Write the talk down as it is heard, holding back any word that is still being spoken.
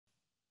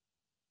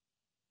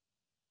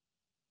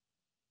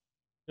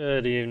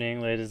Good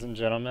evening, ladies and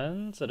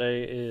gentlemen.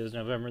 Today is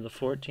November the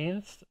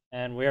 14th,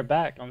 and we are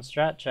back on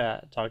Strat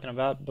Chat talking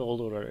about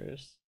build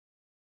orders.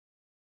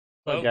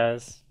 What's up, Oh,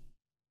 guys?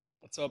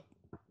 what's up?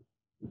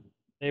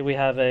 Today we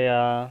have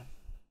a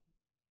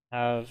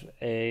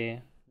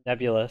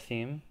nebula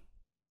theme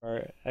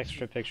for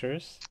extra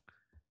pictures.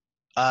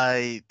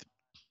 I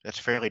That's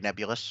fairly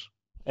nebulous.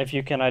 If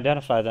you can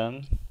identify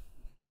them,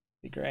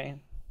 be great.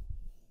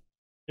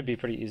 Should be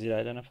pretty easy to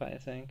identify, I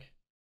think.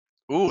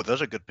 Ooh,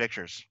 those are good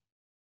pictures.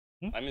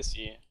 Let me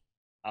see.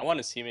 I want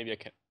to see maybe I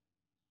can.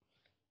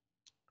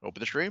 Open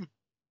the stream.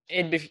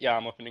 Yeah,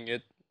 I'm opening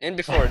it. And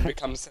before it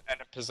becomes an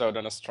episode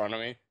on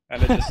astronomy,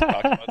 and I just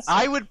talk about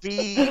I stuff. would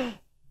be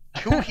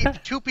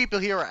two people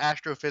here are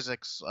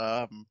astrophysics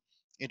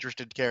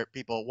interested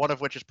people, one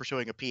of which is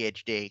pursuing a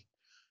PhD.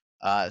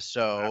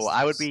 So Masters.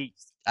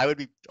 I would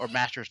be or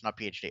master's, not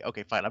PhD.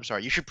 Okay, fine. I'm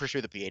sorry. You should pursue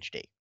the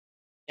PhD.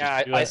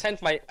 Yeah, Do I it.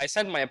 sent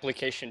my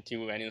application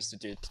to an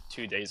institute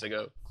 2 days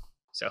ago.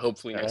 So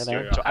hopefully Right next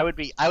there. year So I would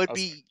I'll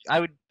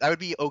start.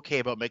 be okay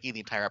about making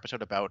the entire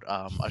episode about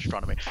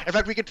astronomy. In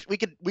fact, we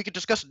could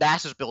discuss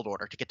NASA's build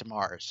order to get to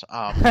Mars.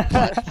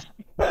 But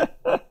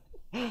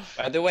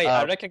By the way,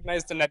 I uh,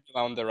 recognize the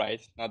nebula on the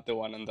right, not the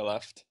one on the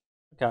left.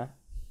 Okay.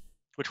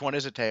 which one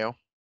is it, Teo?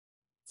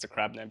 It's a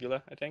crab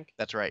nebula, I think.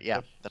 That's right.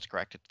 Yeah, that's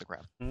correct. It's the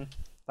crab.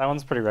 That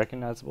one's pretty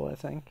recognizable, I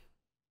think.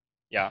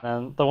 Yeah.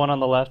 And the one on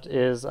the left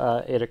is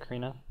Ada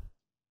Carina.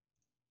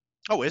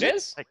 Oh, is It it?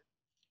 is?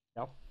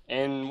 Yep.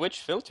 And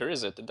which filter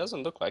is it? It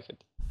doesn't look like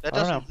it. That I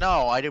don't doesn't.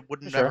 No,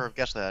 wouldn't For sure. never have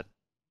guessed that.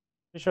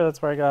 Pretty sure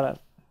that's where I got it.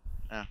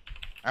 All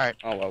right.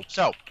 Oh well.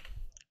 So,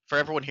 for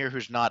everyone here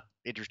who's not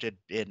interested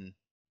in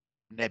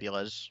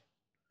nebulas,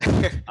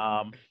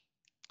 um,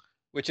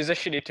 Which is a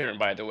shitty term,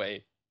 by the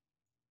way.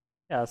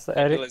 Yeah, it's the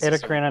Nebula is Eta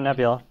just a Carina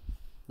Nebula.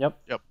 Yep.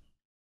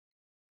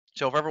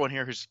 so for everyone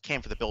here who's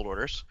came for the build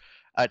orders,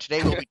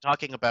 today we'll be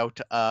talking about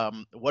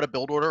what a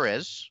build order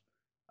is,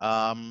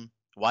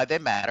 why they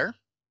matter,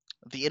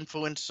 the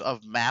influence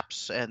of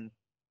maps, and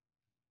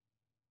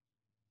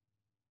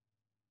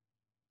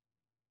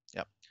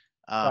yep,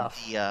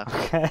 Stuff. the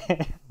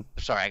Okay.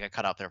 sorry, I got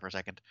cut out there for a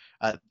second.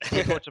 The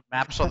influence of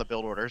maps on the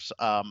build orders,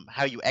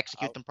 how you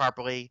execute them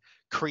properly,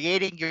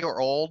 creating your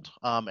old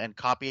and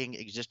copying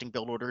existing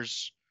build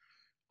orders,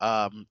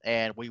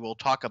 and we will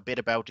talk a bit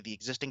about the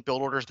existing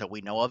build orders that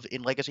we know of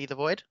in Legacy of the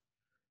Void,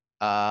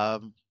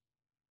 um,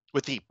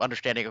 with the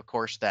understanding, of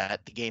course,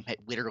 that the game had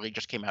literally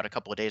just came out a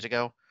couple of days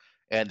ago,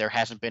 and there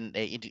hasn't been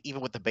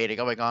even with the beta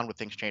going on, with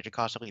things changing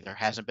constantly, there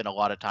hasn't been a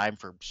lot of time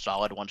for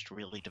solid ones to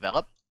really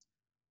develop.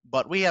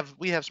 But we have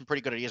some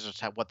pretty good ideas as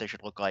to what they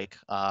should look like,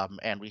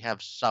 and we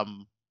have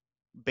some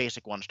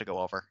basic ones to go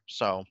over.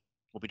 So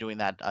we'll be doing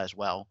that as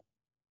well.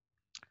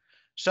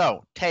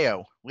 So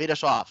Teo, lead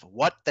us off.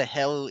 What the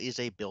hell is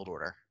a build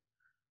order?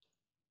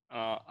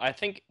 I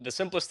think the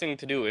simplest thing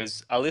to do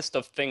is a list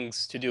of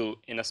things to do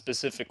in a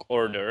specific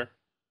order,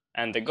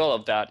 and the goal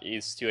of that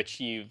is to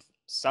achieve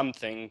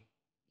something,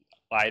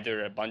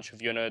 either a bunch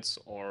of units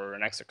or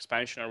an extra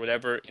expansion or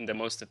whatever, in the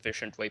most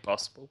efficient way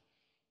possible.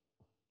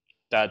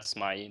 That's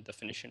my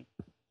definition.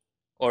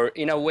 Or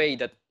in a way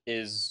that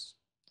is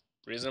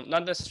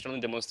not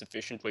necessarily the most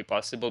efficient way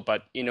possible,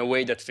 but in a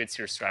way that fits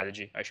your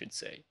strategy, I should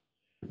say.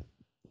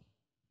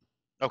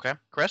 Okay,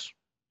 Chris.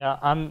 Yeah,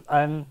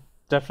 I'm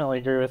definitely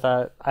agree with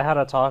that. I had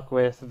a talk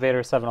with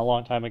Vader7 a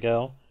long time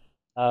ago,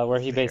 where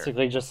he Vader.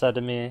 basically just said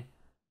to me,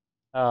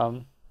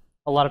 um,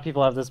 a lot of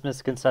people have this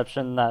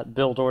misconception that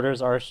build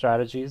orders are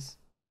strategies,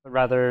 but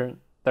rather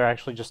they're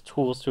actually just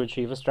tools to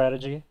achieve a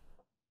strategy.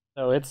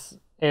 So it's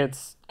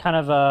kind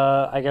of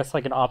I guess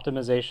like an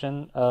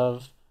optimization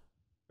of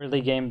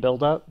early game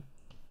buildup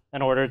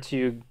in order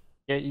to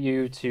get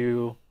you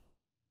to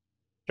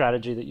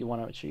strategy that you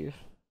want to achieve.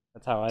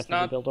 That's how I It's think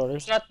of not build it's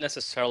orders. not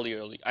necessarily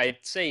early. I'd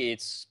say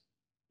it's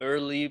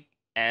early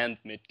and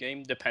mid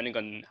game, depending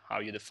on how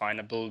you define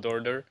a build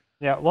order.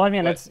 Yeah, well, I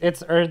mean, But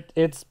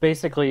it's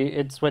basically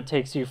it's what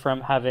takes you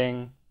from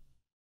having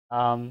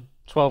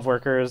 12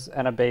 workers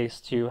and a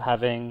base to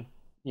having,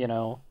 you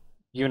know,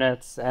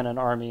 units and an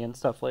army and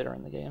stuff later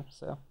in the game.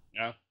 So,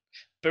 yeah,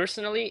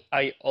 personally,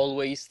 I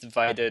always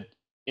divided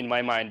in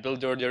my mind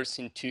build orders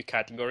in two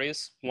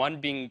categories. One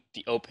being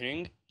the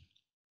opening,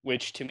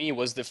 which to me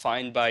was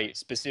defined by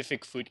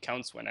specific food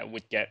counts when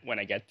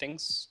I get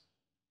things,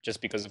 just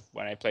because of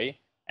when I play.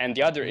 And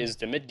the other is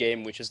the mid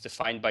game, which is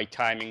defined by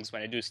timings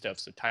when I do stuff.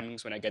 So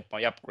timings when I get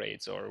my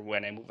upgrades or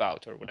when I move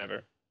out or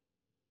whatever.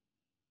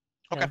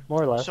 Okay. yeah,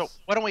 more or So less.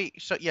 why don't we?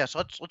 So yeah. So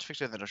let's fix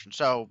the definition.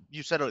 So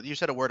you said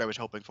a word I was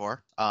hoping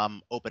for.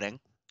 Opening.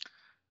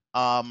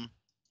 Um,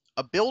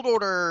 a build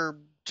order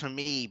to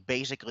me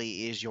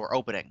basically is your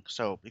opening.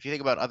 So if you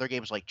think about other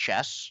games like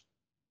chess,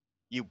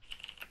 the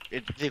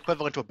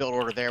equivalent to a build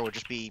order there would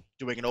just be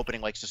doing an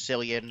opening like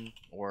Sicilian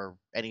or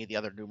any of the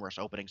other numerous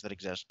openings that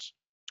exists.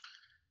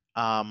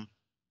 Um,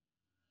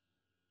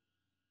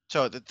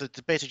 so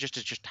the basic just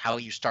is just how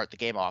you start the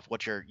game off.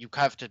 You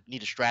have to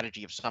need a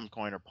strategy of some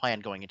kind or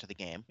plan going into the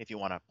game if you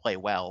want to play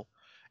well,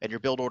 and your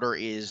build order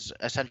is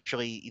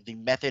essentially the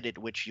method at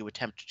which you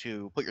attempt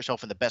to put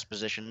yourself in the best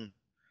position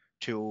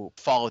to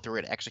follow through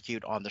and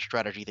execute on the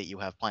strategy that you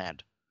have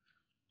planned.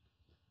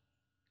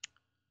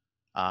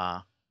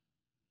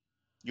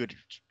 You would,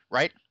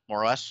 right?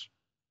 More or less.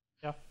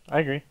 Yeah, I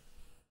agree.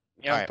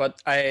 Yeah, Alright.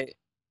 but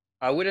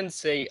I wouldn't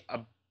say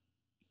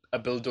a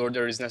build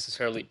order is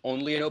necessarily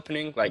only an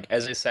opening. Like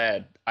as I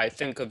said, I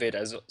think of it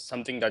as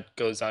something that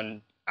goes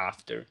on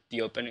after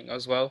the opening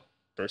as well,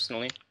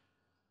 personally.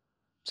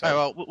 So All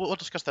right, well, we'll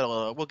discuss that a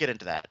little. We'll get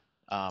into that.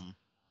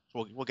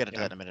 We'll get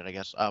into yeah. that in a minute, I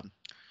guess. Um,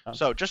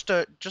 So just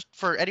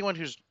for anyone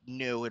who's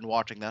new and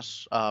watching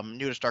this,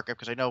 new to StarCraft,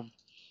 because I know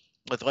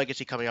with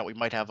Legacy coming out, we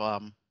might have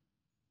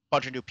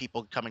bunch of new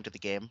people coming to the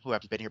game who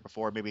haven't been here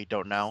before, maybe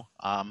don't know.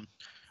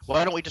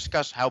 Why don't we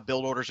discuss how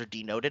build orders are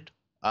denoted,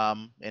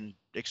 and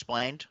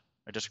explained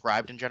or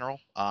described in general?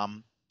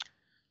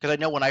 Because I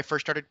know when I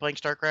first started playing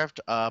StarCraft,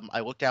 I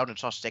looked down and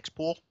saw six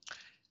pool,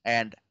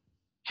 and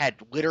had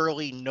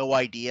literally no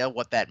idea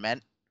what that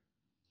meant.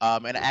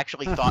 And I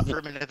actually thought for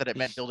a minute that it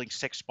meant building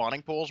 6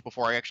 spawning pools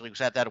before I actually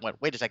sat down and went,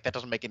 wait a sec, that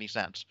doesn't make any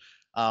sense.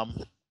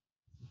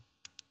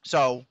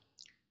 So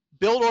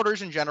build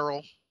orders in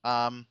general,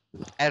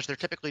 as they're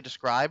typically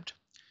described,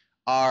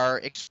 are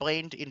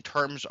explained in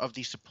terms of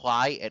the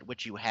supply at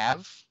which you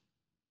have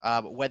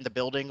when the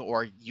building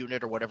or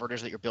unit or whatever it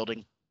is that you're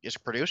building is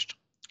produced.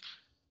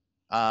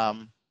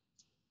 And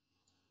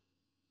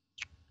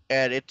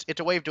it's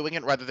a way of doing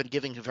it rather than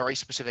giving very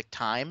specific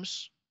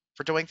times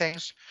for doing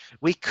things.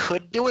 We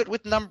could do it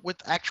with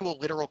actual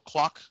literal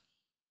clock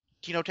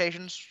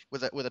denotations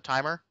with a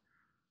timer.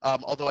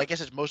 Although I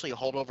guess it's mostly a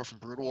holdover from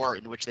Brood War,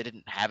 in which they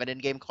didn't have an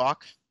in-game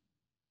clock.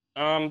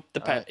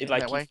 Depend In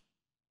like that way.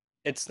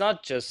 it's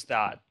not just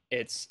that.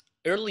 It's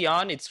early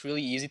on, it's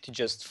really easy to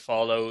just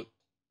follow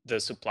the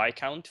supply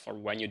count for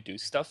when you do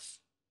stuff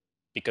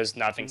because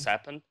nothing's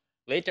happened.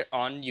 Later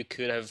on, you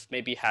could have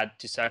maybe had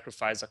to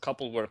sacrifice a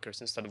couple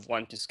workers instead of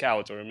one to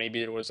scout, or maybe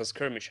there was a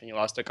skirmish and you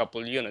lost a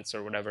couple units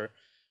or whatever.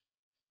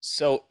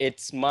 So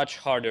it's much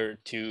harder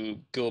to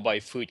go by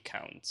food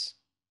counts.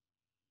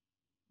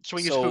 So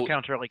we use food So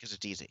counts early because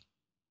it's easy.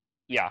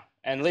 yeah,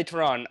 and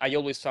later on, I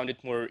always found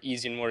it more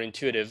easy and more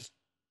intuitive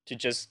to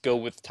just go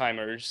with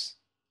timers.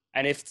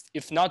 And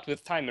if not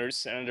with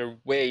timers, another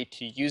way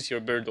to use your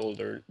build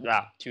order,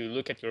 to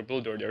look at your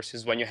build orders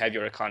is when you have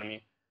your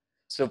economy.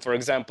 So for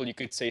example, you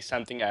could say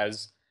something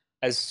as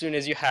soon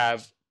as you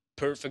have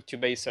perfect to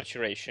base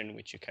saturation,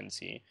 which you can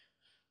see,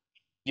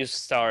 you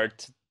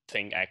start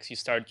thing X, you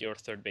start your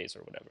third base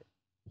or whatever.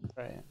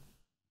 Right.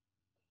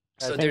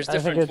 So there's I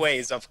think different it's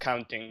ways of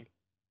counting.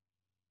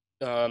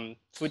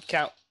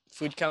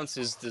 Food counts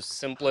is the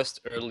simplest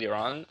earlier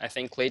on. I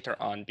think later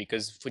on,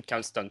 because food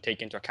counts don't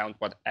take into account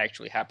what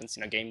actually happens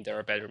in a game, there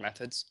are better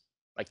methods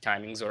like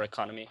timings or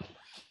economy,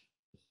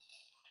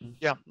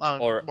 Yeah, or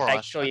more or less.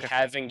 actually Okay.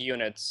 having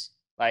units.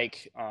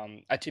 Like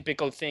a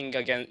typical thing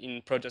again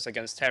in Protoss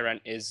against Terran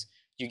is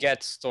you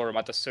get Storm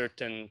at a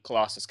certain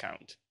Colossus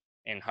count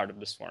in Heart of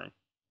the Swarm.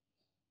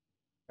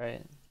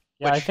 right.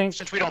 Yeah, Which, I think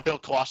since we don't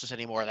build Colossus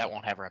anymore, that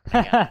won't ever happen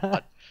again.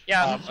 But,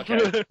 Yeah,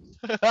 okay.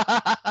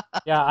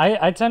 yeah,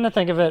 I tend to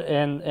think of it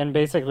in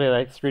basically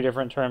like three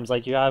different terms.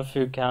 Like you have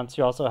food counts,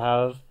 you also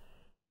have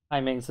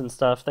timings and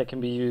stuff that can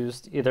be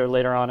used either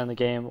later on in the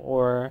game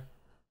or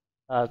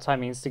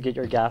timings to get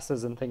your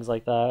gases and things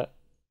like that.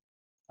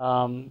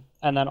 And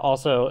then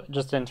also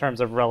just in terms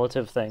of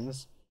relative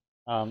things.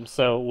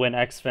 So when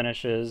X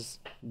finishes,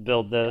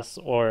 build this,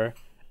 or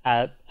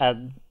at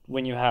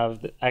when you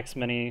have X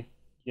many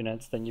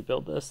units, then you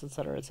build this,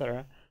 etc.,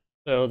 etc.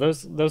 So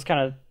those kind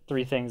of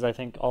three things I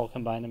think all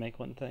combine to make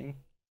one thing.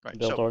 Right.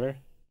 Build So order.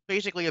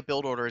 basically, a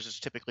build order, as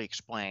it's typically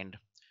explained,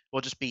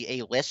 will just be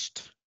a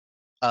list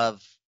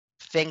of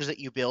things that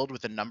you build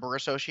with a number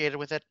associated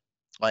with it,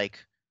 like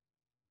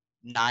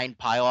 9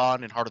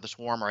 pylon in Heart of the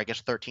Swarm, or I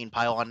guess 13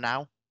 pylon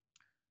now.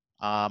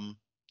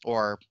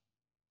 Or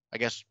I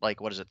guess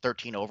like what is it,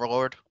 13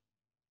 Overlord.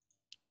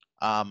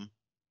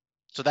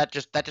 So that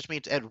just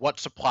means at what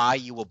supply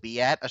you will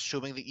be at,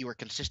 assuming that you are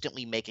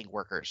consistently making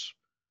workers.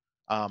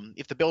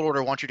 If the build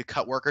order wants you to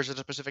cut workers at a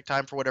specific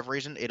time for whatever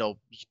reason,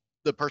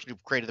 the person who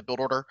created the build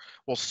order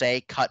will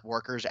say cut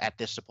workers at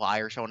this supply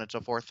or so on and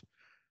so forth.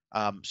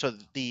 So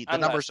the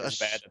Unless numbers he's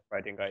bad at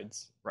writing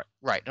guides.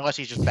 right, unless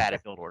he's just bad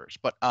at build orders.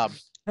 But a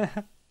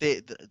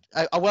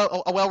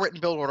well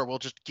written build order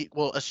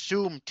will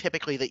assume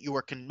typically that you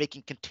are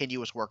making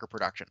continuous worker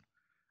production.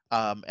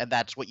 And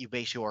that's what you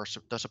base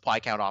the supply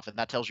count off, and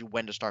that tells you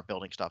when to start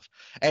building stuff.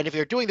 And if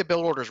you're doing the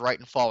build orders right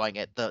and following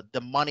it,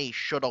 the money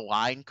should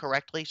align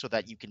correctly so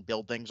that you can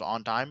build things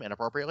on time and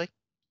appropriately.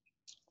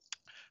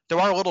 There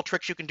are little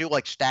tricks you can do,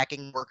 like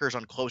stacking workers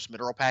on close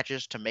mineral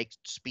patches to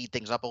speed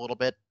things up a little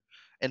bit.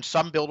 And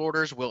some build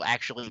orders will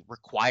actually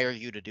require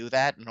you to do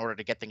that in order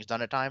to get things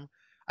done at time.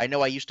 I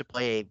know I used to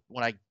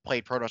when I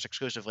played Protoss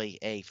exclusively,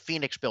 a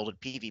Phoenix build in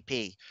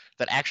PvP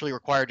that actually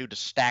required you to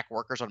stack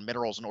workers on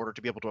minerals in order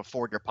to be able to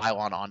afford your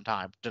pylon on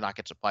time to not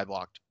get supply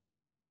blocked.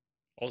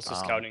 Also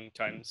scouting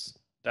times.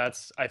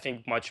 That's I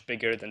think much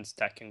bigger than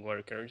stacking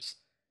workers.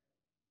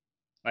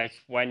 Like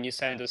when you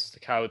send a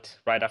scout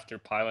right after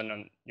pylon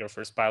on your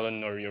first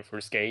pylon or your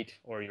first gate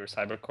or your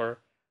cybercore,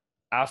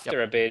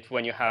 after a bit,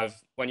 when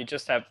you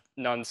just have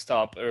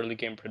non-stop early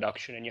game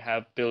production and you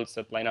have builds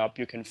that line up,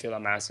 you can feel a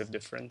massive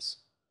difference.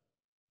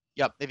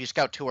 Yep, if you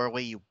scout too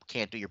early, you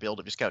can't do your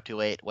build. If you scout too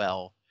late,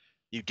 well,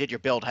 you did your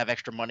build, have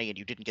extra money, and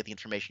you didn't get the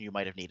information you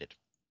might have needed.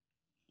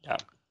 Yeah.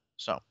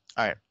 So,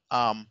 all right.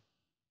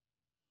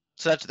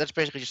 So that's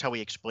basically just how we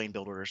explain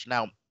build orders.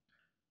 Now,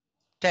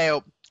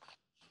 Teo,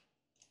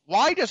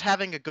 why does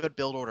having a good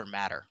build order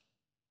matter?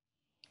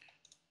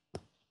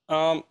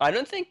 I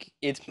don't think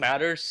it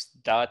matters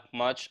that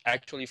much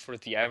actually for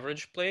the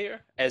average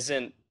player, as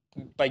in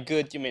by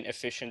good you mean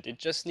efficient. It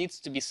just needs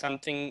to be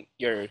something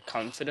you're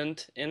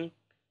confident in,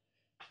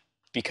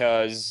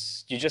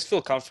 because you just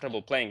feel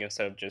comfortable playing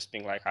instead of just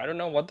being like, I don't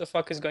know what the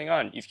fuck is going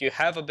on. If you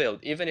have a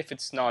build, even if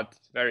it's not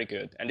very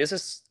good, and this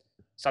is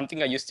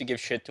something I used to give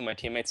shit to my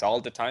teammates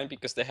all the time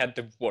because they had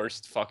the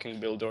worst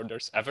fucking build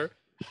orders ever.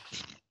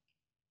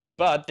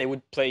 But they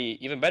would play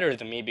even better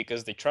than me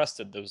because they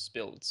trusted those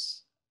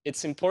builds.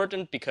 It's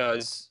important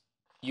because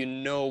you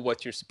know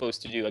what you're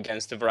supposed to do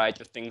against a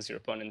variety of things your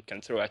opponent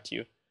can throw at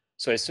you.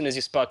 So as soon as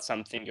you spot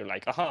something, you're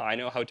like, aha, I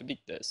know how to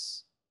beat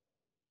this.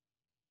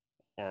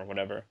 Or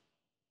whatever.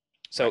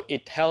 So Right.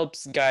 it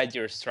helps guide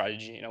your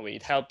strategy in a way.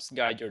 It helps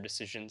guide your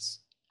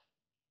decisions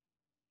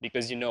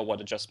because you know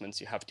what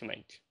adjustments you have to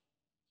make.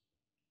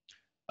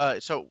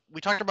 So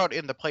we talked about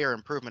in the player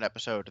improvement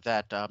episode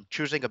that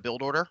choosing a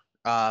build order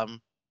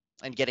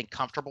and getting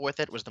comfortable with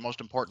it was the most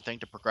important thing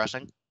to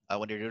progressing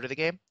when you're new to the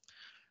game.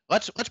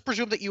 Let's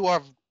presume that you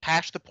are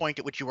past the point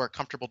at which you are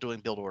comfortable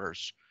doing build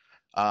orders,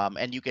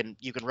 and you can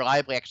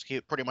reliably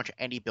execute pretty much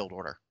any build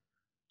order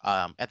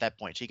at that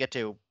point. So you get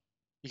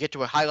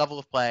to a high level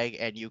of play,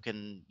 and you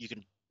can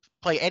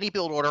play any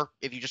build order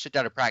if you just sit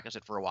down and practice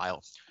it for a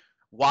while.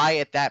 Why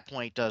at that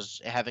point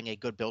does having a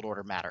good build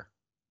order matter?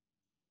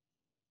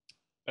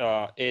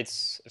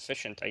 It's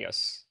efficient, I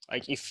guess.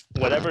 Like if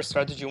whatever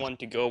strategy you want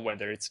to go,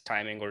 whether it's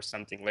timing or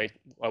something late,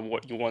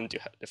 what you want to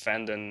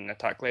defend and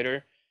attack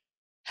later,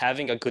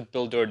 having a good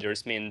build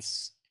orders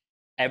means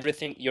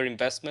everything, your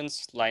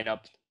investments line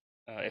up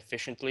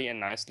efficiently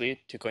and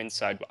nicely to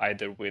coincide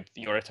either with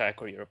your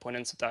attack or your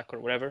opponent's attack or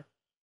whatever.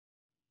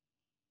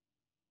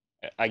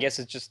 I guess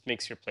it just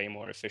makes your play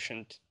more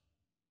efficient,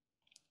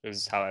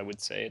 is how I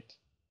would say it.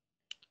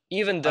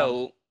 Even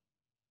though,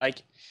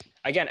 like,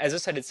 again, as I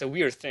said, it's a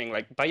weird thing.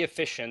 Like by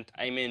efficient,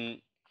 I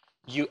mean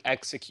you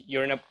execute.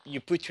 You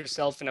put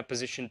yourself in a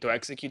position to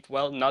execute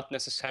well. Not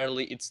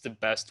necessarily it's the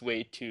best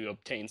way to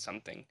obtain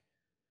something.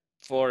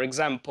 For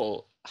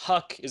example,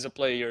 Huck is a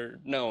player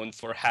known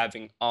for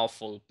having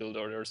awful build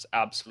orders,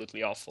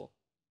 absolutely awful.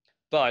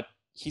 But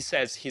he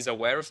says he's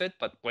aware of it,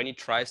 but when he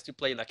tries to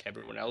play like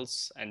everyone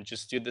else and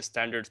just do the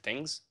standard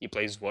things, he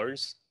plays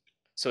worse.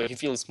 So he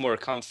feels more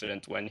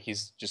confident when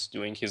he's just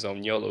doing his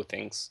own YOLO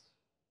things.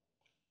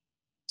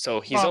 So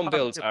his own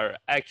builds are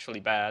actually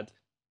bad,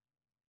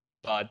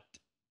 but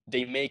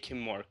they make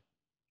him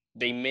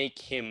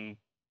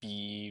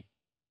be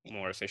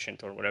more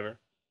efficient or whatever.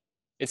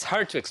 It's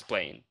hard to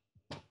explain.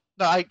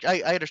 No, I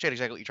understand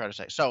exactly what you're trying to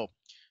say. So,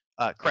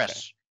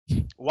 Chris,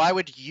 why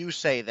would you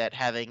say that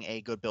having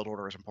a good build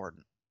order is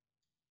important?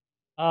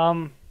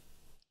 Are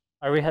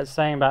we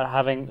saying about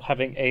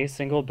having a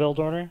single build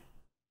order?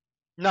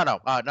 No,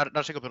 not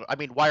a single build. I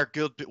mean, why are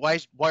good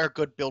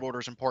build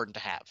orders important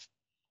to have?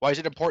 Why is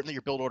it important that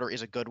your build order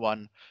is a good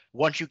one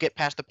once you get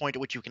past the point at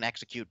which you can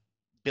execute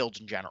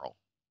builds in general?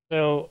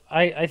 So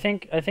I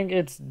think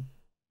it's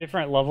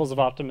different levels of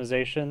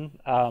optimization.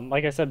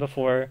 Like I said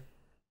before,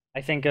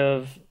 I think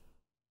of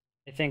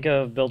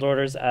build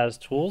orders as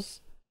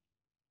tools.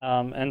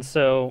 And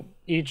so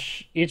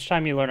each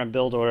time you learn a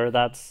build order,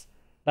 that's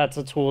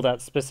a tool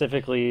that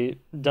specifically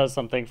does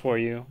something for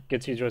you,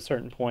 gets you to a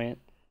certain point,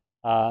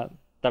 that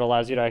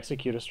allows you to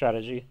execute a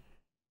strategy.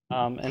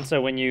 And so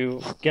when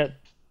you get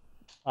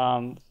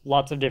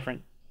lots of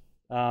different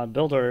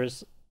build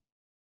orders,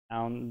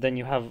 then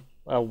you have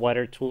a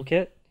wider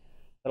toolkit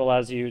that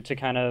allows you to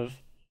kind of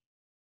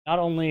not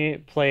only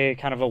play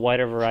kind of a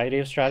wider variety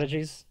of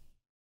strategies,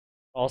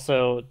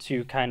 also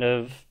to kind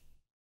of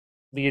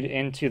lead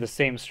into the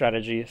same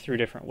strategy through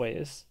different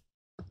ways.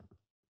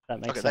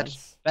 That makes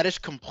sense. That is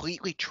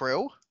completely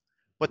true,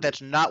 but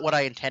that's not what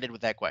I intended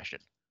with that question.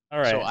 All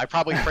right. So I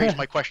probably phrased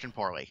my question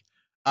poorly.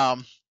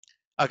 Okay,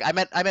 I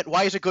meant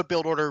why is a good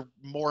build order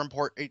more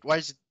important? Why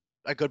is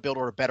a good build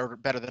order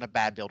better than a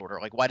bad build order?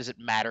 Like, why does it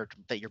matter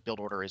that your build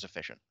order is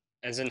efficient?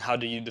 As in, how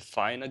do you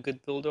define a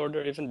good build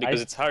order? Even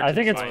because it's hard. I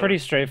think it's pretty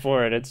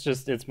straightforward.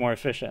 It's more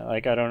efficient.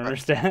 Like I don't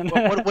understand.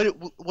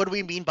 What do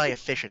we mean by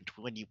efficient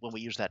when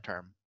we use that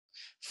term?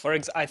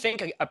 I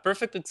think a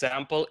perfect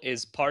example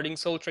is parting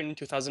Soul Train in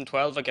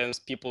 2012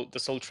 against the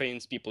Soul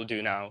Trains people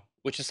do now,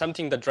 which is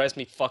something that drives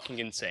me fucking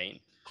insane.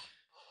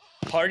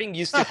 Parting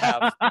used to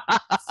have,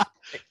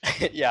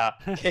 yeah,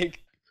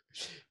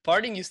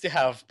 Parting used to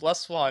have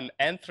 +1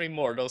 and 3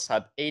 mortals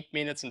had 8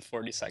 minutes and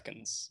 40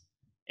 seconds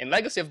In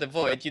Legacy of the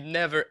Void, you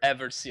never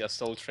ever see a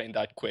Soul Train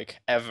that quick,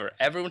 ever.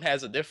 Everyone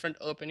has a different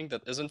opening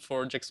that isn't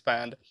Forge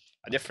Expand,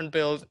 a different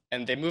build,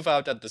 and they move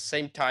out at the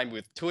same time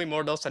with 2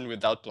 Immortals and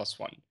without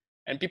 +1.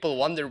 And people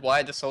wonder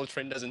why the Soul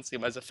Train doesn't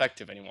seem as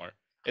effective anymore.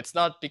 It's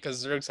not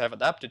because Zergs have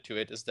adapted to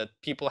it, it's that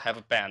people have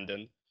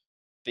abandoned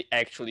the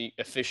actually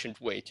efficient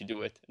way to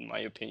do it, in my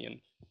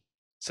opinion.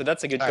 So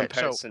that's a good Alright,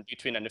 comparison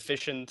between an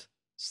efficient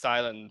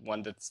style and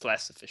one that's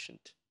less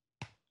efficient.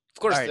 Of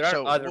course, Alright, there are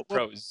so other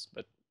pros,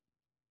 but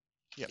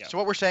yeah. Yeah. So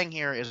what we're saying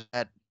here is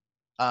that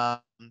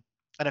an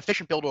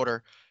efficient build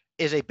order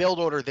is a build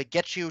order that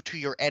gets you to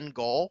your end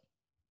goal,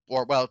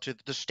 or well, to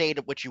the state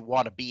at which you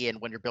want to be in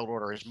when your build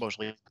order is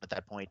mostly at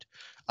that point,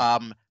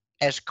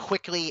 as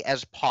quickly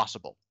as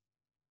possible.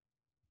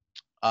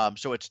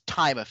 So it's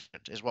time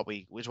efficient is what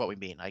we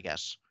mean, I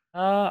guess.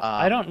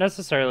 I don't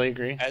necessarily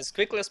agree. as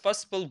quickly as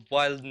possible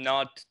while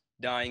not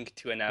dying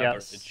to an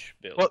Yes. average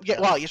build. Well, yeah,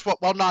 well, yes,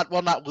 while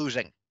not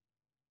losing.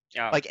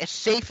 Yeah. Like as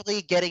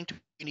safely getting to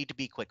where you need to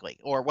be quickly,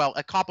 or well,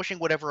 accomplishing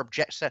whatever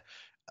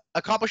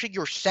accomplishing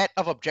your set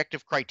of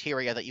objective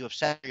criteria that you have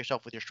set for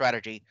yourself with your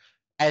strategy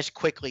as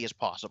quickly as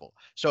possible.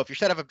 So if your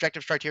set of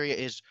objective criteria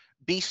is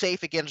be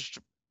safe against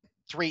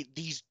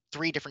these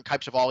three different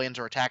types of all-ins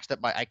or attacks that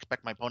I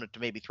expect my opponent to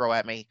maybe throw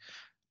at me,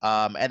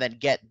 and then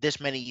get this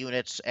many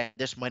units and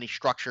this many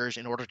structures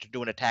in order to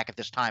do an attack at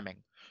this timing.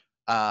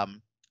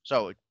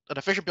 So an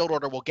efficient build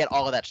order will get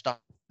all of that stuff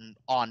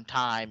on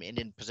time and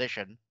in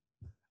position.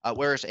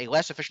 Whereas a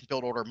less efficient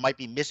build order might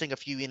be missing a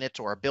few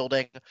units or a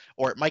building,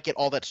 or it might get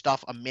all that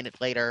stuff a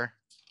minute later,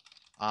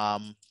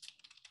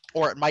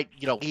 or it might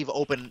leave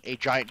open a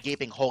giant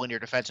gaping hole in your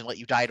defense and let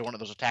you die to one of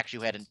those attacks you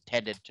had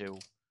intended to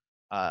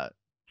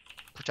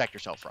protect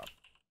yourself from.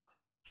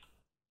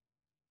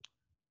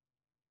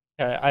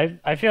 Okay,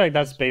 I feel like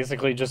that's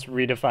basically just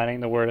redefining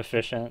the word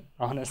efficient,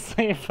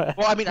 honestly. But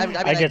Well, I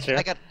get you.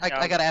 I got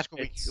to ask.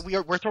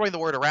 We're throwing the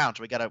word around,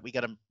 so we gotta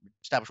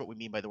establish what we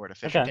mean by the word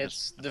efficient. Okay.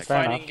 It's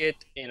defining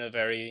it in a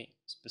very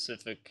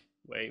specific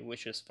way,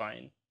 which is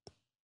fine.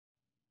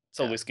 It's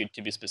always good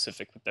to be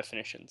specific with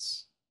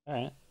definitions. All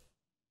right.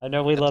 I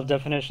know we love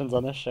definitions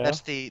on this show.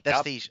 That's the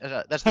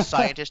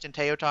scientist in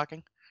Teo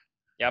talking.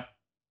 Yep.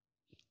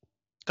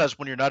 Because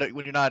when you don't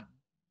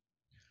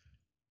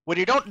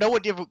know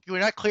you're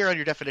not clear on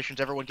your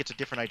definitions, everyone gets a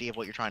different idea of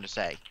what you're trying to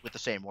say with the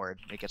same word.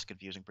 It gets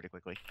confusing pretty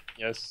quickly.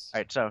 Yes. All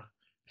right, so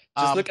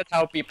just look at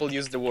how people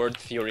use the word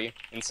theory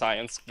in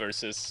science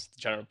versus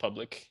the general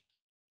public.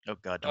 Oh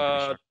god, don't get me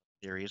started on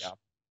theories. Yeah.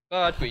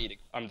 But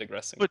I'm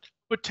digressing.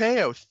 But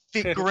Teo,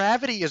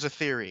 gravity is a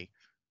theory.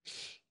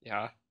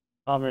 Yeah.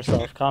 Calm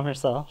yourself. Calm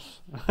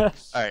yourself. All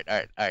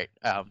right.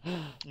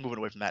 Moving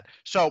away from that.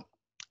 So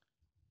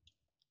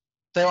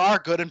there are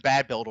good and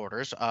bad build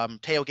orders.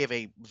 Teo gave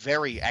a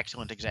very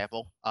excellent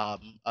example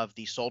of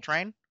the Soul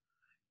Train,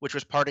 which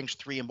was Parting's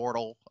 3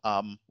 Immortal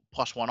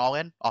 +1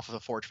 all-in off of the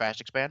Forge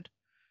Fast Expand.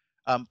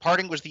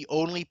 Parting was the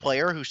only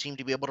player who seemed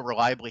to be able to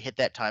reliably hit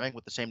that timing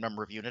with the same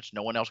number of units.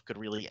 No one else could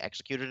really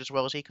execute it as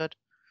well as he could.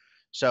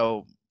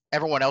 So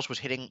everyone else was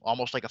hitting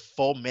almost like a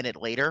full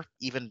minute later.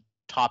 Even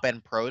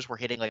top-end pros were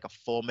hitting like a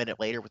full minute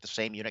later with the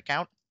same unit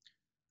count.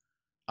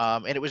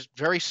 And it was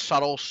very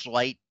subtle,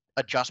 slight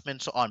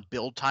adjustments on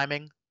build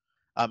timing,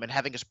 and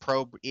having his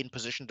probe in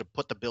position to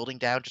put the building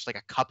down just like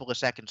a couple of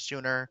seconds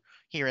sooner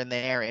here and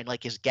there, and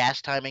like his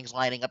gas timings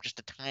lining up just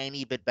a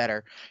tiny bit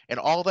better, and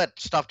all that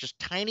stuff, just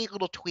tiny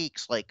little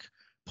tweaks like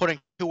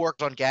putting 2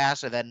 workers on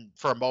gas and then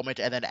for a moment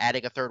and then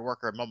adding a 3rd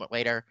worker a moment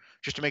later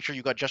just to make sure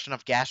you got just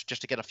enough gas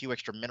just to get a few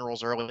extra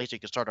minerals early so you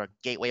can start a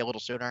gateway a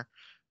little sooner,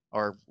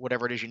 or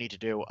whatever it is you need to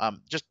do.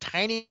 Just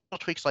tiny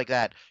little tweaks like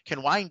that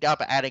can wind up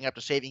adding up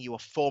to saving you a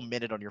full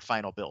minute on your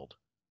final build.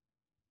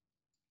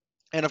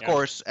 And of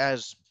course,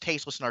 as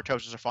Tasteless and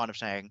Artosis are fond of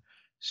saying,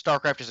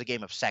 Starcraft is a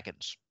game of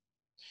seconds.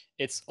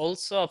 It's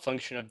also a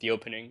function of the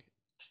opening.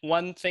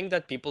 One thing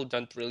that people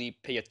don't really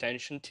pay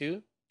attention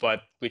to,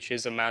 but which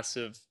is it's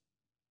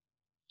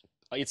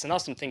an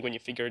awesome thing when you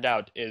figure it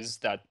out, is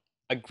that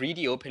a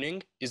greedy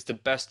opening is the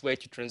best way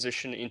to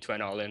transition into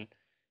an all-in,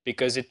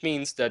 because it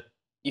means that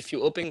if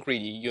you open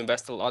greedy, you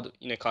invest a lot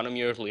in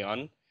economy early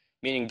on,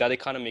 meaning that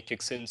economy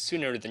kicks in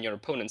sooner than your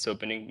opponent's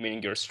opening,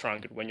 meaning you're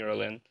stronger when you're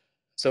all-in.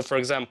 So for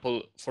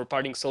example, for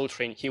Parting Soul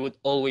Train, he would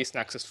always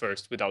Nexus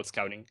first without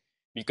scouting,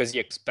 because he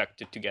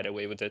expected to get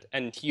away with it,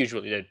 and he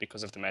usually did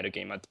because of the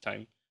metagame at the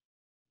time.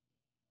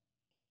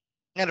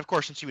 And of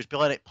course, since he was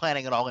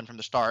planning it all in from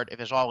the start, if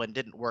his all in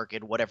didn't work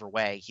in whatever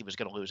way, he was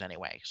going to lose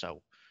anyway.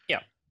 So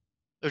yeah,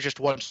 it was just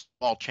one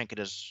small chink in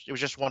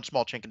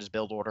his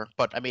build order.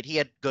 But I mean, he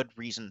had good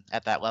reason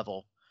at that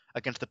level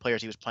against the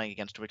players he was playing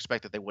against to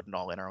expect that they wouldn't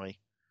all in early.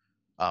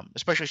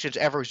 Especially since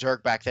every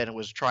Zerg back then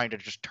was trying to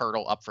just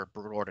turtle up for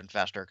Broodlord and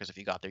Fester, because if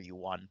you got there, you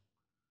won.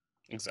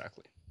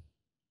 Exactly.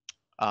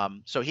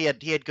 So he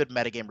had good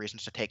metagame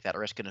reasons to take that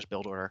risk in his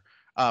build order,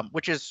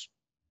 which is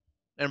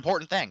an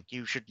important thing.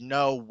 You should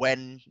know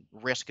when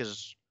risk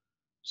is.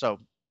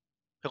 So,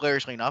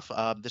 hilariously enough,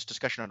 this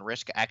discussion on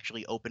risk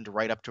actually opened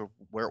right up to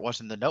where it was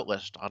in the note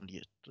list,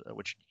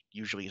 which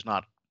usually is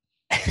not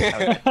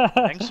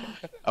Thanks.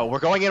 Oh, we're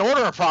going in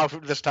order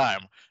of this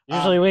time.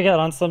 Usually we get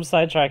on some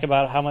sidetrack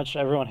about how much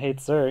everyone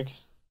hates Zerg.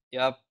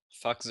 Yep,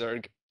 fuck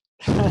Zerg.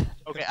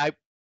 Okay,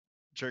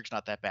 Zerg's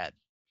not that bad.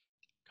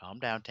 Calm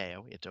down,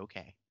 Teo. It's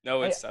okay.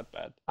 No, it's not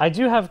bad. I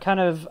do have kind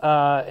of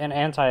an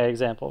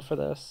anti-example for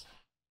this.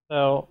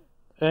 So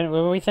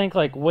when we think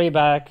like way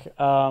back,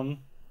 I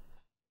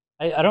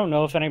don't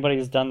know if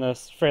anybody's done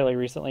this fairly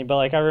recently, but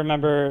like I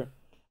remember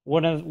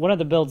one of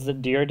the builds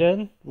that Deer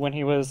did when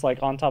he was like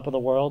on top of the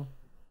world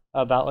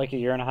about like a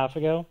year and a half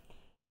ago.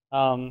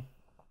 One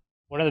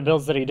of the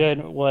builds that he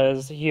did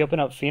was he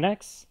opened up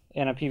Phoenix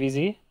in a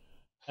PvZ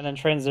and then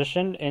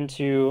transitioned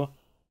into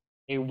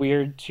a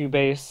weird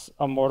 2-base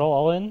Immortal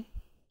all-in.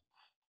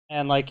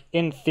 And like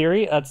in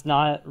theory, that's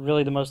not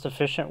really the most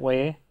efficient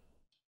way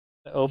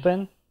to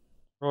open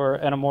for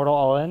an Immortal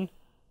all-in,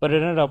 but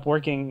it ended up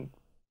working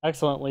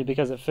excellently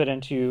because it fit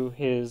into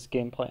his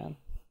game plan.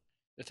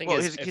 The thing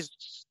is, his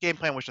game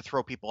plan was to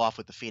throw people off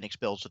with the Phoenix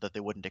build so that they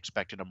wouldn't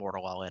expect an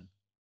Immortal all-in.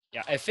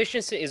 yeah,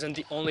 efficiency isn't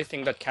the only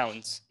thing that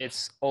counts.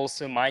 It's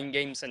also mind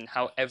games and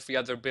how every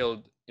other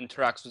build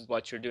interacts with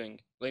what you're doing.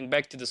 Going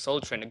back to the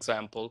Soul Train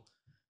example,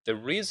 the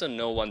reason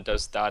no one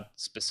does that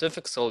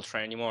specific Soul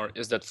Train anymore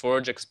is that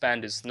Forge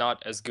Expand is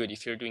not as good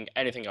if you're doing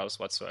anything else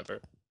whatsoever.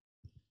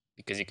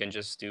 Because you can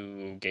just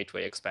do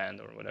Gateway Expand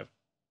or whatever.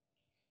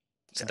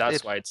 So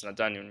that's why it's not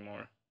done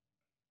anymore.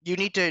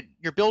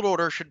 Your build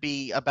order should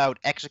be about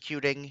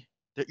executing.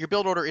 Your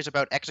build order is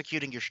about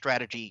executing your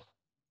strategy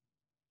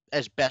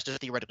as best as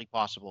theoretically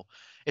possible.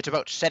 It's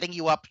about setting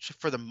you up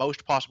for the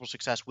most possible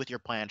success with your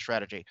planned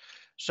strategy.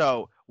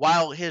 So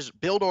while his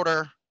build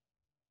order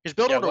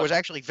was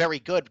actually very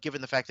good, given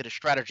the fact that his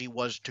strategy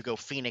was to go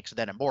Phoenix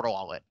then Immortal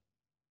all in.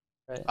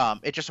 Right.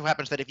 It just so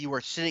happens that if you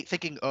were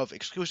thinking of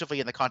exclusively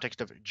in the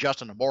context of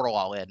just an Immortal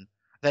all in,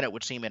 then it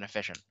would seem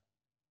inefficient.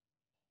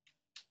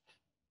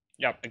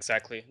 Yeah,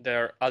 exactly.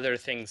 There are other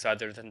things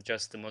other than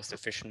just the most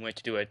efficient way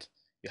to do it.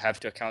 You have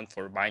to account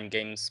for mind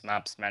games,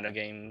 maps, meta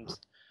games,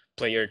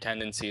 player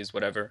tendencies,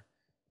 whatever.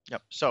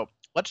 Yep. So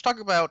let's talk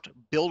about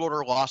build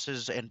order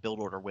losses and build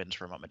order wins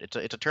for a moment. It's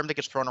a term that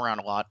gets thrown around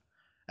a lot,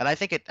 and I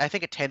think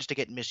it tends to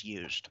get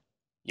misused.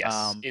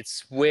 Yes,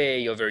 it's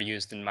way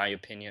overused in my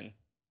opinion.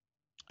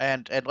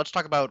 And let's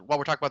talk about while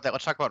we're talking about that.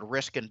 Let's talk about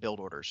risk and build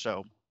orders.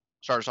 So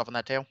start us off on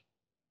that, Tale.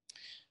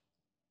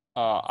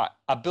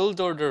 A build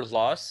order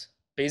loss,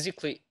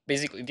 basically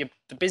the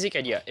basic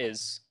idea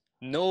is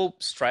no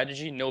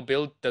strategy, no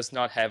build does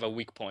not have a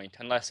weak point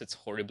unless it's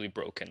horribly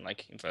broken,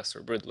 like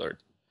Investor Broodlord.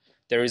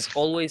 There is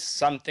always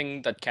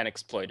something that can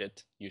exploit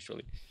it,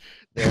 usually.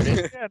 There it is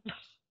again.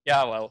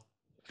 Yeah, well.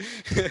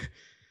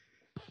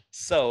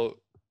 So,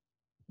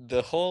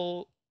 the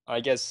whole, I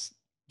guess,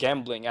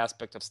 gambling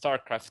aspect of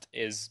StarCraft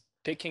is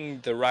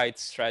picking the right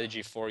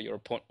strategy for your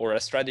opponent, or a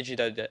strategy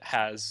that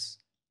has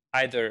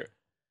either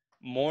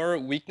more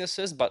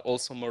weaknesses but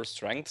also more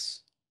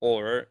strengths,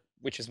 or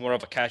which is more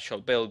of a casual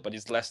build but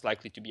is less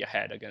likely to be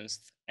ahead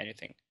against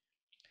anything.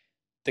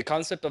 The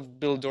concept of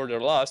build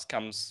order loss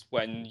comes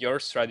when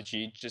your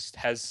strategy just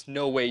has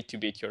no way to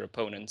beat your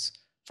opponents.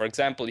 For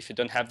example, if you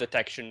don't have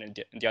detection and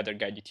the other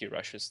guy DT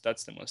rushes,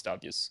 that's the most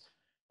obvious.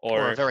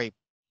 Or a very,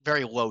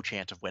 very low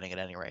chance of winning at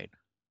any rate.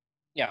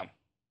 Yeah,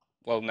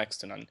 well, next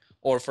to none.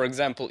 Or for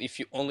example, if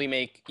you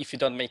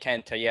don't make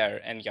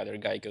anti-air and the other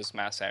guy goes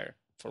mass air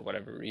for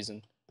whatever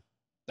reason,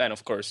 then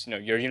of course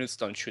your units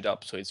don't shoot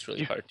up, so it's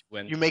really hard to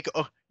win. You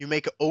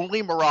make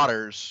only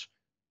Marauders,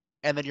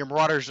 and then your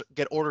Marauders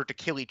get ordered to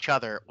kill each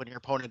other when your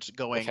opponent's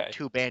going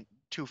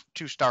two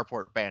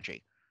Starport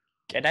Banshee.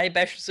 Can I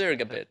bash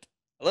Zerg a bit?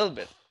 A little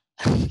bit.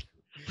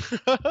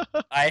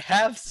 I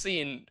have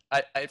seen.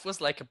 It was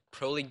like a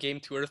Pro League game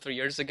 2 or 3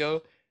 years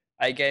ago.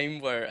 A game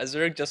where a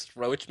Zerg just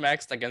roach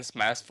maxed against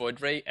Mass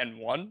Void Ray and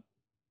won.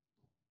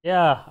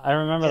 Yeah, I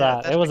remember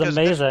that. It was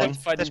amazing.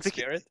 Fighting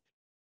spirit.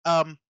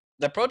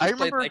 The Protoss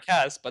played like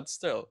ass, but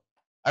still.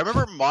 I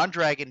remember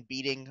Mondragon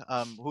beating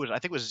I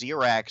think it was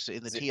Xerax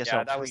in the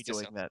TSL 3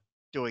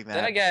 doing that.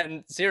 Then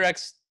again,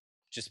 Xerax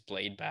just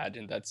played bad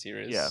in that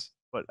series. Yeah.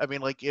 But I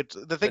mean, like,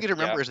 the thing to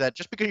remember is that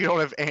just because you don't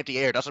have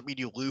anti-air doesn't mean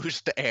you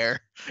lose the air.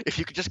 If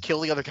you could just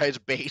kill the other guy's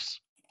base.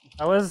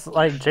 I was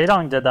like,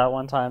 Jaedong did that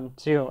one time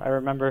too. I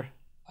remember.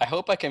 I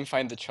hope I can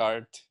find the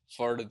chart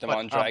for the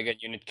Mondragon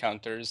unit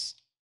counters.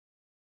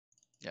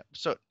 Yeah.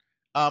 So,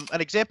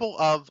 an example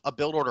of a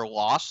build order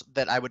loss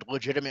that I would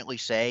legitimately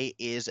say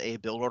is a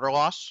build order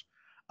loss,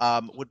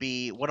 would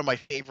be one of my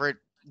favorite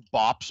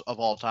bops of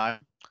all time,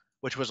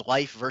 which was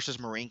Life versus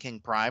Marine King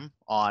Prime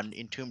on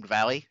Entombed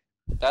Valley.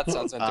 That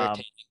sounds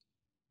entertaining.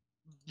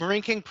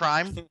 Marine King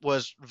Prime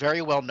was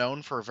very well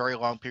known for a very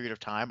long period of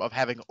time of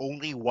having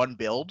only one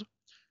build,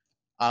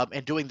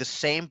 and doing the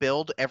same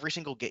build every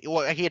single game.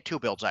 Well, he had two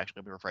builds,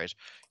 actually, let me rephrase.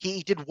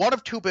 He did one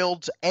of two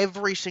builds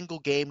every single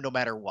game, no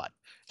matter what.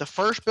 The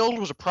first build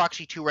was a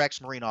Proxy 2-Rex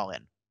Marine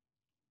All-In.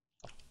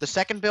 The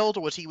second build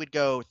was he would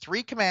go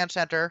 3 Command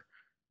Center,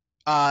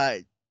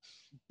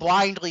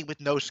 blindly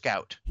with no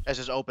Scout as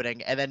his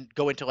opening, and then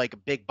go into like a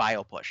big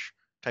Bio Push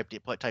type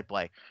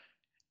play.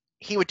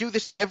 he would do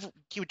this.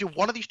 He would do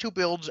one of these two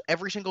builds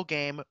every single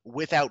game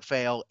without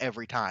fail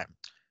every time.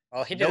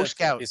 Well, he did No it for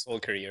scout. his whole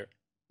career.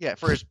 Yeah,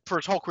 for his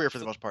whole career for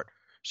the most part.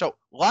 So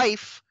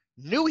Life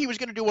knew he was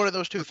going to do one of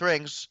those two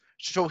things,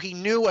 so he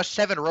knew a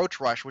 7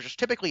 Roach Rush, which is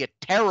typically a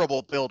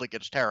terrible build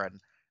against Terran,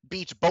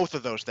 beats both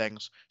of those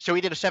things. So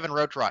he did a 7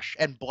 Roach Rush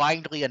and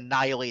blindly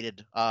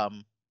annihilated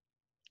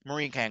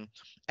Marine King.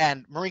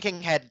 And Marine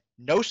King had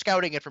no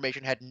scouting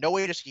information, had no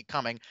way to see it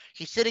coming.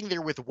 He's sitting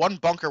there with one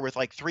bunker with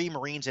like 3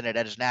 Marines in it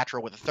at his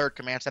natural, with a 3rd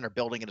command center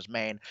building in his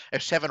main,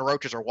 as 7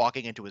 Roaches are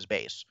walking into his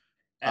base.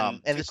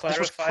 And And this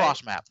was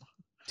cross map.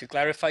 To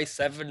clarify,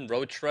 7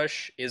 Roach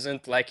Rush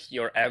isn't like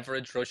your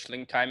average Roach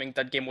Link timing.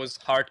 That game was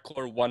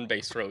hardcore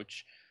 1-base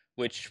Roach,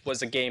 which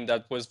was a game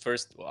that was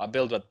a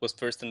build that was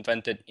first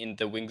invented in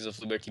the Wings of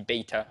Liberty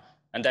beta,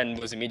 and then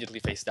was immediately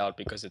phased out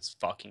because it's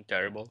fucking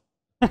terrible.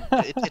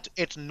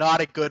 It's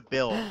not a good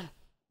build,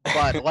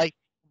 but like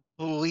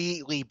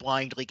completely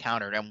blindly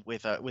countered him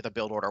with a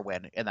build order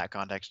win in that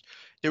context.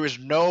 There was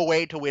no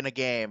way to win a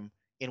game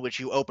in which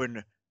you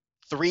open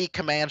 3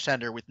 command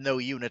center with no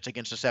units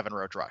against a 7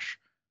 Roach Rush.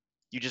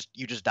 You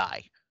just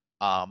die.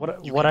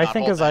 What I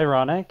think is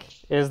ironic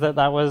is that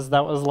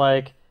was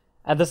like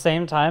at the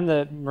same time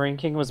that Marine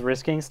King was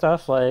risking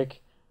stuff,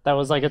 like that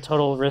was like a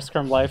total risk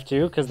from life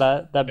too, because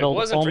that build It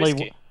wasn't only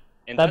risky.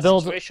 In that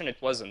situation, it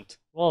wasn't.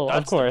 Well, That's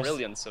of course, the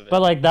brilliance of it.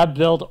 but like that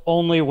build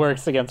only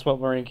works against what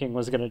Marine King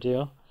was gonna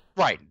do.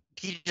 Right.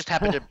 He just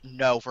happened to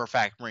know for a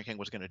fact Marine King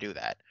was going to do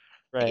that.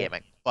 Right.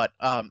 Gaming. But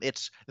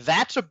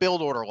that's a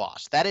build order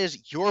loss. That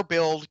is, your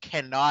build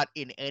cannot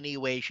in any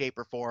way, shape,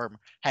 or form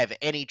have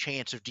any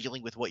chance of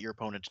dealing with what your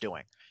opponent's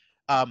doing.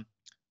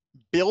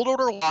 Build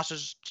order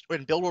losses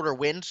and build order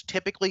wins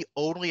typically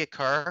only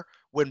occur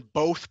when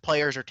both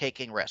players are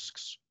taking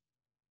risks.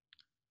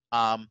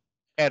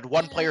 And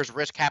one player's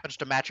risk happens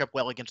to match up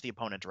well against the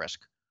opponent's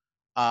risk.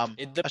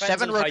 It depends a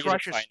 7 on how Roach you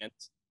Rush define it,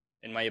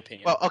 in my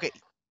opinion. Well, okay.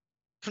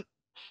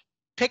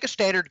 Take a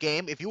standard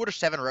game. If you were to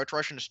 7 Roach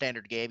Rush in a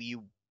standard game,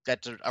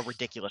 that's a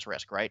ridiculous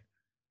risk, right?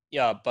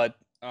 Yeah, but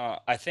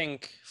I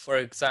think, for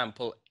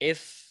example,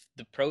 if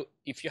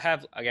you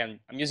have, again,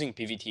 I'm using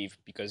PvT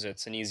because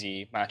it's an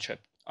easy matchup.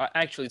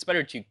 Actually, it's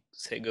better to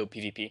say go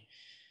PvP.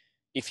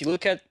 If you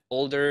look at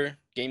older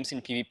games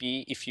in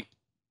PvP,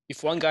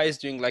 if one guy is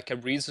doing like a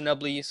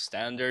reasonably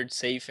standard,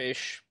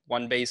 safe-ish,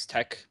 1-base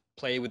tech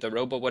play with a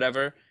robo,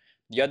 whatever,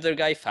 the other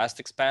guy fast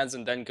expands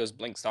and then goes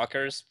blink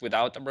stalkers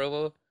without a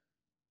robo.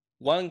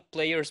 One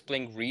player is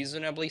playing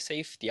reasonably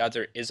safe, the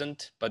other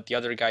isn't, but the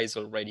other guy is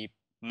already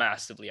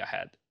massively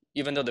ahead,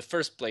 even though the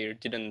first player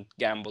didn't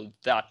gamble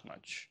that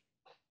much.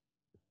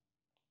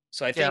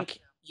 So I think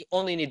you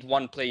only need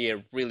one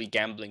player really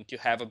gambling to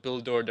have a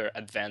build order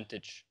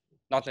advantage.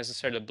 Not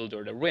necessarily a build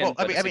order win,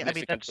 but a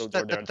significant build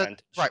order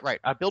advantage. Right.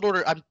 A build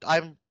order.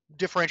 I'm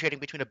differentiating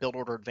between a build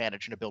order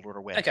advantage and a build order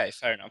win. Okay,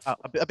 fair enough.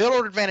 A build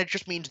order advantage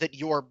just means that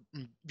your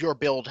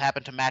build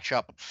happened to match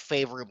up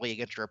favorably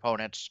against your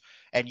opponents,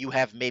 and you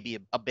have maybe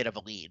a bit of a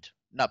lead.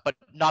 Not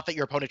that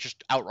your opponent's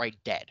just outright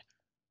dead.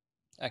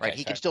 Okay, right?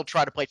 He can still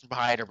try to play from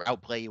behind or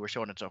outplay you or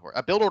so on and so forth.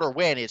 A build order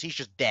win is he's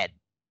just dead.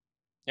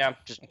 Yeah.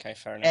 Okay,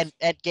 fair enough.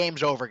 And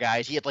game's over,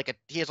 guys. He has like a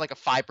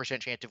 5%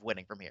 chance of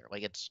winning from here.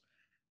 Like it's.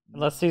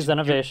 Let's see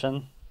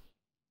innovation.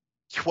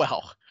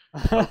 Well,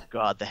 oh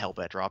god, the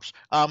hellbat drops.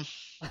 But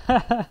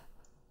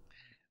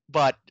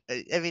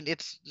I mean,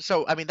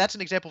 that's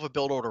an example of a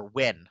build order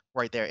win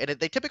right there, and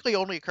they typically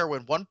only occur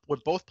when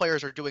both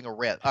players are doing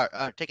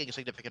taking a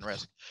significant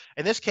risk.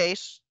 In this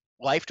case,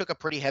 Life took a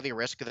pretty heavy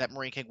risk that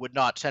Marine King would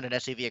not send an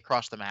SCV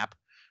across the map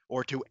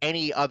or to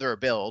any other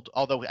build.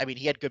 Although I mean,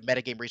 he had good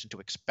metagame reason to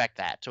expect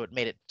that, so it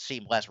made it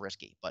seem less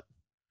risky.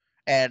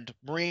 And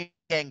Marine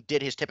King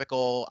did his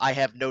typical, I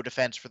have no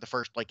defense for the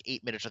first like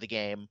 8 minutes of the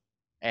game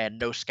and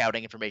no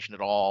scouting information at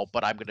all,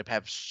 but I'm going to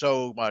have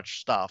so much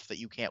stuff that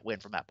you can't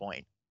win from that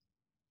point.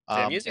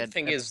 The amusing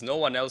thing is no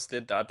one else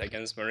did that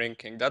against Marine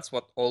King. That's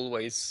what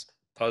always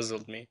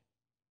puzzled me.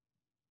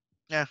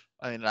 Yeah,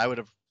 I mean, I'd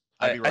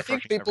be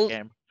refreshing every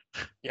game.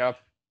 Yeah.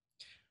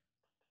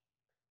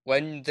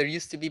 When there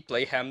used to be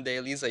Playham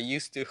dailies, I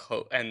used to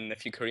hope, and a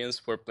few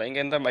Koreans were playing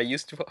in them, I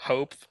used to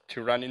hope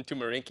to run into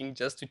Marine King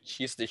just to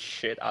cheese the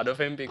shit out of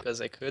him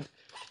because I could.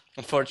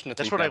 Unfortunately,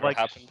 that's what it never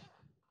happened.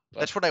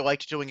 That's what I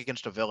liked doing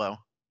against a Villo.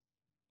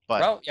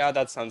 But well, yeah,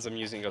 that sounds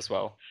amusing as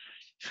well.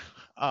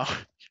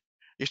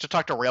 Used to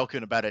talk to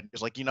Railcoon about it.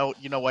 It's like, you know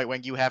what,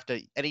 when you have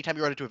to, anytime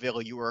you run into a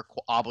Villo, you are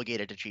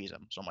obligated to cheese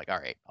him. So I'm like, all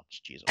right, I'll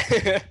just cheese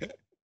him.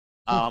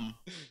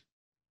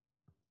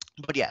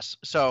 But yes,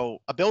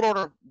 so a build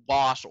order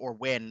loss or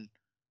win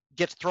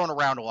gets thrown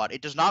around a lot.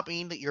 It does not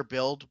mean that your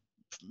build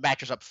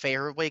matches up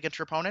favorably against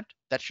your opponent.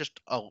 That's just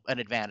an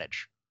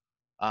advantage.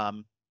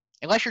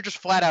 Unless you're just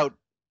flat out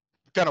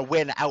gonna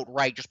win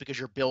outright just because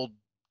your build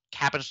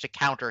happens to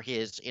counter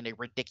his in a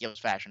ridiculous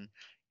fashion,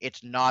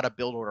 it's not a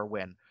build order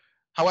win.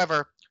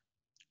 However,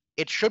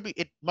 it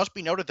must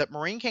be noted that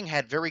Marine King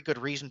had very good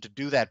reason to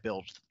do that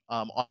build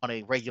on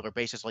a regular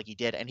basis like he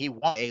did, and he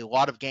won a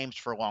lot of games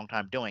for a long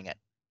time doing it.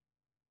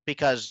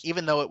 because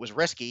even though it was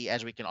risky,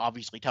 as we can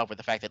obviously tell from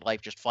the fact that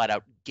Life just flat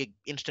out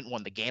instant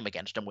won the game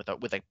against him with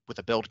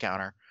a build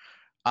counter,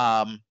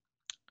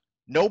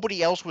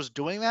 nobody else was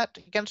doing that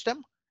against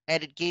him,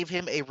 and it gave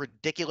him a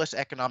ridiculous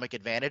economic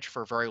advantage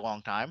for a very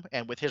long time.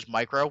 And with his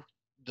micro,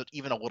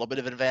 even a little bit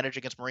of an advantage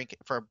against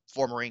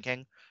Marine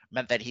King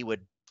meant that he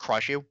would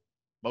crush you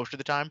most of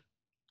the time.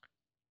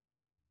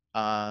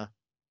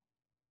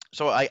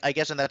 So I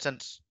guess in that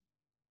sense,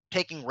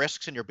 taking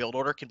risks in your build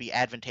order can be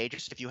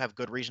advantageous if you have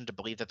good reason to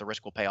believe that the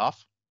risk will pay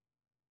off.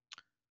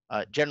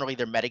 Generally,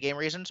 they're metagame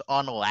reasons.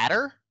 On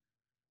ladder,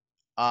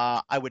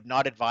 I would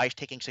not advise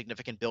taking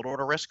significant build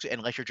order risks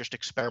unless you're just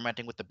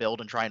experimenting with the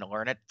build and trying to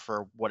learn it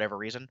for whatever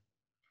reason.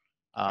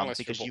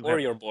 Because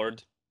you're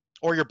bored.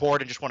 Or you're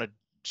bored and just want to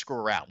screw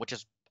around, which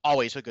is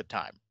always a good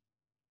time.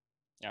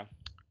 Yeah.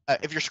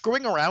 If you're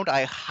screwing around,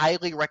 I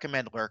highly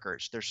recommend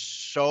lurkers. There's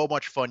so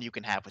much fun you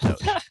can have with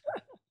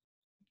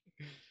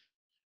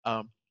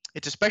those.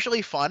 It's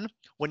especially fun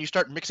when you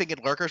start mixing in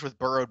lurkers with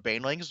burrowed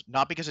banelings,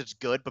 not because it's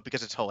good, but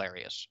because it's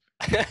hilarious.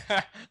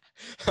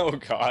 Oh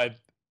god.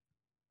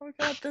 Oh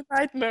god, the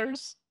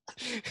nightmares.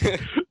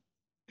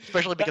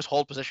 Especially because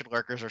hold position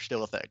lurkers are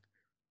still a thing.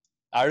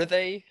 Are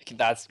they?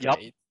 That's Yep.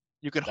 great.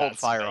 You can hold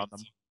fire on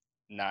them.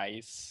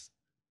 Nice.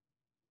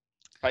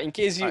 In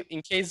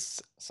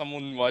case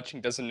someone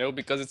watching doesn't know,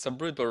 because it's a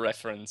Brood War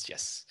reference,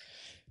 yes.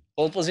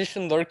 Hold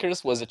position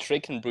lurkers was a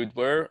trick in Brood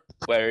War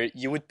where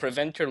you would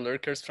prevent your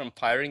lurkers from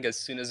firing as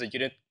soon as a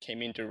unit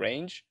came into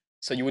range.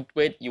 So you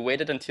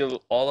waited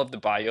until all of the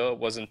bio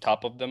was on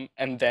top of them,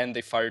 and then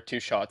they fired 2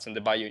 shots and the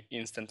bio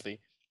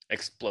instantly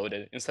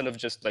exploded, instead of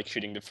just like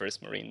shooting the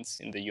first Marines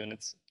in the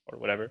units or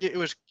whatever. It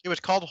was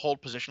called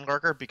hold position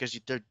lurker because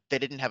they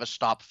didn't have a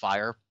stop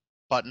fire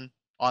button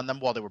on them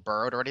while they were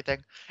burrowed or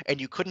anything, and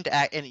you couldn't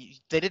act, and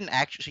they didn't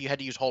actually. So you had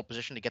to use hold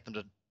position to get them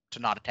to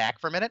not attack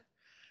for a minute,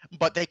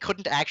 but they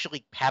couldn't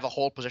actually have a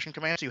hold position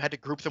command, so you had to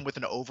group them with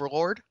an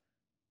overlord,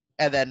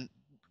 and then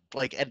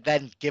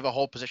give a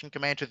hold position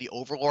command to the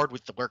overlord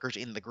with the lurkers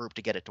in the group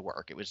to get it to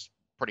work. It was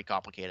pretty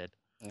complicated.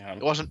 Yeah.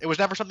 It was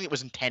never something that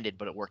was intended,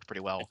 but it worked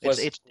pretty well.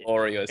 It's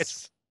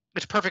glorious.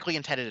 It's perfectly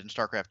intended in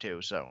Starcraft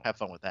II, so have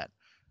fun with that.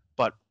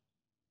 But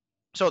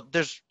so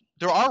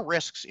there are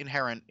risks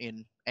inherent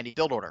in any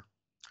build order.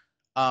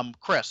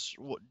 Chris,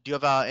 do you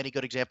have any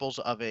good examples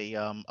of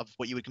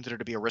what you would consider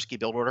to be a risky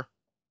build order,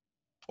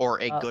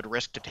 or a good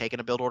risk to take in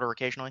a build order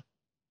occasionally?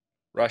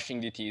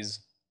 Rushing DTs,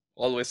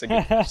 always a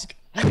good risk.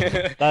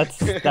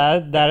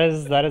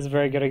 that is a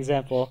very good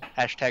example.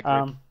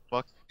 Hashtag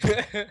book.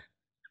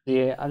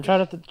 Yeah, I'm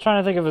trying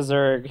to think of a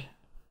Zerg.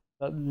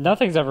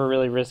 Nothing's ever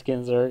really risky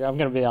in Zerg. I'm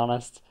gonna be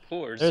honest.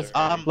 There's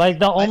like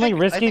the only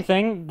risky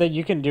thing that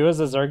you can do as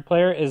a Zerg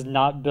player is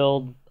not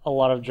build a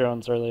lot of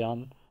drones early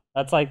on.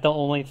 That's like the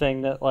only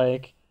thing that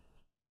like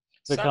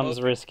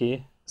becomes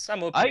risky.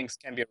 Some openings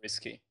can be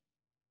risky.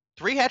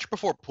 3 hatch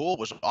before pool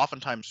was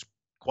oftentimes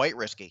quite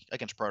risky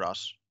against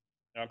Protoss.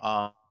 Yep.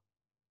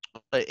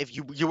 If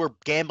you were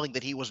gambling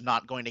that he was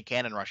not going to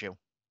cannon rush you,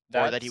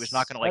 or that he was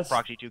not going to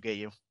proxy 2K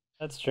you.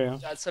 That's true.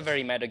 That's a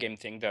very metagame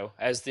thing, though.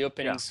 As the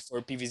openings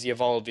for PvZ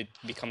evolve, it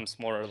becomes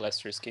more or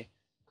less risky.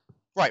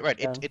 Right.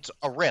 Yeah. It's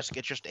a risk.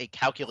 It's just a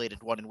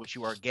calculated one in which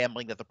you are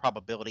gambling that the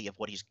probability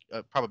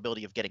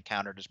of getting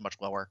countered is much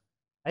lower.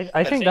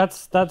 I think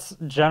that's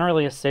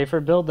generally a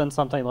safer build than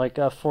something like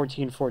a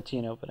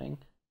 14-14 opening.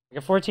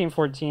 Like a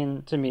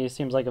 14-14 to me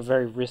seems like a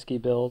very risky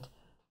build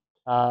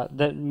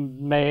that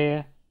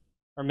may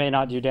or may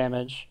not do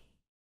damage.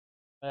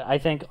 I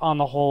think on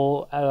the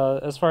whole,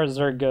 as far as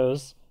Zerg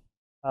goes,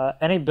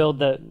 any build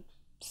that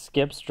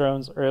skips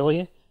drones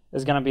early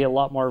is going to be a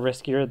lot more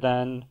riskier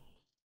than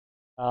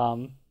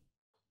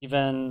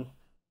even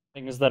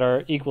things that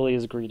are equally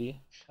as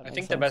greedy. I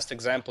think the best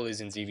example is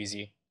in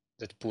ZVZ,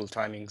 the pool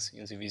timings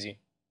in ZVZ.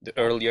 The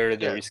earlier,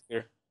 the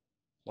riskier.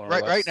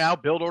 Right now,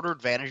 build order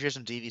advantages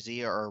in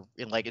DVZ or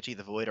in Legacy of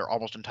the Void are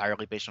almost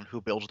entirely based on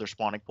who builds their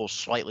spawning pool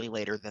slightly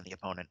later than the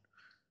opponent.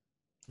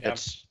 Yeah.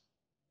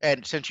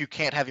 And since you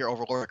can't have your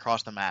overlord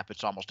across the map,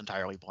 it's almost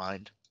entirely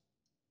blind.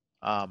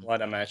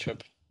 What a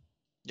matchup.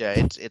 Yeah,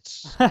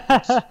 it's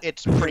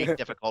pretty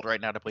difficult right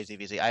now to play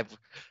ZVZ.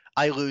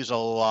 I lose a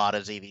lot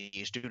of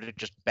ZVZs due to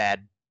just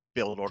bad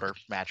build order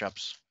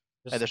matchups.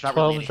 Just and there's not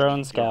 12 really drone anything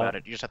you can do scout. about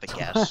it. You just have to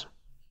guess.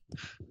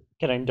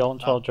 Kidding, don't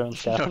 12 drone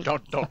scout. No,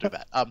 don't do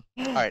that. All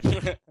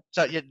right.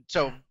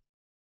 So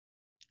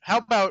how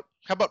about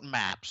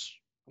maps?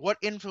 What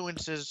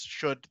influences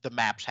should the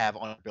maps have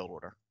on build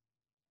order?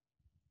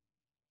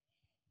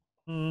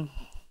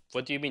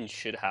 What do you mean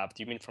should have?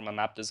 Do you mean from a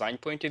map design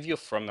point of view, or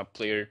from a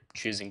player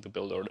choosing the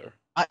build order?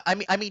 I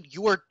mean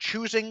you are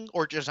choosing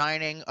or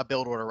designing a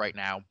build order right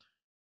now.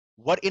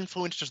 What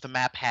influence does the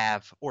map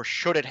have, or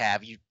should it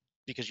have?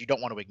 Because you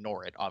don't want to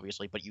ignore it,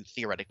 obviously, but you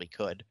theoretically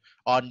could,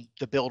 on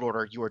the build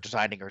order you are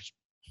designing.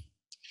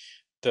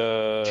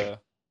 I'd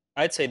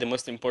say the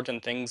most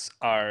important things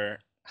are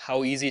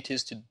how easy it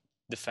is to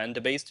defend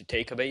a base, to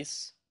take a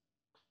base.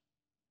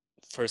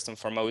 First and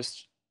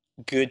foremost,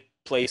 good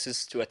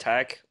places to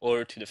attack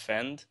or to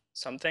defend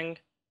something,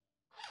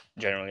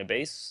 generally a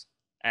base.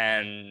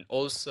 and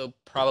also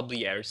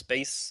probably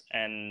airspace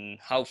and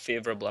how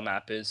favorable a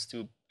map is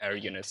to air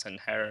units and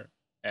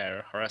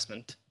air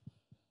harassment.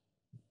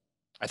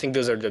 I think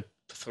those are the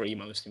three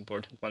most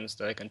important ones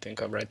that I can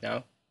think of right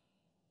now.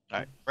 All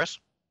right, Chris.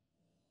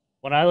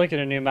 When I look at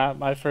a new map,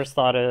 my first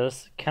thought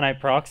is, can I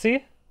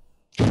proxy?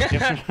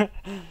 If,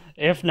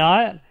 if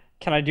not,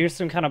 can I do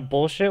some kind of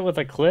bullshit with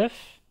a cliff?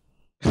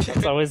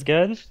 That's always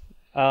good.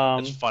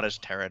 That's fun as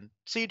Terran.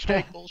 Siege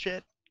tank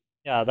bullshit.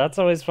 Yeah, that's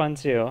always fun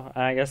too.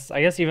 I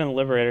guess even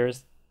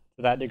Liberators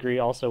to that degree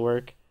also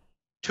work.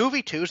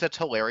 2v2s, that's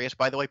hilarious,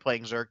 by the way,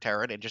 playing Zerg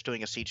Terran and just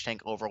doing a siege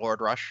tank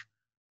overlord rush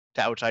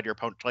to outside your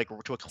opponent, like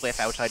to a cliff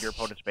outside your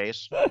opponent's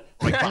base, or,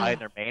 like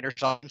behind their main or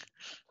something.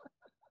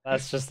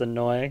 That's just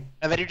annoying.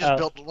 And then you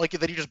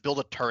just build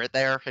a turret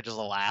there and just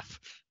laugh.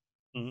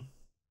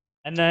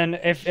 And then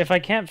if I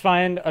can't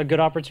find a good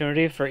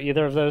opportunity for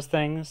either of those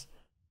things,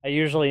 I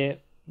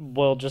usually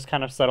will just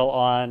kind of settle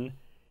on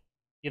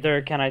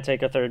either can I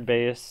take a third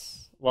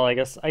base. Well, I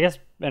guess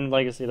in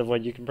Legacy of the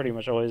Void you can pretty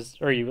much always,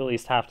 or you at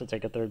least have to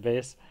take a third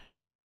base.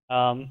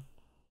 And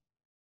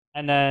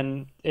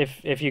then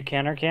if you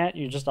can or can't,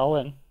 you just all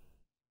in.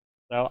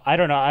 So I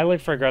don't know. I look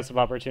for aggressive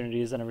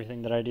opportunities in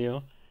everything that I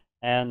do,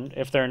 and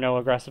if there are no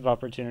aggressive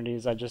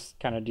opportunities, I just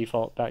kind of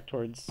default back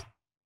towards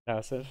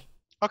passive.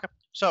 Okay,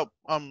 so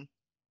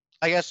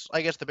I guess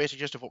the basic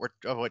gist of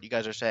what you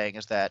guys are saying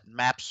is that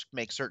maps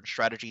make certain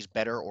strategies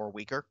better or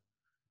weaker.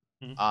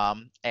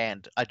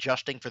 And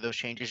adjusting for those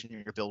changes in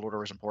your build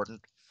order is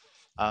important.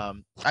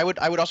 I would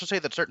also say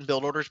that certain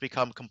build orders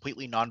become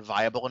completely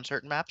non-viable in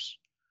certain maps.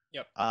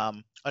 Yep.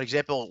 An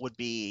example would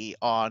be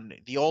on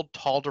the old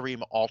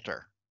Tal'Darim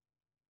altar.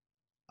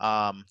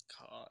 God.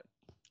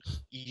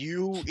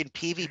 You in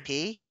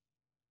PvP.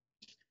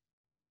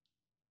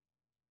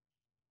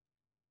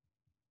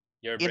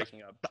 You're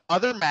breaking up.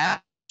 Other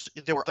maps,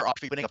 there were other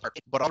options winning apart,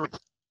 but other.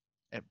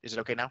 Is it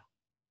okay now?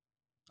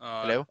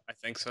 Hello? I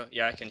think so.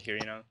 Yeah, I can hear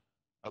you now.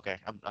 Okay,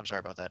 I'm sorry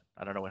about that.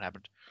 I don't know what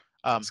happened.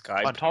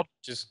 Skype.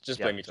 Just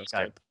blame it on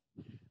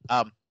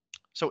Skype.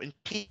 So in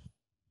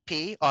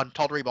PvP on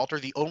Tal'Darim Altar,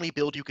 the only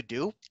build you could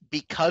do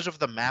because of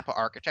the map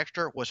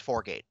architecture was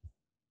 4-gate.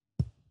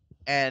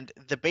 And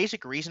the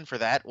basic reason for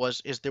that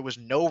is there was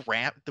no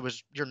ramp.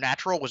 Your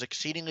natural was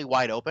exceedingly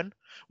wide open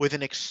with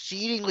an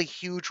exceedingly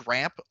huge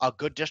ramp a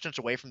good distance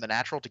away from the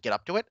natural to get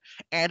up to it,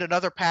 and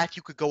another path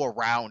you could go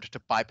around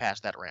to bypass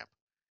that ramp.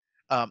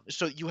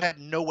 So you had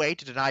no way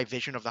to deny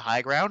vision of the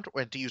high ground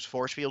or to use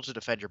force fields to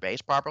defend your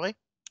base properly.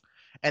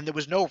 And there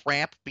was no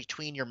ramp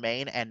between your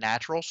main and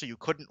natural, so you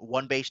couldn't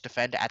one base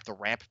defend at the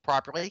ramp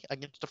properly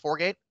against a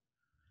 4-gate.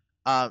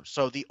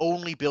 So the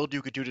only build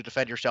you could do to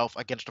defend yourself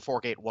against a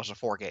 4-gate was a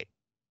 4-gate.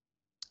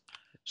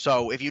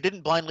 So if you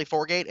didn't blindly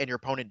 4-gate and your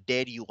opponent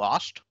did, you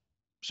lost.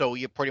 So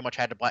you pretty much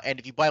had to and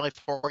if you blindly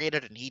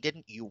 4-gated and he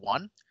didn't, you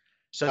won.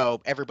 So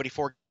everybody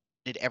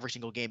 4-gated every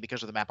single game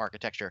because of the map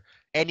architecture.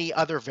 Any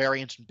other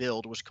variance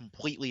build was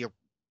completely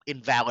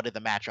invalid in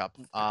the matchup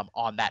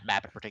on that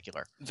map in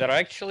particular. There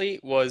actually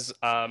was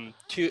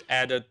two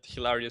added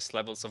hilarious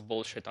levels of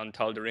bullshit on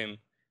Tal'Darim,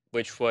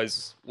 which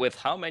was with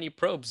how many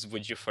probes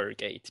would you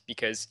 4-gate?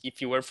 Because if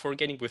you were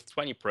 4-gating with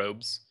 20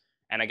 probes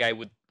and a guy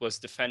was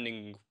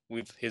defending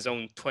with his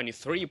own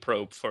 23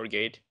 probe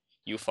 4-gate,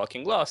 you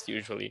fucking lost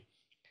usually.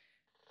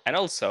 And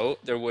also,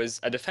 there was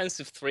a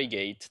defensive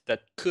 3-gate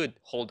that could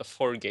hold a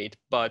 4-gate,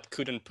 but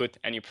couldn't put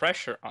any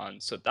pressure on.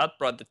 So that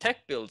brought the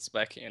tech builds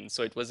back in.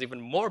 So it was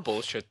even more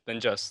bullshit than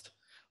just,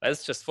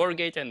 let's just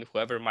 4-gate and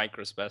whoever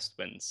micros best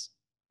wins.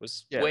 It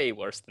was way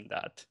worse than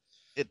that.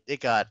 It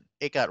got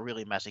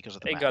really messy because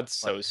of the map. It got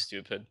so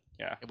stupid.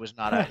 Yeah. It was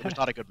not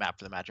a good map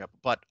for the matchup.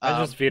 But I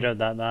just vetoed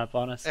that map,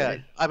 honestly. Yeah,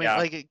 I mean,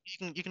 like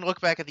you can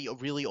look back at the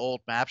really old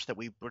maps that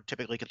we would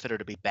typically consider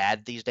to be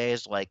bad these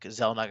days, like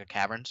Xel'Naga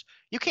Caverns.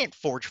 You can't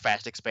forge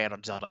fast expand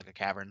on Xel'Naga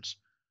Caverns.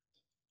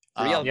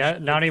 Yeah,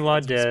 Naughty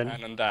did.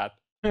 On that.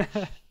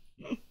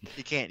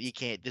 You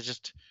can't. There's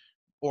just,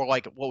 or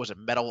like what was it,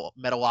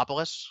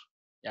 Metalopolis?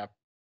 Yeah.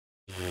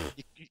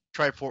 You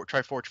try forge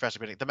fast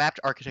expanding. The map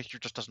architecture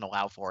just doesn't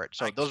allow for it.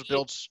 So those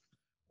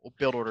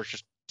build orders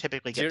just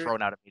typically get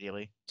thrown out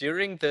immediately.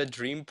 During the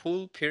Dream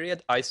Pool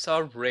period, I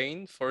saw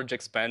Rain forge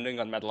expanding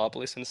on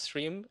Metalopolis in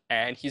stream,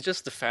 and he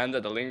just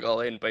defended the Ling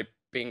All-In by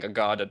being a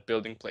god at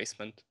building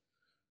placement.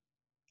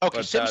 Okay,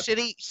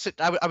 SimCity.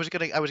 I was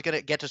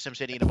gonna get to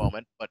SimCity in a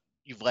moment, but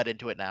you've led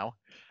into it now.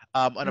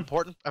 A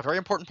very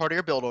important part of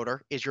your build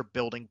order is your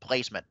building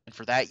placement, and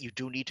for that you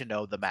do need to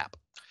know the map.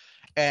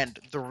 And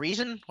the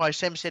reason why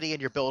SimCity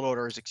and your build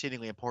order is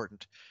exceedingly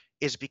important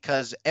is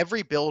because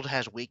every build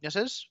has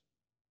weaknesses.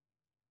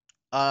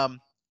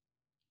 And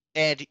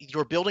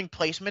your building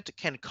placement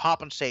can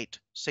compensate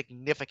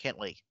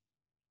significantly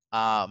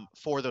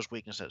for those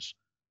weaknesses.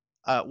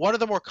 One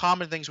of the more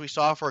common things we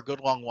saw for a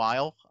good long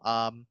while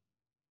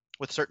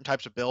with certain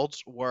types of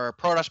builds were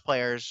Protoss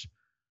players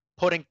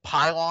putting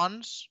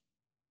pylons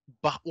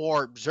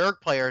or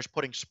Zerg players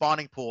putting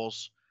spawning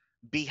pools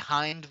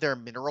behind their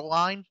mineral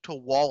line to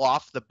wall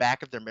off the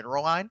back of their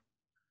mineral line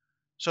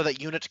so that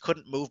units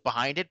couldn't move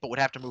behind it but would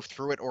have to move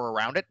through it or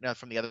around it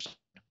from the other side.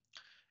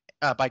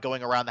 by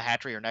going around the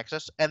hatchery or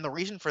nexus. And the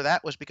reason for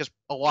that was because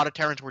a lot of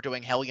Terrans were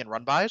doing Hellion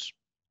run-bys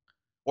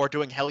or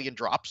doing Hellion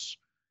drops.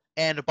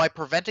 And by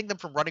preventing them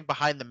from running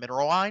behind the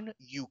mineral line,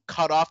 you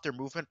cut off their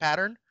movement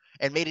pattern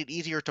and made it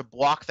easier to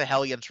block the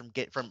Hellions from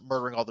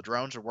murdering all the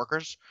drones or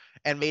workers,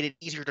 and made it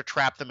easier to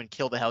trap them and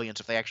kill the Hellions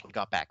if they actually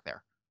got back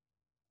there.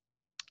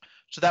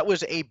 So that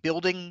was a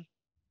building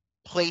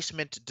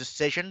placement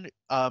decision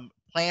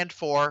planned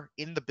for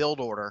in the build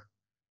order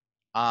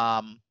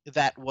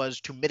that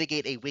was to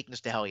mitigate a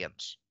weakness to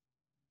Hellions.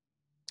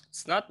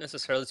 It's not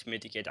necessarily to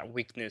mitigate a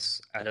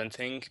weakness, I don't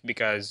think,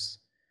 because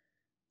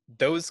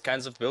those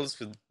kinds of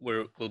builds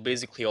will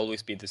basically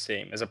always be the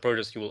same. As a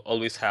Protoss, you will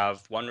always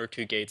have 1 or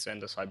 2 gates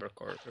and a cyber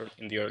core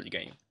in the early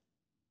game.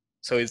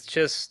 So it's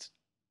just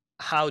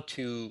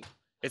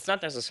it's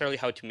not necessarily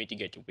how to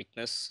mitigate a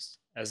weakness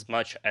as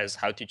much as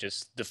how to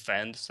just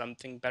defend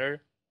something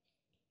better.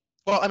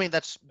 Well, I mean,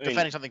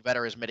 defending something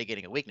better is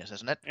mitigating a weakness,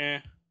 isn't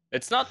it?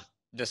 It's not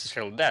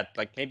necessarily that.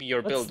 Like maybe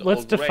your build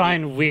let's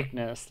define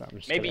weakness.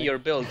 Maybe your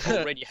build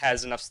already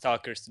has enough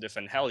stalkers to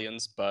defend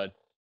Hellions, but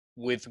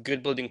with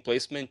good building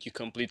placement, you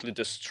completely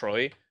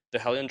destroy the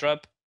Hellion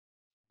drop,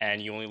 and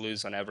you only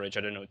lose on average,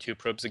 I don't know, 2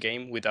 probes a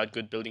game. Without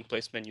good building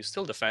placement, you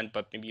still defend,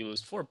 but maybe you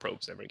lose 4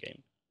 probes every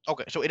game.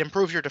 Okay, so it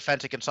improves your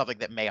defense against something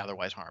that may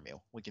otherwise harm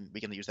you. We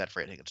can use that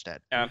phrasing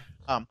instead. Yeah.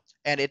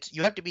 And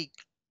you have to be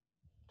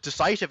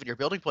decisive in your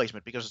building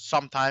placement because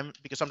sometimes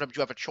you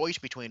have a choice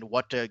between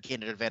what to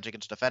gain an advantage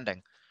against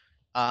defending.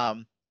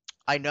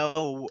 I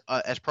know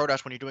as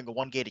Protoss, when you're doing a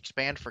 1-gate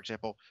expand, for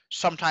example,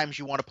 sometimes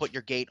you want to put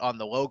your gate on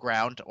the low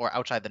ground or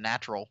outside the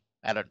natural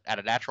at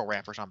a natural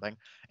ramp or something,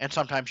 and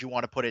sometimes you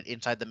want to put it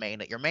inside the main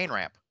at your main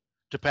ramp,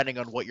 depending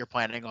on what you're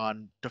planning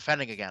on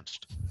defending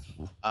against.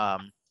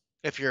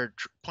 If you're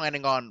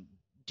planning on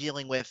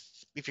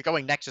if you're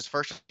going Nexus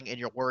first and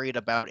you're worried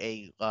about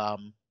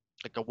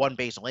like a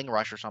 1-base Ling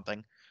Rush or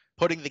something,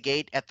 putting the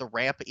gate at the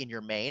ramp in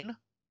your main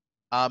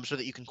so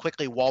that you can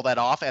quickly wall that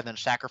off and then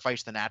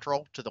sacrifice the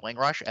natural to the Ling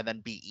Rush and then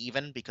be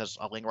even, because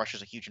a Ling Rush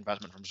is a huge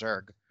investment from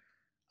Zerg,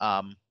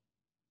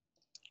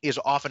 is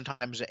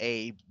oftentimes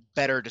a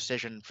better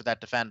decision for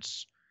that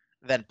defense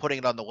than putting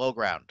it on the low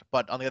ground.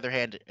 But on the other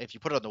hand, if you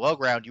put it on the low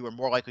ground, you are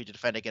more likely to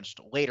defend against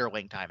later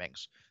Ling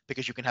timings,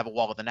 because you can have a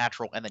wall of the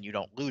natural and then you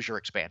don't lose your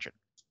expansion.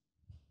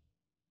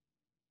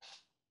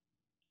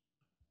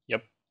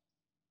 Yep.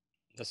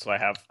 That's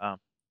what I have.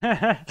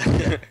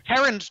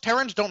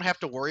 Terrans don't have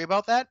to worry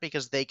about that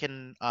because they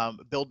can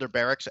build their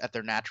barracks at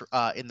their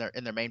in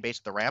their main base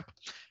at the ramp,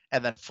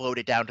 and then float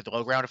it down to the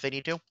low ground if they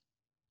need to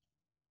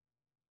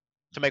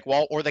make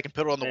wall, or they can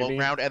put it on the low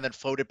ground and then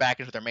float it back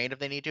into their main if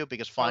they need to,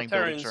 because flying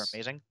buildings are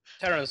amazing.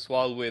 Terrans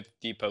wall with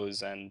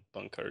depots and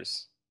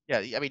bunkers.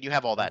 Yeah, I mean, you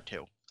have all that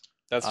too.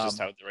 That's just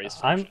how the race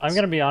I'm functions.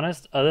 gonna be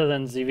honest. Other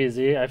than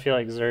ZVZ, I feel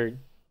like Zerg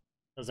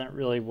doesn't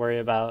really worry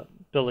about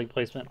building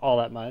placement all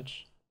that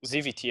much.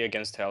 ZVT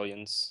against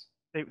Hellions.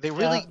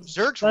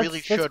 Zergs really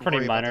should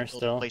worry minor about the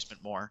building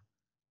placement more.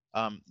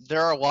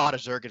 There are a lot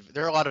of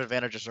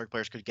advantages Zerg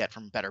players could get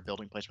from better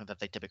building placement that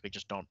they typically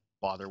just don't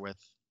bother with,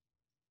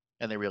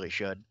 and they really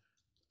should.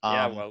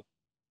 Yeah, well,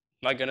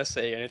 not gonna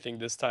say anything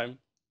this time.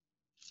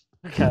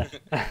 Okay.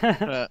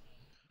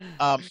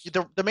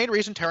 The main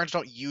reason Terrans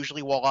don't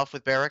usually wall off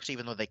with barracks,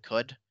 even though they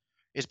could,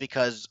 is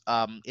because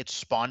it's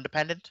spawn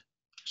dependent.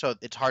 So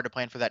it's hard to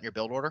plan for that in your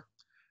build order.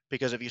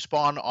 Because if you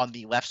spawn on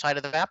the left side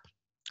of the map,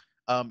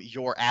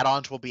 your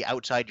add-ons will be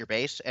outside your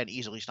base and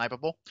easily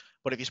snipeable.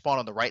 But if you spawn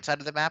on the right side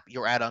of the map,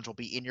 your add-ons will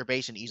be in your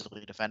base and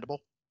easily defendable.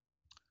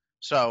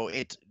 So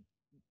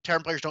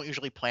Terran players don't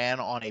usually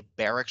plan on a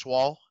barracks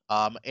wall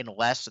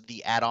unless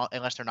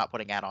they're not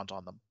putting add-ons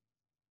on them.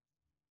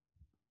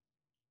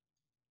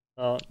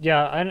 Well,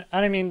 yeah,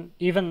 I mean,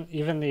 even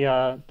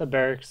the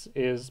barracks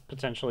is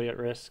potentially at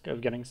risk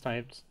of getting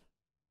sniped.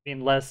 I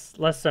mean, less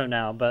so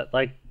now, but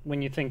like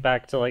when you think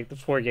back to like the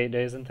 4-gate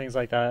days and things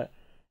like that,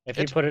 if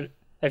you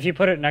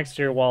put it next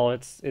to your wall,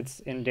 it's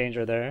in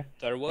danger there.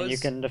 And you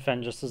can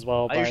defend just as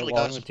well by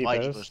walling with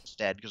depots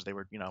instead, because they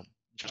were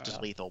just as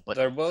lethal. But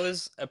there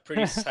was a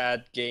pretty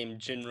sad game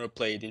Jinro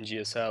played in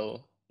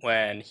GSL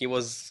when he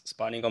was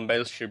spawning on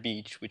Belshire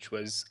Beach, which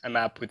was a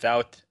map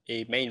without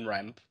a main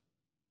ramp,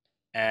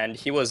 and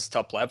he was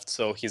top left,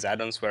 so his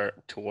add-ons were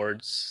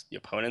towards the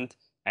opponent.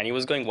 And he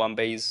was going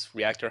 1-base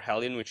Reactor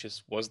Hellion, which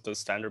was the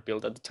standard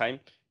build at the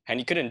time. And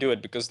he couldn't do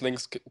it because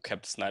Lynx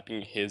kept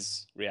sniping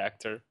his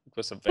reactor. It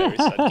was a very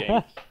sad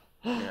game.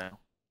 Yeah. It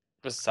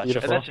was such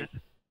a fun.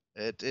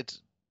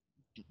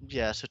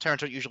 So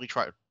Terrans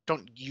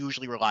don't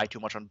usually rely too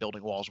much on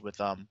building walls with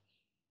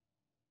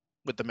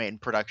the main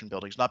production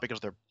buildings, not because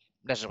they're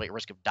necessarily at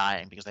risk of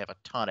dying, because they have a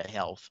ton of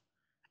health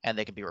and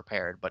they can be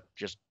repaired, but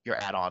just your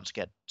add-ons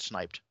get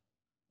sniped.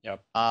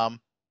 Yep.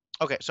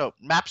 Okay, so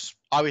maps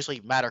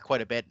obviously matter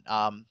quite a bit.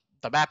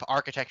 The map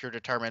architecture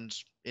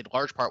determines in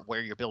large part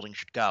where your building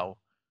should go.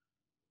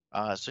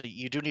 So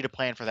you do need a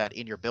plan for that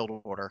in your build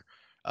order.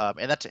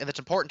 And that's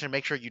important to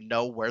make sure you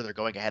know where they're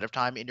going ahead of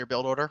time in your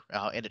build order,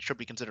 and it should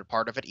be considered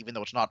part of it, even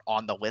though it's not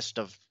on the list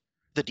of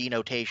the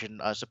denotation,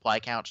 supply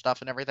count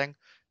stuff and everything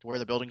to where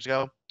the buildings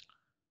go.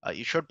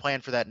 You should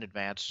plan for that in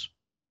advance.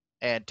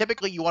 And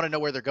typically, you want to know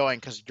where they're going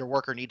because your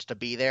worker needs to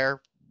be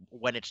there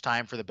when it's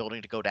time for the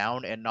building to go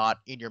down, and not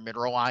in your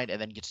mineral line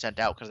and then get sent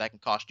out, because that can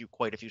cost you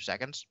quite a few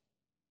seconds.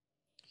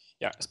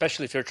 Yeah,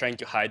 especially if you're trying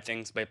to hide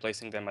things by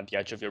placing them at the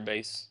edge of your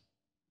base.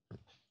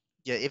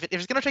 Yeah, if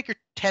it's going to take you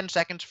 10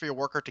 seconds for your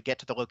worker to get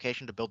to the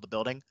location to build the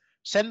building,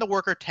 send the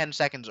worker 10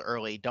 seconds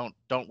early. Don't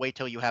wait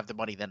till you have the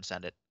money then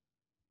send it.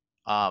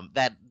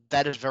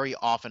 That is very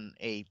often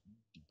a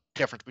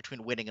difference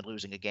between winning and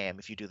losing a game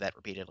if you do that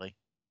repeatedly.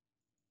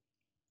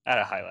 At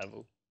a high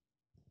level.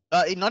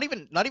 Not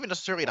even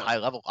necessarily at a high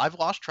level. I've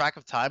lost track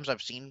of times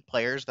I've seen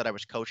players that I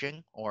was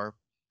coaching or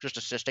just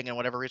assisting in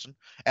whatever reason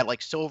at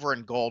like silver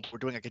and gold. We're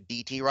doing like a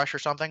DT rush or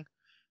something,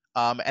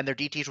 and their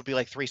DTs would be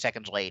like 3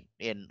 seconds late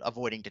in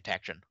avoiding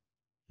detection.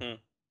 Yeah.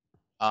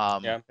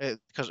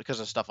 Because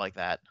of stuff like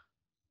that.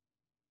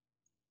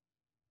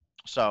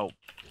 So,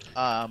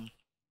 yeah,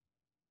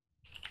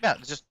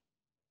 it's just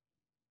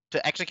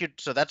to execute.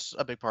 So that's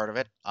a big part of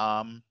it.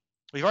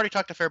 We've already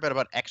talked a fair bit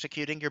about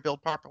executing your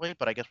build properly,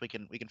 but I guess we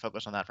can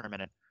focus on that for a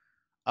minute.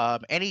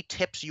 Any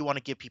tips you want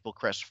to give people,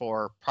 Chris,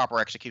 for proper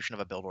execution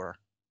of a build order?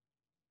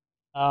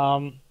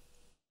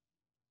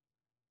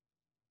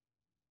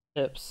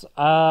 Tips.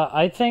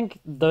 I think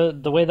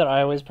the way that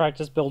I always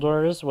practice build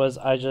orders was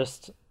I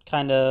just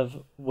kind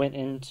of went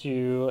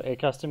into a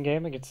custom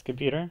game against a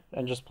computer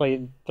and just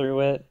played through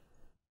it,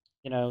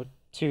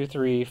 2,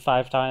 3,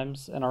 5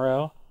 times in a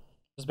row,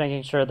 just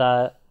making sure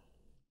that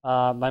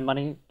my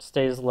money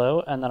stays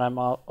low and that I'm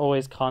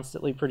always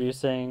constantly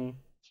producing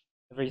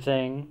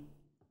everything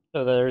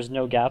so there's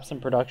no gaps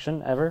in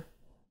production ever.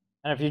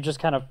 And if you just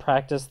kind of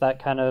practice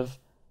that kind of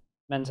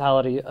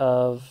mentality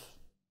of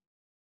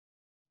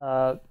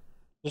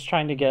just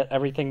trying to get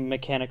everything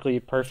mechanically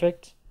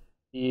perfect,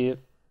 the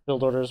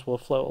build orders will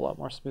flow a lot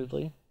more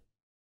smoothly.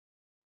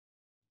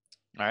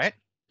 All right.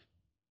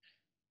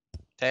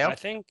 Teo? I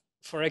think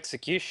for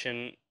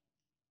execution,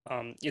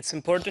 it's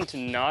important to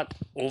not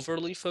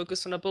overly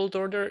focus on a build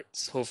order.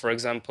 So, for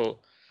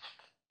example,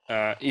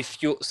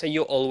 if you say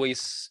you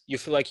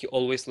feel like you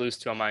always lose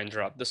to a mine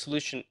drop, the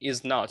solution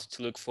is not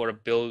to look for a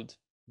build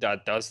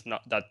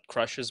that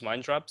crushes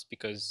mine drops,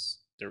 because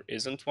there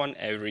isn't one.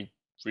 Every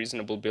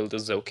reasonable build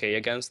is okay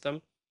against them,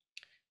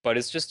 but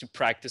it's just to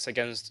practice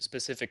against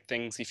specific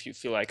things if you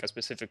feel like a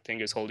specific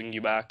thing is holding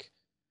you back.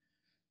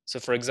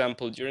 So, for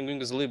example, during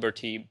Wings of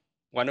Liberty,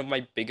 one of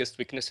my biggest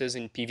weaknesses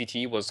in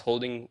PvT was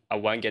holding a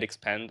 1-get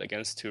expand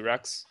against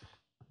 2-Rax.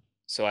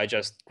 So I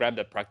just grabbed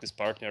a practice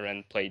partner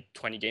and played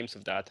 20 games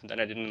of that, and then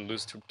I didn't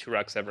lose to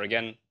 2-Rax ever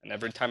again. And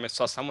every time I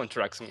saw someone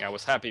 2-Raxing, I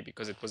was happy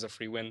because it was a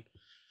free win.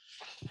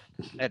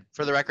 And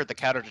for the record, the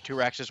counter to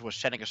 2-Raxes was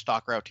sending a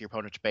stalker out to your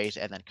opponent's base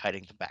and then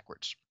kiting them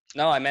backwards.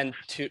 No, I meant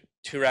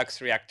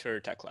 2-Rax Reactor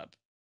Tech Lab.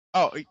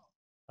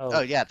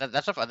 Oh yeah,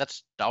 that's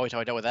always how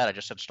I dealt with that. I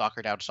just said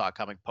stalker down, saw it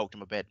coming, poked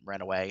him a bit,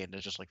 ran away, and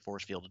it's just like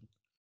force fielded.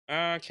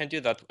 Can't do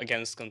that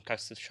against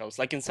concussive shells.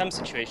 Like in some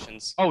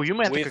situations. Oh, you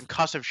meant the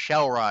concussive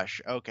shell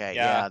rush. Okay,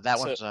 yeah, that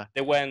so one's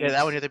that one you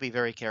have to be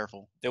very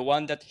careful. The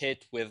one that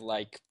hit with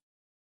like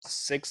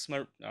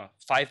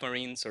 5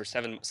 Marines or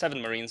 7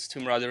 Marines, 2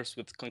 Marauders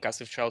with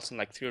concussive shells and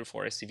like 3 or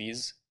 4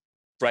 SCVs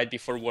right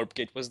before Warp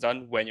Gate was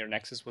done, when your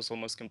Nexus was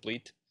almost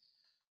complete.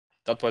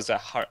 That was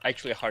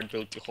actually a hard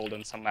build to hold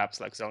on some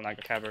maps like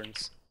Zelnaga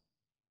Caverns.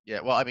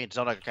 Yeah, well, I mean,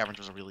 Zelnaga Caverns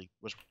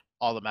was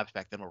all the maps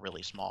back then were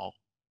really small.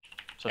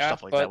 So yeah,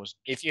 stuff like but that was.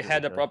 If you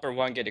had a proper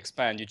 1-get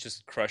expand, you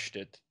just crushed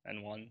it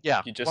and won.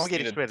 Yeah, you just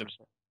 1-get expand.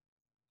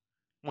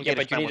 1-get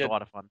expand was a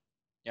lot of fun.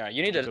 Yeah,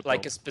 you needed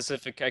like a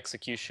specific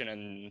execution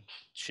and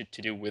shit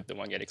to do with the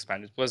 1-get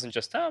expand. It wasn't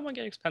just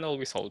 1-get expand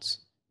always holds.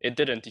 It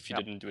didn't if you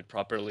didn't do it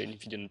properly and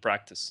if you didn't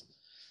practice.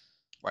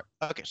 Right.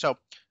 Okay. So,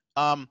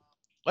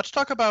 let's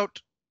talk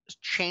about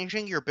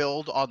changing your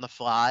build on the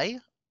fly,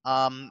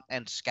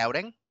 and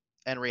scouting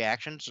and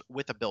reactions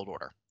with a build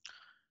order.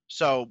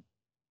 So,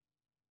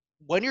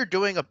 when you're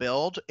doing a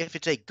build, if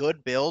it's a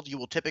good build, you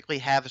will typically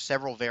have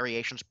several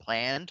variations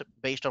planned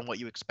based on what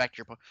you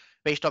expect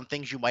based on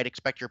things you might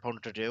expect your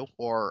opponent to do,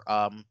 or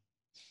on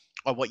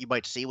what you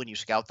might see when you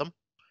scout them.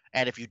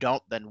 And if you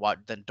don't, then what?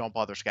 Then don't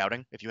bother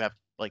scouting. If you have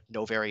like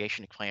no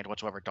variation planned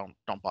whatsoever, don't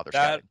bother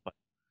scouting.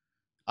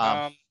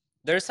 But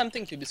there's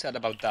something to be said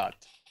about that,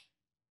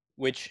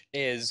 which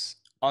is,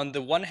 on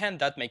the one hand,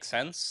 that makes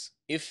sense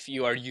if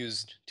you are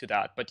used to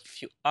that, but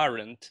if you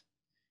aren't,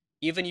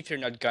 even if you're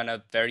not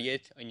gonna vary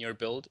it in your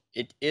build,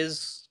 it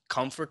is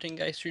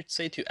comforting, I should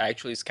say, to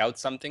actually scout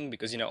something,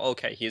 because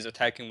okay, he's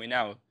attacking me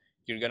now.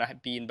 You're gonna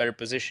be in better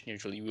position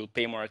usually. You will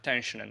pay more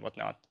attention and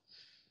whatnot.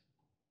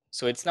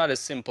 So it's not as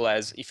simple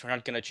as, if you're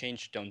not gonna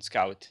change, don't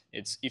scout.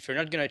 It's, if you're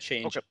not gonna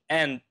change,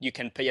 and you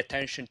can pay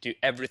attention to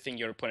everything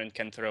your opponent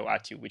can throw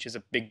at you, which is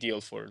a big deal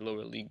for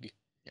lower league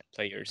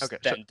players.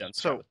 Then don't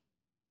scout. So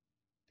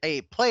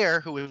a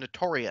player who is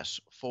notorious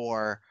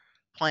for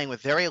playing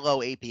with very low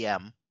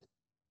APM.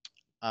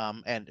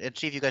 And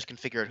see if you guys can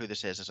figure out who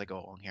this is as I go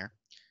along here.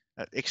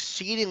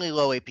 Exceedingly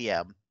low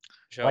APM.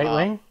 White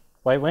Wing?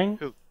 White Wing?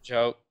 Who?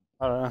 Joe.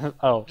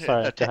 Oh,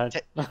 sorry. No, Go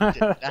ahead.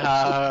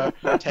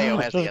 Teo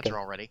has the Just answer kidding.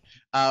 already.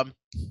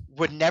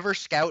 Would never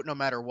scout no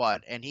matter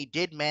what, and he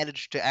did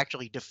manage to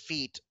actually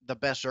defeat the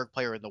best Zerg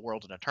player in the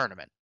world in a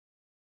tournament,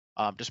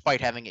 despite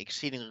having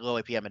exceedingly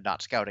low APM and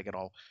not scouting at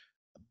all,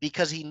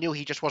 because he knew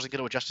he just wasn't going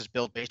to adjust his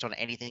build based on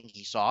anything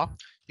he saw,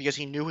 because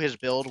he knew his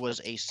build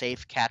was a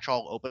safe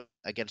catch-all open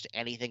against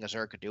anything a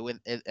Zerg could do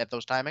at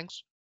those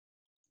timings.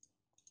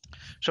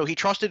 So he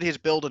trusted his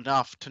build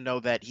enough to know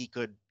that he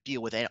could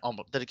deal with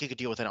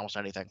almost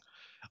anything.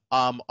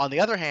 On the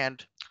other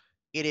hand,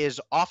 it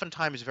is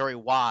oftentimes very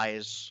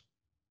wise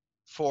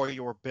for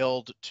your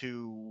build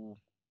to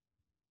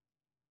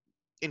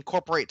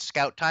incorporate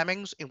scout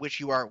timings in which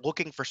you are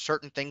looking for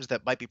certain things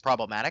that might be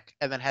problematic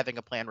and then having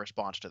a planned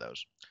response to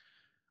those.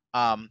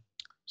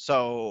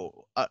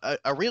 So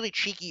a really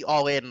cheeky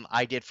all-in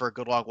I did for a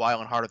good long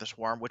while in Heart of the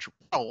Swarm, which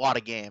a lot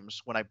of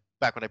games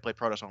back when I played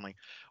Protoss only,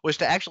 was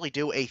to actually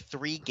do a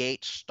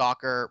 3-gate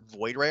Stalker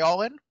Void Ray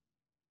all-in.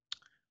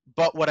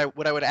 But what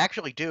I would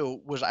actually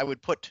do was I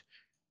would put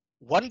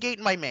 1 gate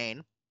in my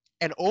main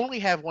and only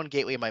have 1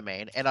 gateway in my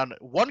main, and on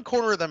one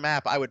corner of the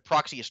map I would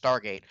proxy a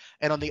Stargate,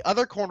 and on the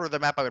other corner of the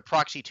map I would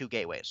proxy 2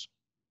 gateways.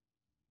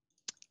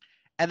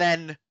 And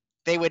then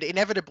they would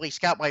inevitably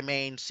scout my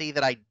main, see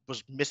that I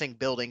was missing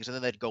buildings, and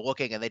then they'd go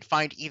looking, and they'd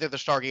find either the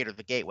Stargate or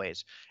the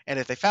gateways. And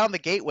if they found the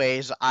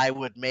gateways, I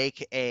would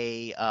make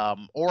a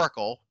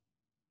Oracle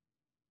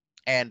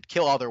and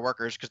kill all their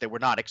workers because they were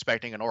not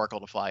expecting an Oracle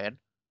to fly in.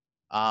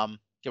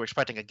 They were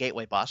expecting a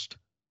gateway bust,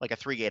 like a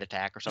 3-gate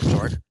attack or some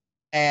sort.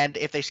 And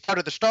if they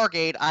scouted the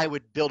Stargate, I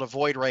would build a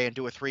Void Ray and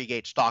do a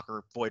 3-gate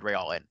Stalker Void Ray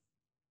all in,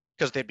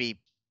 because they'd be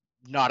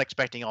not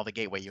expecting all the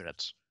gateway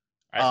units.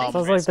 I think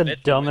Sounds Chris like the bit me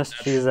with dumbest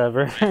that. cheese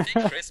ever. I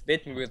think Chris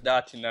bit me with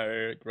that in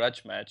our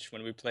grudge match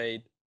when we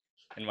played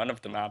in one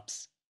of the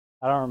maps.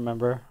 I don't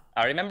remember.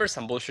 I remember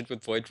some bullshit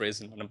with Void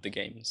Rays in one of the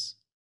games.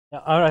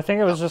 Yeah, I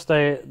think it was just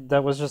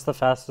that was just the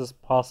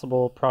fastest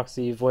possible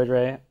proxy Void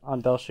Ray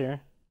on Belshir.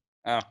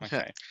 Oh,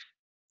 okay.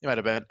 It might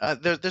have been.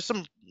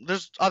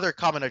 There's other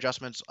common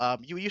adjustments.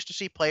 You used to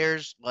see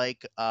players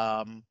like who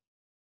am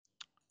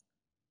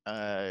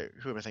I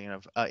thinking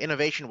of?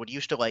 Innovation would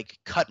used to like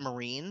cut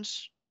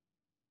Marines.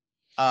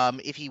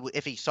 If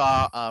he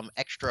saw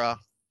extra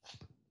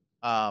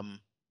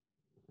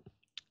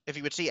if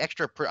he would see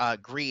extra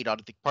greed on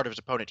the part of his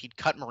opponent, he'd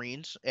cut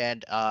Marines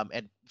and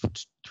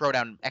throw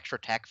down extra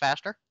tech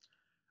faster.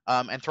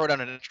 And throw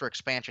down an extra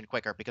expansion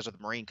quicker because of the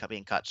Marine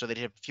being cut, so they'd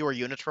have fewer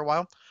units for a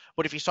while.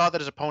 But if he saw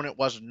that his opponent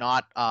was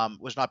not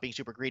being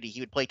super greedy, he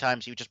would play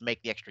times he would just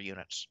make the extra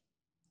units.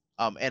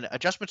 And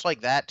adjustments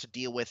like that to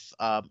deal with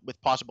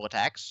possible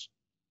attacks,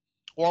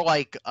 or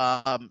like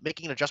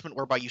making an adjustment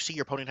whereby you see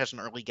your opponent has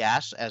an early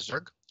gas as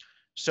Zerg,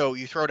 so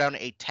you throw down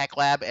a tech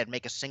lab and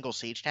make a single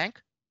siege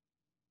tank.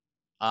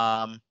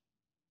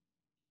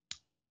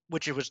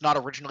 Which it was not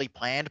originally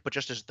planned, but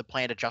just as the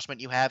planned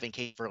adjustment you have in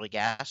case of early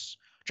gas,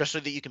 just so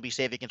that you can be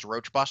safe against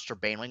roach busts or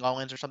baneling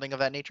all-ins or something of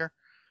that nature,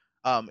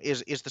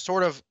 is the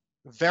sort of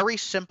very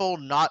simple,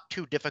 not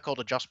too difficult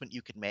adjustment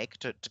you can make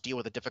to deal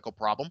with a difficult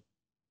problem.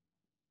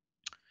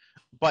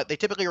 But they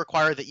typically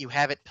require that you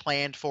have it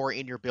planned for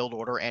in your build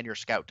order and your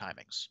scout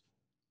timings.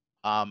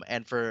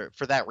 And for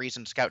that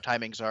reason, scout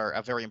timings are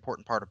a very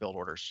important part of build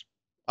orders,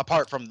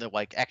 apart from the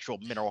like actual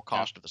mineral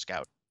cost of the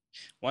scout.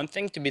 One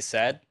thing to be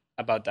said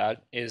about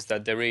that is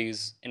that there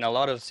is, in a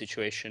lot of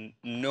situations,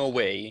 no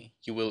way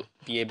you will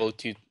be able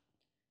to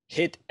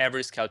hit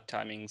every scout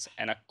timings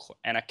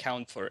and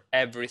account for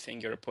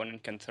everything your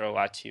opponent can throw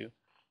at you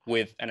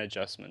with an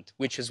adjustment,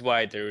 which is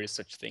why there is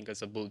such thing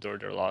as a build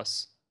order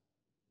loss,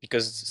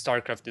 because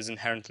StarCraft is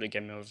inherently a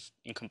game of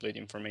incomplete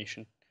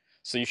information.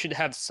 So you should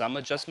have some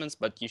adjustments,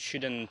 but you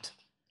shouldn't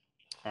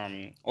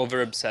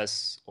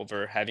over-obsess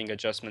over having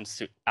adjustments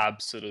to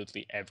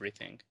absolutely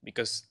everything,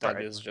 because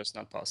that is just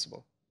not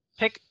possible.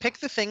 Pick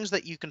the things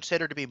that you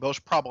consider to be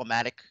most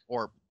problematic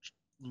or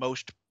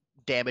most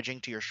damaging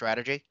to your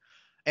strategy,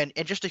 and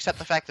just accept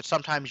the fact that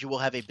sometimes you will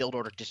have a build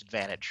order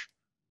disadvantage.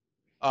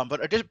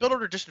 But a build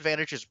order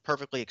disadvantage is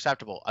perfectly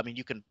acceptable. I mean,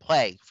 you can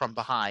play from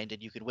behind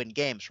and you can win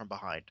games from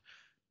behind.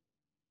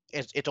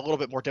 It's a little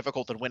bit more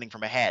difficult than winning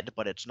from ahead,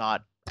 but it's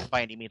not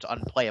by any means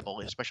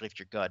unplayable, especially if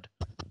you're good.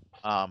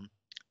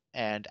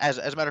 And as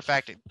a matter of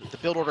fact, the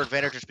build order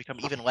advantages become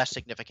even less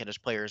significant as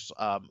players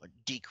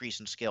decrease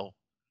in skill.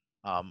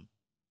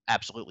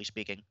 Absolutely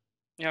speaking.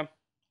 Yeah,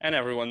 and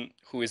everyone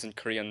who isn't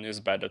Korean is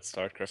bad at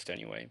StarCraft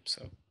anyway,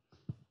 so.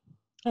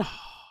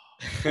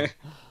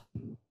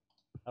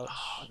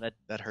 Oh,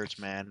 that hurts,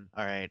 man.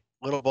 All right,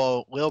 Lil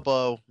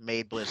Bo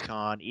made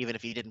BlizzCon, even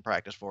if he didn't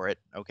practice for it.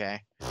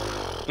 Okay. All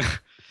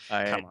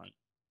right. Come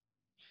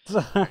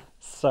on.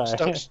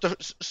 Sorry.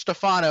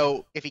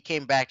 Stefano, if he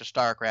came back to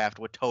StarCraft,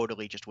 would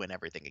totally just win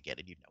everything again,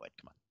 and you know it.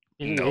 Come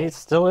on. He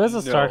still is a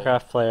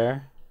StarCraft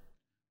player.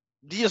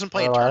 He doesn't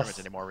play in tournaments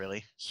anymore,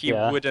 really. He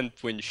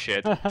wouldn't win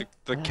shit.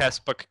 The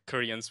Kaspak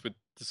Koreans would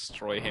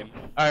destroy him.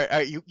 All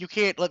right, you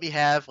can't let me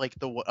have like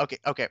the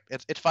okay,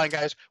 it's fine,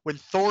 guys. When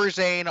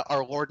Thorzane,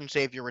 our Lord and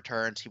Savior,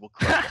 returns, he will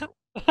crush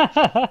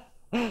everyone.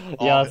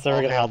 Yeah, that's never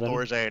All gonna hail happen.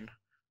 Thorzane,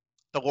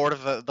 the Lord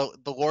of the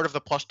Lord of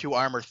the +2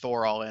 armor.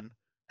 Thor, all in.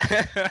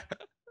 That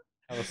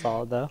was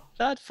solid though.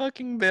 That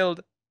fucking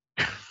build.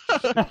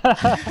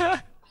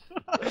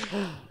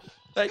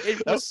 Like,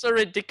 it was so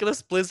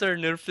ridiculous. Blizzard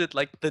nerfed it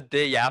like the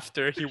day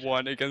after he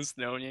won against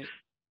Noni.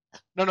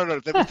 No.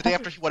 That was the day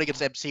after he won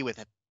against MC with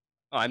him.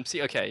 Oh,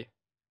 MC, okay.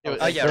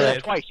 Oh, yeah, it was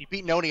right. twice. He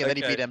beat Noni and then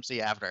he Okay. beat MC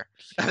after.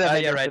 And then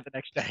they yeah, nerfed right. it the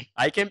next day.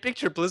 I can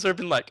picture Blizzard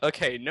being like,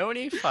 okay,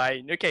 Noni,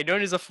 fine. Okay,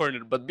 Noni's a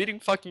foreigner, but beating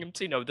fucking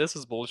MC, no, this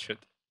is bullshit.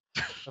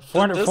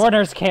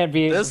 Foreigners can't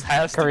be this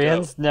has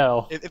Koreans. to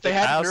No. If they It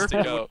hadn't has nerfed to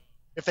it, go.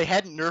 if they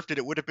hadn't nerfed it,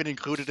 it would have been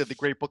included in the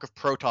Great Book of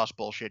Protoss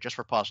bullshit just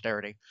for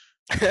posterity.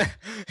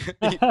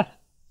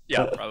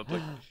 Yeah, probably.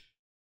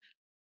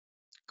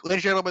 Ladies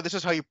and gentlemen, this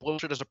is how you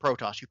bullshit as a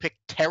Protoss. You pick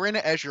Terran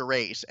as your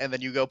race, and then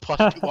you go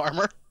 +2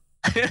 armor.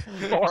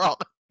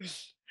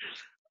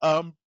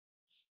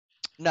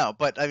 No,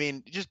 but I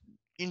mean, just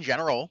in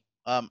general,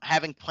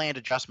 having planned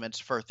adjustments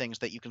for things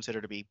that you consider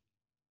to be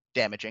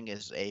damaging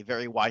is a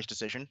very wise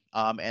decision,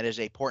 and is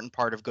an important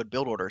part of good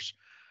build orders.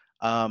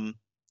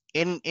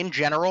 In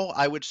general,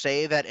 I would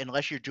say that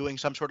unless you're doing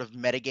some sort of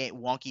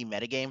wonky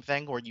metagame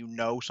thing where you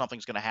know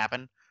something's going to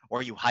happen,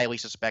 or you highly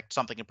suspect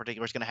something in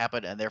particular is going to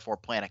happen, and therefore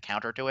plan a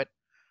counter to it,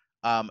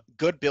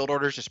 good build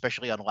orders,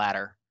 especially on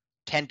ladder,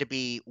 tend to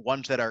be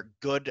ones that are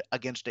good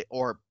against it,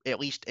 or at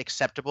least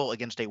acceptable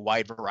against a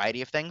wide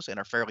variety of things, and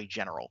are fairly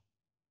general.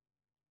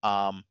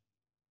 Yeah.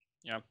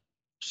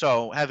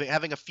 So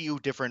having a few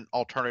different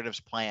alternatives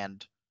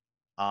planned,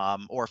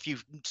 or a few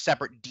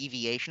separate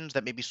deviations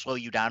that maybe slow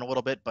you down a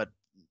little bit, but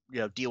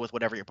deal with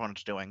whatever your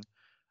opponent's doing,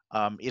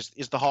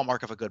 is the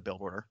hallmark of a good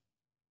build order.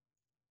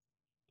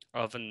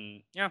 Of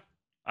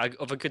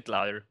a good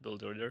ladder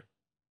build order.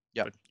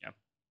 Yep. But, yeah.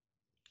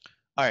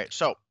 All right,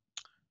 so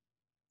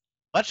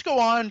let's go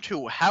on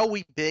to how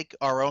we pick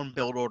our own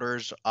build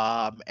orders,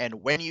 and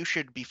when you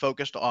should be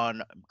focused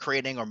on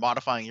creating or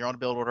modifying your own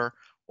build order,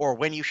 or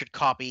when you should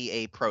copy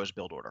a pro's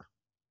build order.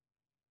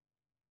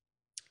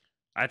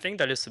 I think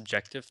that is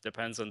subjective,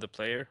 depends on the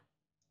player.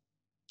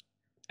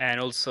 And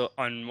also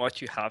on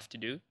what you have to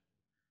do.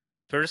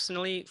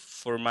 Personally,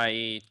 for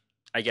my,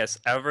 I guess,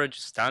 average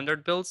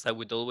standard builds, I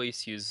would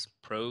always use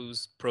pro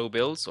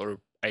builds or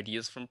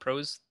ideas from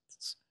pros.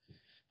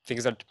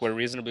 Things that were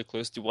reasonably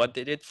close to what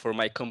they did. For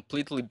my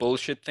completely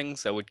bullshit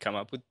things, I would come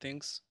up with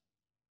things.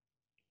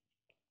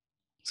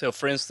 So,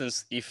 for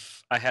instance,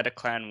 if I had a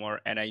clan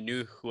war and I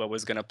knew who I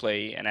was gonna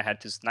play and I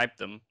had to snipe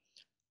them,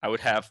 I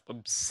would have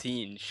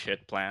obscene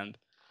shit planned.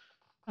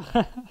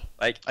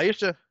 Like,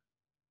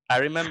 I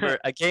remember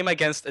a game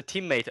against a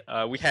teammate.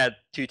 We had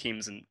two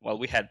teams, and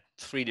we had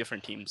 3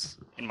 different teams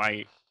in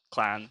my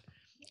clan.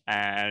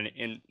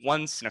 And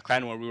once in a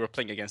clan war, we were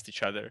playing against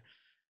each other.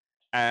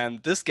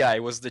 And this guy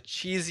was the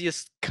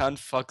cheesiest cunt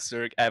fuck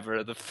Zerg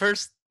ever. The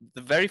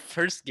very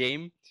first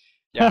game.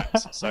 Yeah,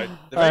 sorry.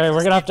 Alright,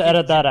 we're gonna have to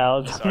edit that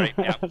out. Sorry,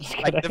 yeah.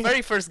 Like, the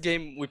very first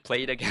game we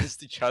played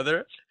against each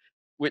other,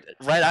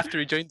 right after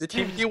he joined the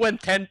team, he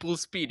went 10 pool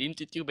speed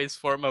into 2 base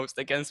foremost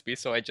against me,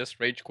 so I just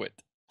rage quit.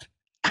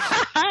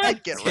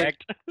 Get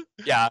wrecked.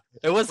 Yeah,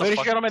 it was. Ladies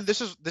and gentlemen,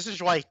 this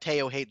is why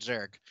Teo hates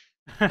Zerg.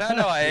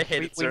 No, I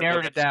hate Zerg. We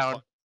narrowed it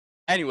down.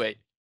 Anyway,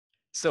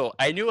 so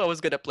I knew I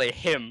was gonna play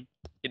him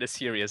in a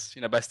series,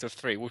 in a best of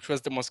 3, which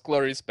was the most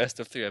glorious best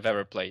of 3 I've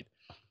ever played.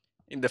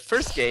 In the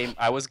first game,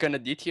 I was gonna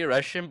DT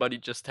rush him, but he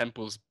just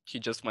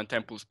went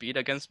temple speed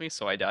against me,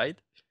 so I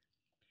died.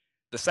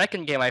 The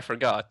second game I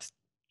forgot.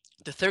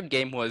 The third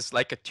game was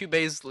like a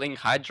 2-base Ling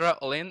Hydra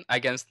all-in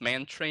against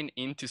Man Train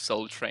into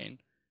Soul Train.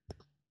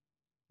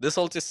 This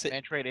all to say...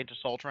 Man Train into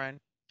Soul Train?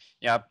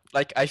 Yeah,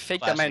 like, I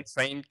faked a Man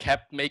Train,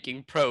 kept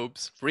making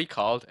probes,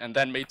 recalled, and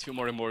then made 2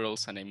 more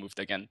Immortals, and I moved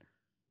again.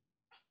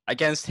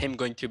 Against him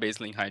going 2-base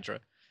Ling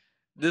Hydra.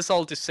 This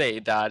all to say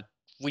that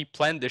we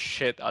planned the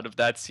shit out of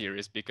that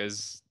series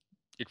because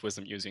it was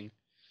amusing.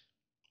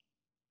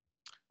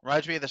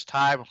 Reminds me of this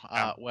time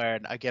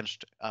when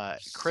against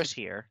Chris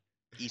here,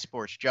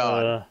 Esports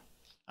John,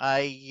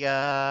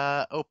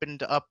 I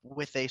opened up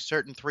with a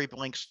certain 3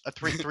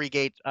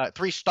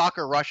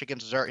 stalker rush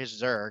against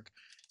his Zerg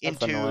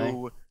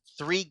into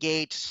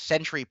 3-gate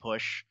sentry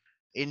push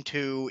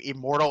into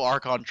Immortal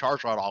Archon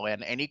Charge Rod all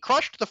in, and he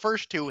crushed the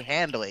first 2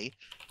 handily,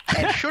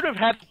 and should have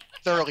had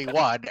thoroughly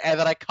won, and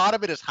then I caught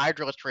him in his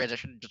Hydralist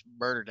transition and just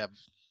murdered him.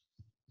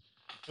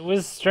 It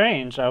was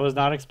strange. I was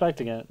not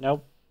expecting it.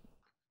 Nope.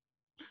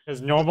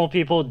 Because normal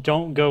people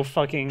don't go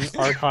fucking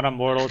Archon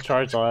Immortal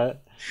Charge Lot.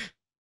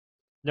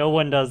 No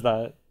one does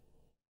that.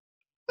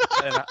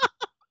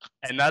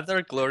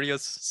 Another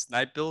glorious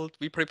snipe build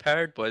we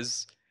prepared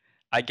was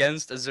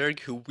against a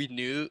Zerg who we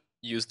knew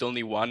used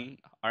only 1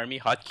 army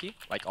hotkey,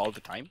 like all the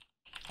time.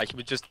 Like, he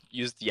would just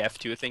use the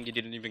F2 thing, he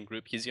didn't even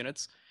group his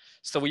units.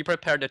 So we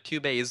prepared a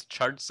 2-base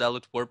Charge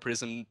Zealot War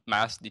Prism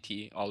Mass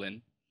DT all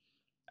in.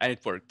 And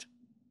it worked.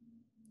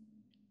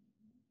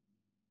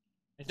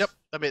 Yep,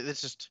 I mean,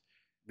 it's just...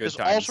 There's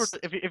Good all sorts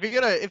times.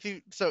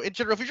 of, so in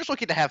general, if you're just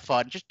looking to have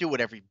fun, just do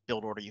whatever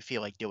build order you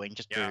feel like doing,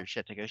 just Yeah. for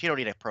shit to go. You don't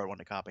need a pro one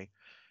to copy.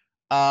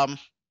 Um,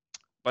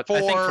 But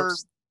I think for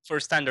for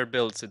standard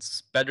builds,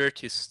 it's better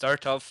to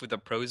start off with a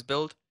pros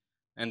build,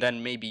 and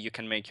then maybe you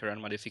can make your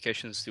own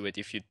modifications to it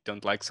if you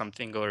don't like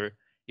something, or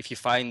if you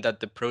find that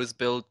the pros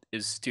build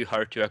is too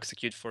hard to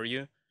execute for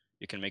you,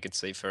 you can make it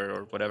safer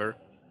or whatever.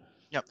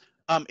 Yep.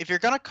 If you're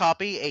gonna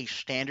copy a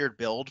standard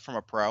build from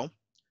a pro,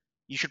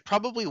 you should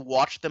probably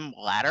watch them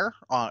ladder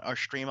or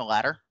stream a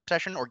ladder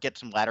session or get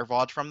some ladder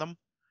VODs from them.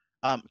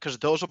 Because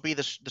those will be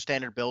the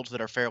standard builds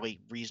that are fairly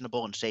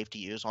reasonable and safe to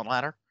use on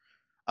ladder.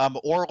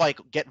 Or like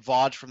get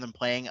VODs from them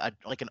playing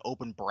like an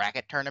open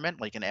bracket tournament,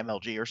 like an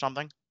MLG or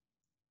something.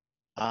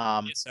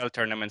 ESL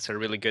tournaments are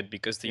really good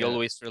because they Yeah.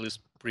 always release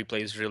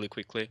replays really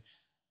quickly.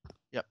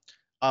 Yep.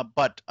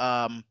 But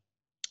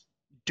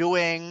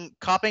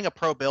copying a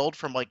pro build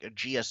from like a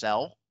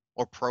GSL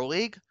or Pro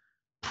League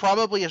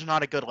probably is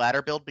not a good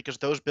ladder build because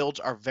those builds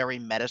are very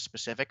meta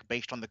specific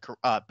based on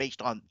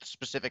the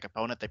specific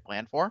opponent they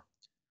plan for.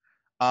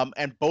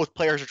 And both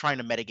players are trying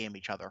to metagame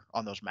each other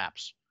on those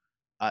maps.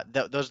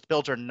 Those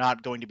builds are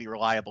not going to be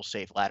reliable,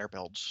 safe ladder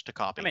builds to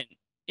copy. I mean,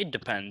 it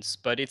depends,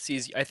 but it's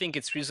easy. I think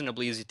it's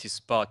reasonably easy to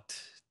spot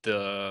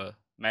the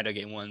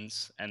metagame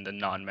ones and the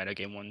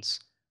non-metagame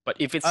ones. But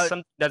if it's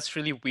something that's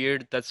really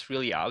weird, that's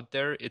really out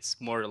there,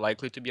 it's more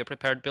likely to be a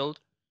prepared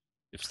build.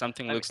 If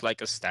something looks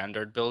like a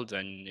standard build,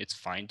 then it's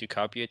fine to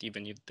copy it,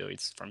 even though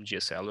it's from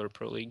GSL or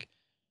Pro League.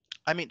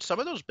 I mean, some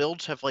of those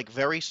builds have like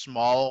very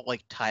small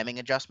like timing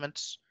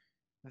adjustments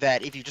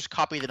that if you just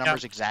copy the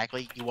numbers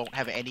exactly, you won't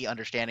have any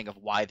understanding of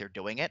why they're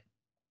doing it.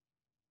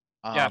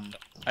 Yeah,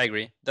 I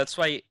agree. That's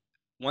why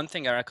one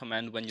thing I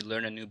recommend when you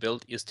learn a new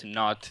build is to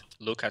not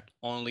look at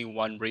only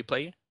one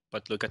replay,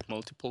 but look at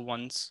multiple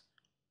ones.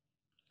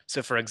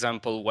 So for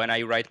example, when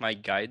I write my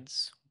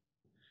guides,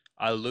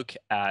 I'll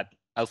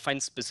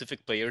find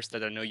specific players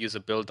that I know use a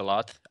build a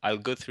lot. I'll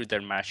go through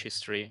their match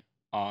history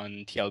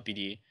on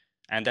TLPD,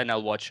 and then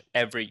I'll watch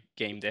every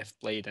game they've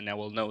played, and I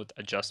will note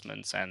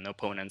adjustments and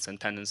opponents and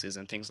tendencies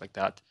and things like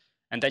that.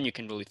 And then you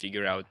can really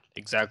figure out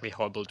exactly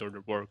how a build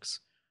order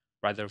works,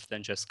 rather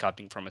than just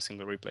copying from a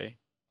single replay.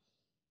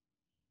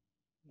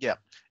 Yeah,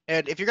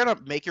 and if you're gonna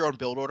make your own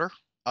build order,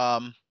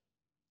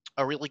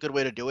 a really good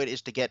way to do it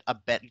is to get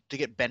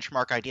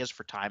benchmark ideas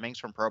for timings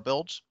from pro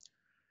builds,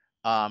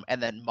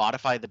 and then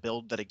modify the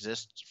build that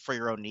exists for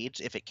your own needs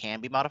if it can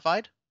be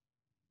modified.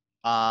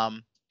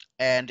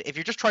 And if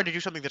you're just trying to do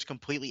something that's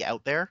completely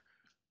out there,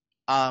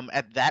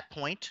 at that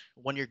point,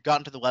 when you've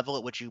gotten to the level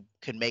at which you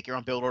can make your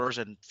own build orders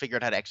and figure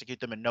out how to execute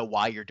them and know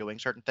why you're doing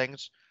certain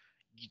things,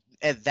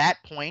 at that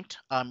point,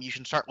 you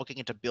should start looking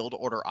into build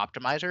order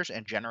optimizers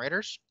and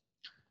generators,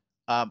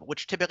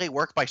 which typically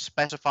work by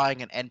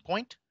specifying an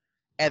endpoint,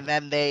 and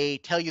then they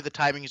tell you the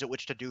timings at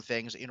which to do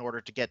things in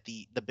order to get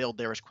the build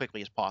there as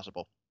quickly as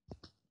possible.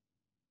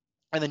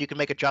 And then you can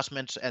make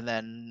adjustments and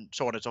then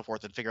so on and so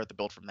forth and figure out the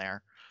build from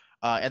there.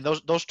 And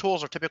those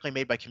tools are typically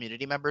made by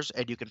community members,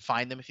 and you can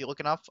find them if you look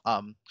enough.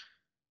 I'll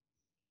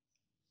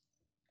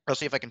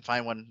see if I can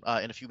find one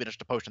in a few minutes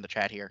to post in the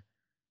chat here.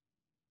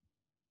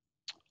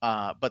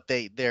 But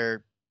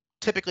they're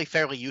typically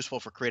fairly useful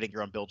for creating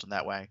your own builds in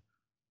that way.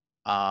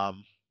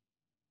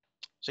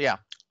 So yeah,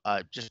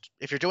 just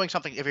if you're doing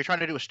something, if you're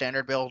trying to do a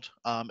standard build,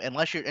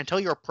 until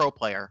you're a pro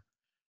player,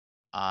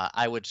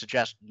 I would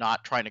suggest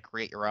not trying to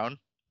create your own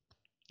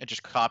and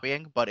just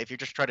copying. But if you're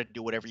just trying to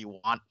do whatever you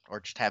want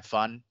or just have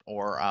fun,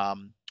 or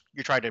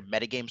you're trying to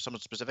metagame someone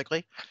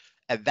specifically,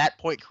 at that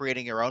point,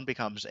 creating your own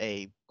becomes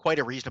quite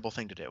a reasonable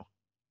thing to do.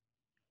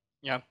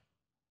 Yeah.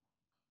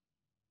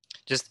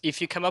 Just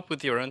if you come up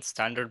with your own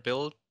standard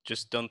build,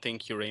 just don't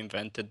think you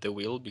reinvented the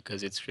wheel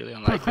because it's really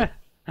unlikely.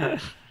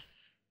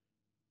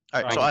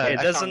 All right, Like, so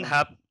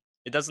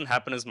it doesn't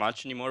happen as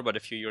much anymore, but a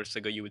few years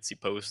ago you would see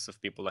posts of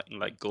people in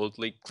like Gold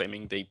League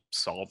claiming they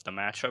solved the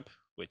matchup,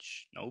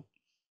 which nope.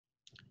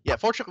 Yeah,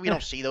 fortunately we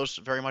don't see those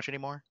very much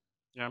anymore.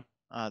 Yeah.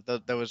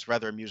 That was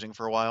rather amusing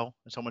for a while.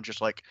 And someone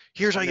just like,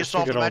 here's how you miss the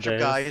solve the good old matchup,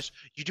 days. guys.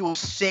 You do a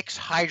 6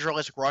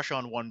 Hydralisk rush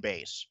on one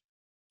base.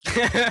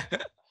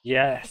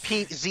 Yes.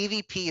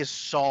 ZVP is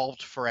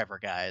solved forever,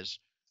 guys.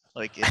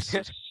 Like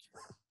it's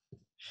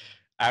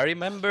I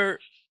remember,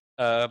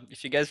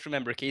 if you guys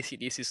remember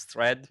KCDC's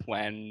thread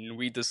when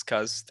we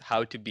discussed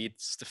how to beat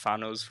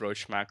Stefano's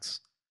Roach Max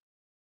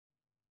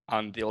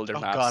on the older oh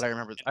maps. god, I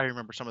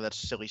remember some of that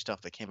silly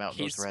stuff that came out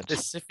in those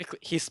threads.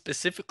 He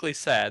specifically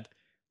said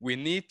we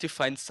need to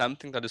find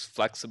something that is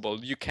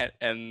flexible. You can,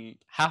 and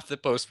half the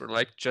posts were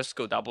like, just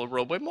go double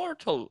Robo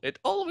Immortal. It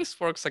always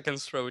works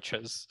against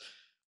roaches.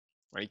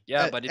 Right?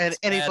 Yeah, but it's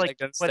and he's bad like,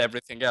 against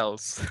everything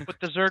else. But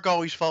the Zerg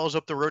always follows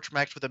up the Roach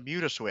Max with a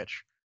Muta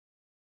switch.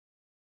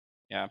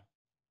 Yeah.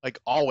 Like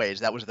always,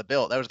 that was the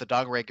build. That was the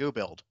Dong Ragu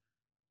build.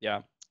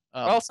 Yeah.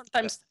 Well,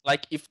 sometimes,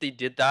 like, if they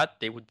did that,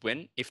 they would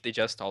win. If they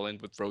just all in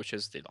with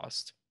roaches, they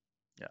lost.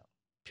 Yeah.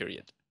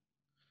 Period.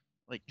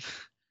 Like,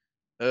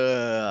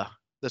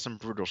 there's some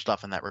brutal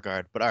stuff in that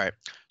regard. But all right.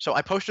 So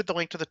I posted the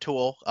link to the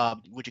tool,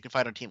 which you can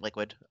find on Team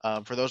Liquid.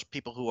 For those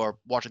people who are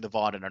watching the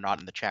VOD and are not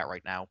in the chat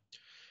right now,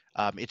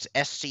 it's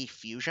SC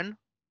Fusion.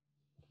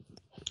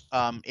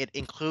 It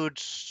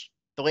includes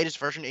the latest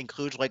version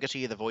includes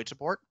Legacy of the Void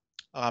support,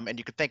 and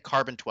you could thank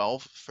Carbon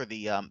 12 for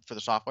the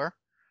software.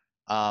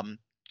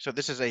 So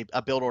this is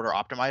a build order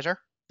optimizer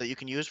that you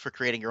can use for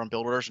creating your own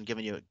build orders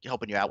and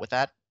helping you out with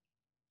that.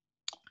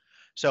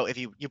 So if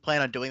you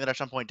plan on doing that at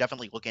some point,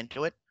 definitely look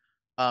into it.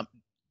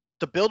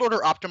 The build order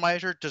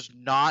optimizer does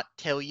not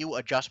tell you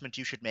adjustments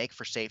you should make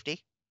for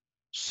safety.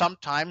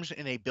 Sometimes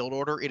in a build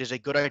order, it is a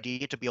good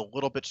idea to be a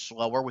little bit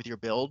slower with your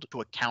build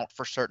to account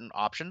for certain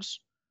options,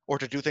 or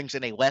to do things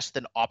in a less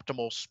than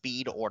optimal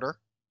speed order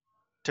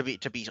to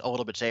be a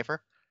little bit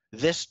safer.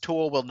 This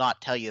tool will not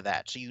tell you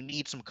that, so you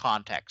need some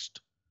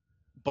context.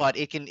 But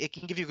it can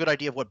give you a good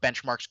idea of what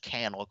benchmarks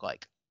can look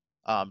like,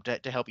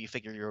 to help you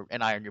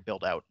and iron your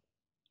build out.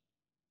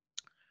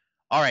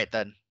 All right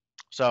then,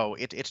 so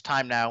it's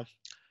time now.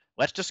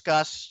 Let's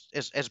discuss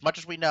as much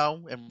as we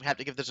know, and we have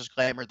to give this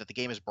disclaimer that the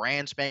game is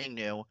brand spanking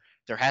new.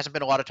 There hasn't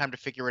been a lot of time to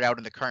figure it out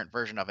in the current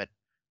version of it.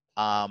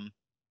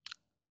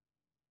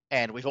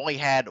 And we've only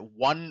had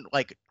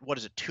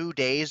 2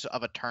 days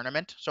of a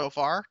tournament so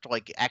far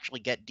to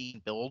actually get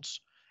decent builds,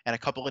 and a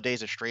couple of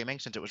days of streaming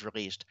since it was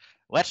released.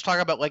 Let's talk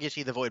about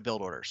Legacy of the Void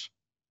build orders.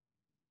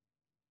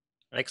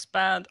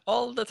 Expand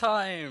all the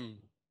time.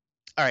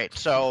 All right,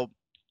 so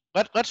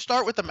let's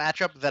start with the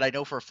matchup that I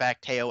know for a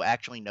fact Teo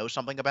actually knows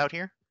something about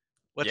here.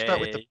 Let's start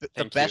with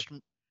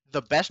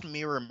the best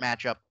mirror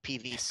matchup,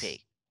 PvP. Yes.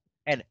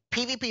 And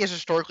PvP has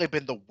historically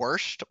been the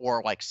worst,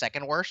 or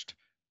second worst.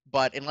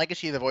 But in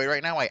Legacy of the Void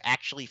right now, I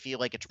actually feel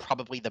like it's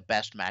probably the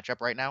best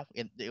matchup right now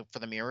for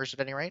the mirrors at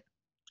any rate.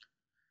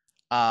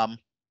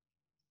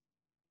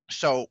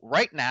 So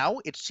right now,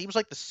 it seems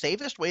like the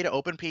safest way to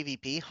open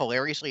PvP,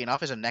 hilariously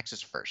enough, is a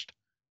Nexus first.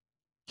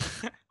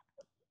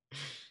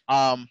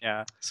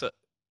 Yeah. So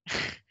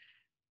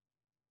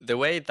the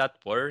way that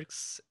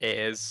works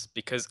is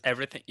because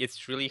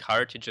it's really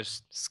hard to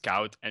just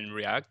scout and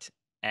react,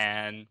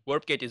 and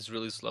warp gate is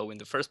really slow in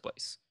the first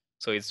place.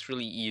 So it's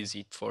really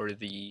easy for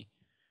the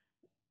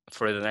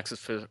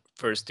Nexus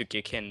first to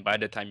kick in by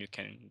the time you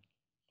can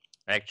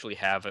actually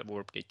have a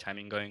warp gate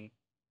timing going.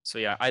 So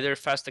yeah, either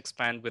fast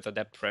expand with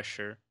adept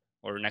pressure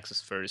or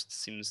Nexus first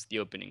seems the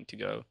opening to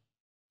go.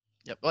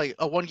 Yep, like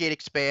a 1-gate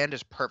expand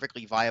is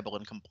perfectly viable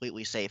and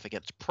completely safe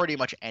against pretty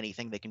much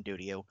anything they can do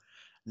to you.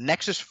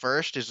 Nexus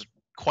first is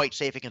quite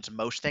safe against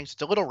most things.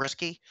 It's a little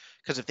risky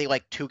because if they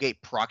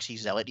 2-gate proxy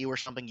zealot you or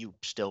something, you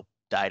still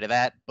die to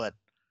that. But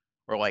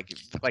or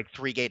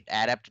 3-gate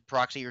adept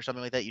proxy or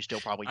something like that, you still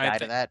probably die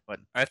to that. But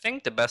I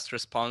think the best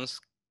response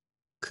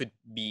could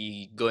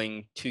be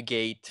going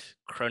 2-gate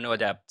chrono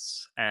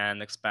adepts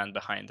and expand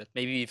behind it.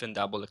 Maybe even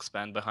double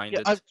expand behind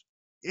it.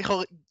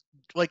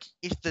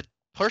 If the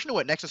person who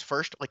went Nexus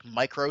first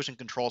micros and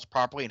controls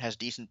properly and has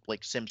decent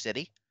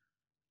SimCity,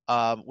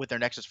 with their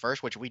Nexus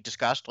first, which we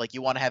discussed,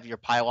 you want to have your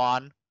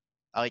pylon,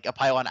 a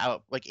pylon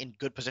out in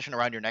good position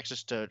around your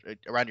Nexus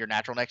around your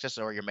natural Nexus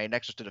or your main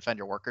Nexus to defend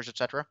your workers,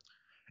 etc.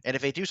 And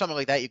if they do something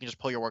like that, you can just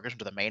pull your workers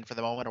into the main for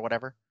the moment or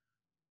whatever,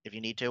 if you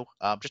need to.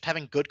 Just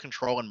having good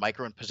control and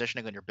micro and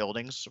positioning on your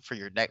buildings for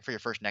your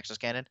first Nexus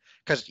cannon,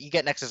 because you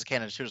get Nexus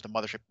cannon as soon as the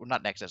mothership, well,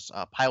 not Nexus,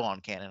 pylon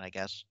cannon, I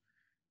guess,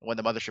 when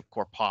the mothership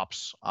core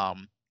pops.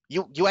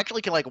 You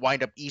actually can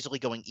wind up easily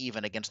going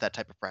even against that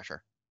type of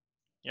pressure.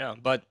 Yeah,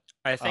 but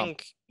I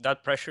think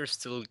that pressure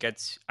still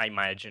gets, I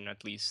imagine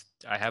at least,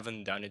 I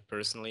haven't done it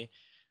personally,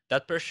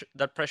 that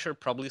pressure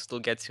probably still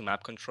gets you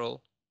map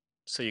control,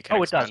 so you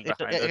can expand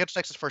behind it. Against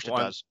Nexus first, it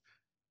does.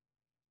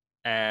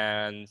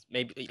 And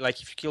maybe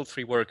if you kill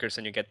 3 workers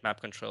and you get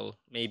map control,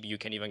 maybe you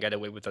can even get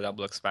away with a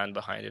double expand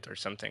behind it or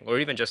something, or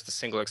even just a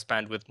single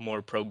expand with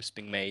more probes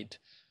being made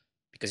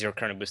because you're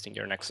currently boosting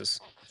your Nexus.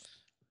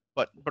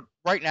 But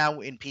right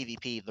now in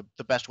PvP,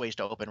 the best ways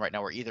to open right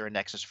now are either a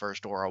Nexus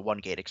first or a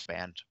 1-gate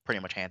expand,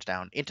 pretty much hands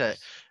down. It's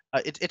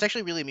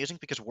actually really amusing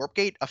because warp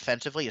gate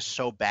offensively is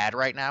so bad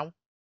right now,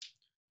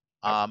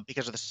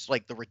 because of this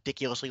the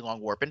ridiculously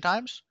long warp-in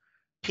times.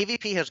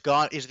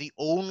 PvP is the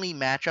only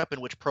matchup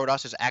in which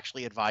Protoss is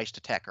actually advised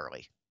to tech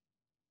early.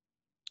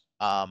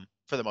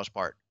 For the most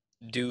part.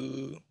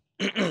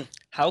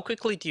 How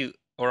quickly do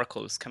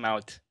oracles come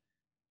out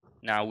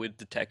now with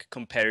the tech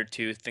compared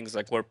to things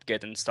like warp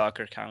gate and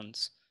stalker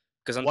counts?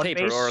 Because on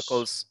paper,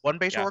 oracles... One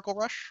base oracle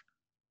rush?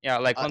 Yeah,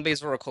 one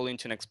base oracle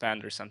into an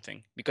expand or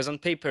something. Because on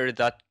paper,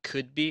 that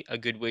could be a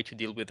good way to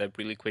deal with a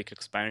really quick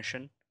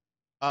expansion,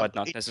 but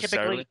not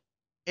necessarily.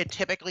 It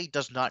typically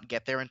does not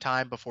get there in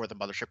time before the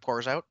mothership core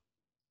is out.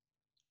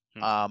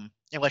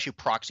 Unless you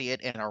proxy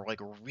it and are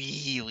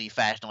really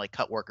fast and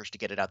cut workers to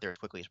get it out there as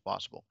quickly as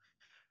possible.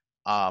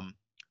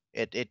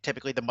 It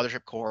typically the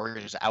mothership core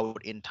is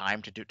out in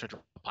time to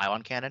drop a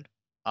pylon cannon.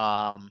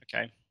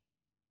 Okay.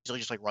 Easily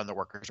just run the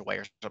workers away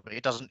or something.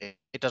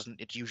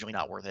 It's usually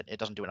not worth it. It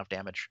doesn't do enough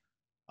damage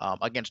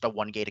against a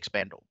 1-gate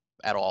expand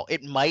at all.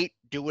 It might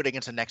do it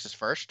against a Nexus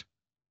first.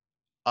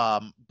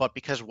 But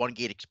because 1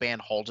 gate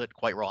expand holds it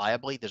quite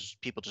reliably,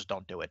 people just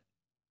don't do it.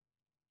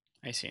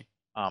 I see.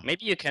 Um,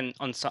 Maybe you can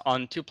on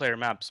 2-player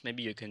maps.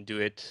 Maybe you can do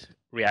it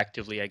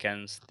reactively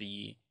against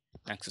the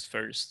Nexus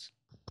first.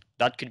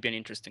 That could be an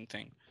interesting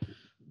thing.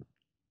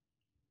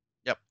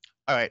 Yep.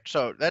 All right.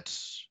 So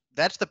that's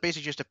the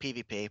basic gist of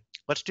PvP.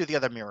 Let's do the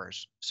other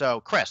mirrors. So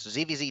Chris,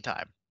 ZVZ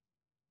time.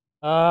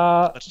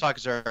 Let's talk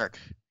Zerg.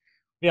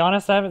 Be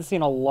honest, I haven't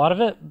seen a lot of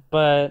it,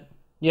 but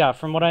yeah,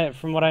 from what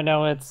I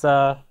know, it's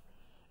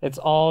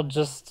all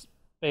just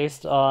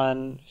based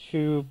on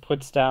who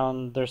puts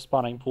down their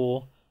spawning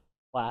pool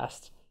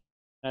last.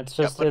 And it's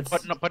just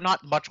but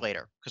not much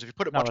later, because if you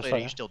put it not much much later,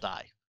 you later. still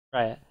die.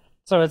 Right.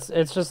 So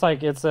it's just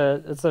like it's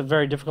a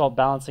very difficult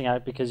balancing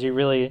act because you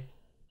really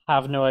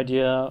have no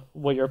idea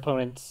what your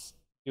opponent's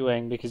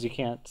doing because you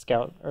can't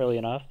scout early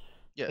enough.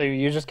 Yeah. So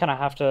you just kind of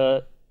have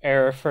to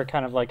err for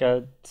kind of like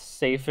a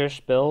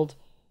safe-ish build,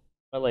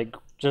 but like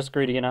just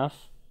greedy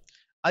enough.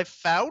 I've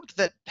found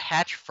that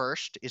hatch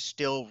first is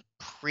still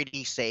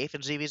pretty safe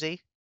in ZVZ,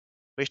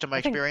 based on my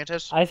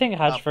experiences. I think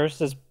hatch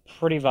first is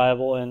pretty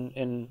viable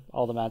in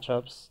all the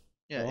matchups.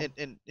 Yeah, So.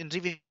 in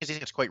ZVZ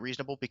it's quite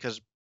reasonable because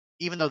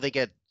even though they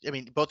get, I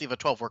mean, both of you have a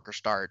 12 worker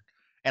start,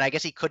 and I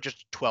guess he could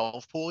just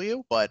 12 pool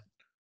you, but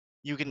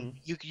you can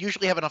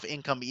usually have enough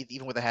income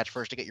even with a hatch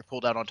first to get your pull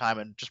down on time,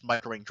 and just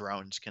microing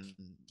drones can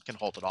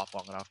hold it off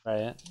long enough.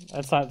 Right.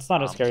 It's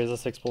not as scary as a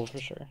 6 pool for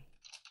sure.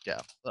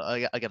 Yeah,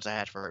 against a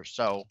hatch first.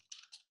 So,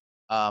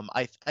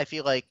 I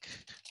feel like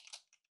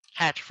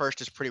hatch first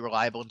is pretty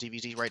reliable in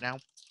ZVZ right now.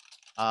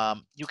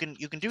 You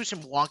can do some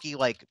wonky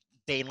like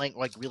baneling,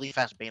 like really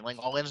fast baneling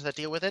all-ins that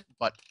deal with it,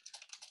 but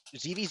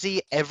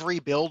ZVZ every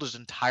build is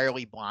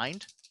entirely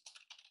blind.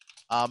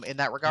 In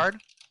that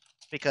regard,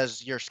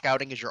 because your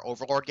scouting is your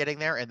overlord getting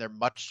there, and they're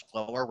much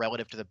slower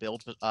relative to the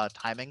build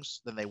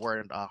timings than they were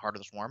in Heart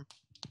of the Swarm.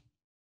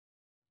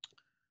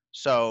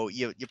 So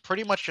you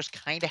pretty much just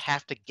kind of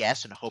have to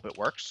guess and hope it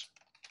works.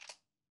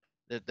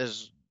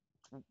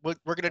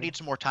 We're gonna need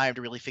some more time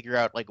to really figure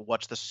out like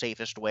what's the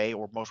safest way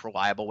or most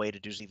reliable way to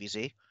do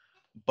ZVZ.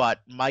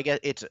 But my guess,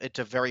 it's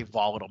a very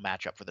volatile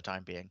matchup for the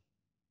time being.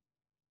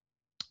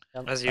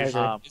 Yep, As I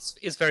usual, agree.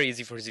 it's very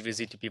easy for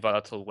ZVZ to be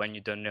volatile when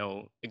you don't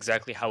know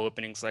exactly how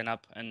openings line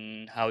up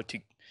and how to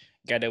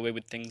get away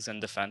with things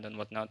and defend and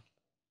whatnot.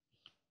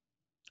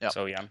 Yep.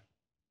 So yeah.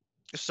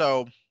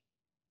 So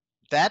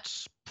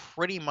that's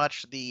pretty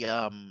much the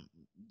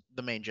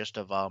main gist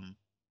of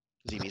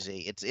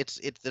ZVZ. It's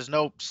there's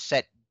no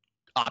set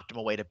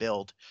optimal way to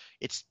build.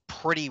 It's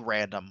pretty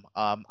random.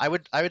 I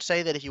would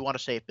say that if you want a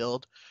safe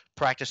build,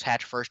 practice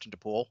hatch first into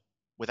pool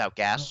without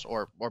gas,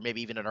 or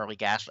maybe even an early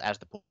gas as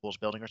the pool's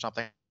building or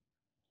something.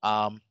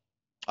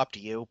 Up to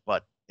you,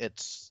 but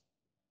it's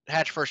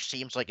hatch first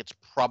seems like it's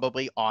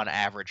probably on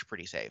average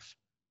pretty safe.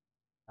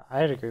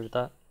 I'd agree with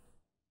that.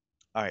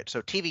 All right,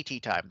 so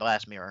TVT time, the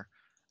last mirror.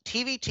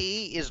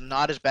 TVT is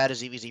not as bad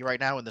as EVZ right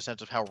now in the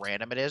sense of how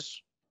random it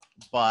is,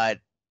 but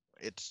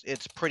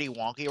it's pretty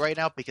wonky right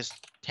now because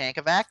tank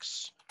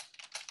evacs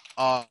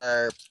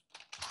are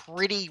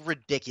pretty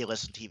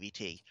ridiculous in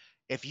TVT.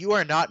 If you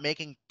are not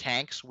making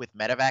tanks with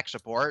medevac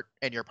support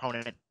and your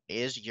opponent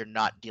is, you're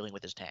not dealing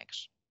with his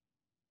tanks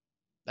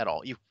at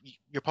all. Your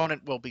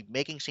opponent will be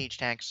making siege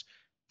tanks,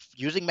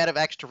 using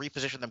medevacs to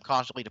reposition them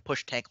constantly to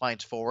push tank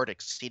lines forward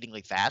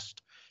exceedingly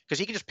fast. Because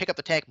he can just pick up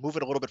the tank, move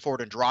it a little bit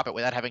forward, and drop it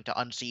without having to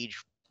unsiege,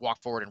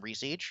 walk forward, and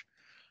resiege.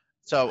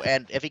 So,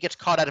 and if he gets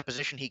caught out of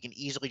position, he can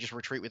easily just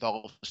retreat with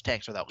all of his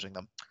tanks without losing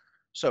them.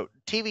 So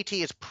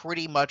TVT is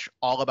pretty much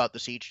all about the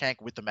siege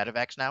tank with the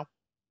medevacs now.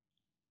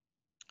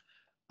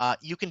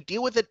 You can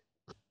deal with it,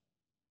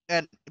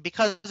 and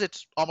because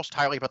it's almost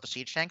entirely about the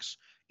siege tanks,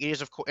 it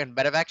is of course, and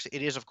medevacs,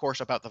 it is of course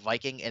about the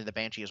Viking and the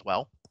Banshee as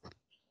well.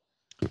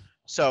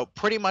 So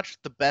pretty much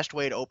the best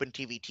way to open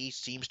TVT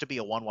seems to be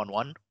a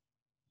 1-1-1.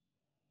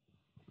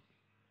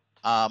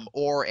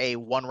 Or a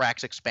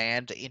 1-Rax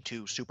expand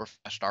into super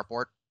fast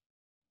starport.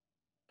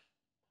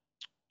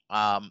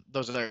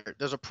 Those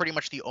are pretty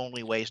much the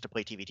only ways to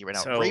play TVT right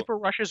now. So, Reaper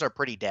rushes are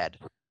pretty dead.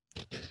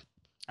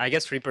 I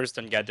guess Reapers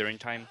don't get there in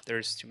time.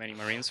 There's too many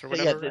Marines or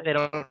whatever. Yeah, they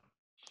don't.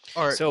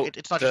 Or so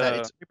it's not just that.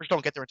 It's Reapers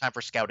don't get there in time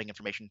for scouting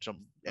information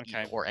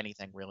or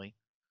anything really.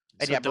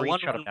 And so yeah, the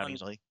Marines shut them down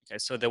easily. Okay,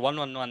 so the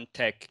 1-1-1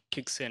 tech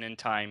kicks in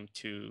time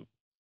to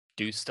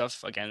do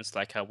stuff against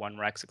like a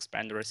 1-Rax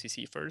expand or a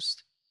CC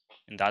first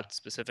in that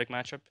specific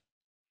matchup.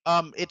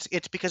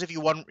 It's because if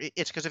your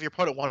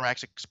opponent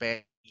 1-Rax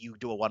expand, you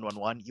do a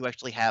 1-1-1. You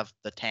actually have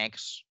the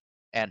tanks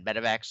and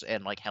medevacs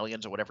and like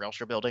Hellions or whatever else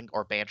you're building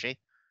or Banshee.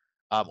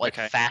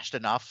 Fast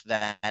enough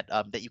that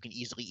that you can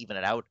easily even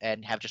it out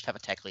and just have a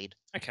tech lead.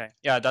 Okay,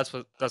 yeah, that's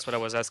what I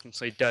was asking.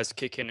 So it does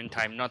kick in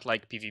time, not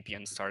like PvP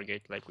and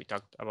Stargate like we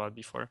talked about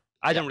before.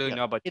 I don't really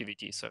know about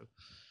PvT, so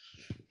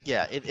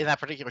yeah, in that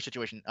particular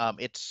situation,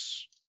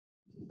 it's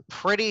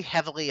pretty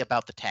heavily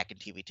about the tech in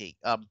TvT.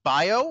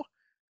 Bio,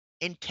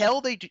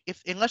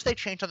 unless they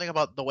change something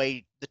about the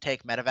way the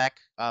tank medevac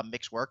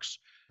mix works,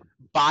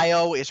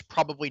 Bio is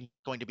probably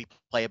going to be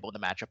playable in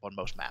the matchup on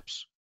most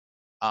maps.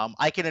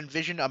 I can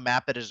envision a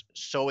map that is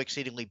so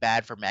exceedingly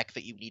bad for mech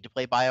that you need to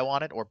play bio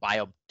on it or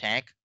bio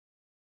tank.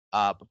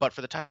 But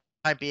for the time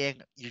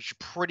being, you should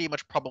pretty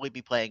much probably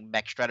be playing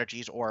mech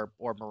strategies or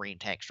marine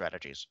tank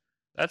strategies.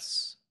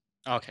 That's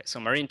okay. So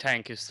marine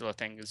tank is still a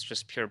thing. It's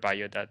just pure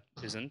bio that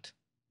isn't.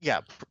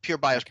 Yeah, pure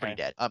bio is pretty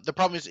Okay. dead. The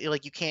problem is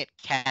like you can't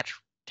catch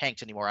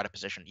tanks anymore out of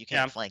position. You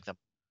can't Yeah. flank them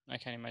I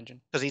can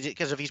imagine.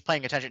 because if he's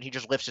paying attention, he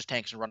just lifts his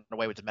tanks and run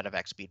away with the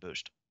medevac speed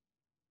boost.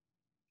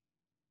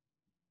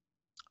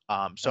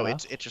 So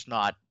enough. it's just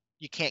not,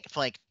 you can't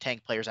flank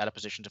tank players out of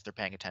positions if they're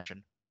paying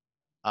attention.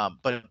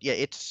 But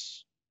yeah,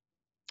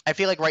 I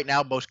feel like right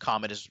now most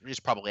common is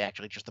probably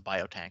actually just the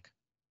bio tank,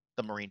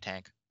 the marine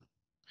tank.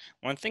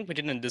 One thing we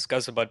didn't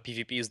discuss about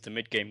PvP is the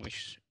mid game,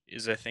 which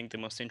is I think the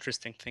most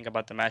interesting thing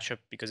about the matchup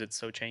because it's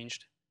so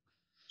changed.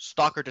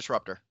 Stalker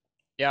Disruptor.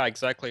 Yeah,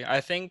 exactly.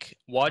 I think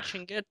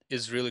watching it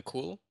is really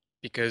cool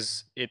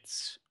because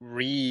it's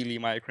really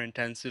micro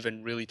intensive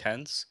and really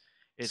tense.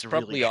 It's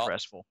really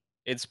stressful.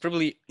 It's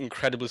probably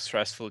incredibly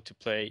stressful to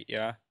play,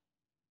 yeah.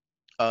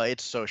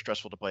 It's so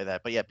stressful to play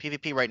that. But yeah,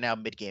 PvP right now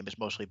mid game is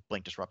mostly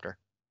Blink Disruptor.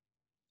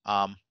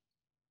 And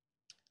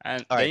All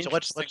the right, so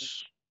interesting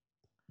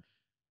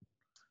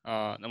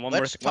and one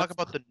more let's thing. talk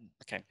about the.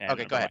 Okay, yeah,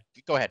 Okay, no, go never ahead.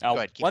 mind. Go ahead. Go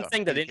ahead. Keep One going.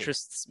 thing that PvP.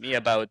 interests me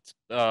about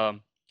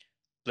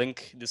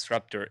Blink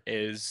Disruptor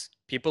is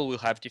people will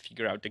have to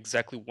figure out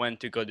exactly when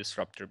to go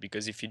Disruptor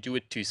because if you do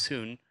it too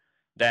soon,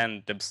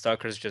 then the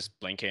stalkers just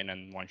blink in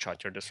and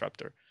one-shot your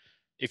Disruptor.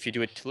 If you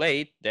do it too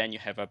late, then you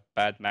have a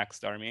bad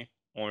maxed army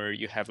or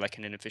you have like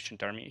an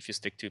inefficient army if you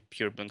stick to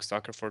pure Blink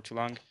Stalker for too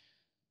long.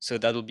 So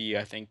that'll be,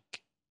 I think,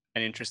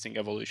 an interesting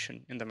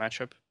evolution in the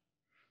matchup.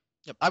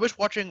 Yep. I was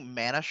watching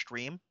Mana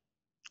stream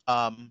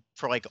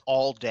for like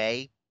all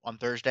day on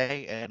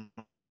Thursday and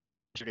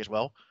yesterday as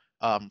well.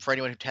 For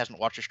anyone who hasn't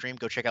watched the stream,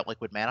 go check out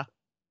Liquid Mana.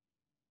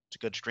 It's a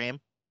good stream.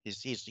 He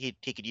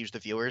could use the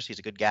viewers. He's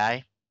a good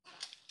guy.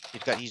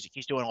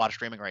 He's doing a lot of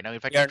streaming right now. In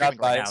fact, We he's are not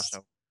streaming right now, biased.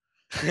 so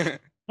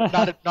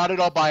not at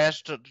all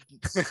biased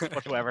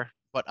whatsoever.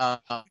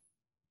 But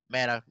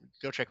Mana,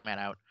 go check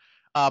Mana out.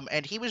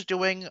 And he was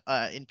doing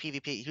in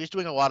PvP, he was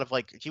doing a lot of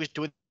like he was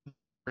doing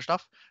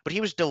stuff, but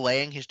he was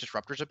delaying his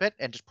disruptors a bit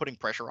and just putting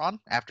pressure on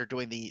after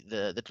doing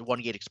the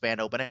 1 gate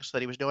expand openings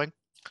that he was doing.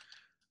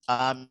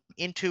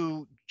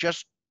 Into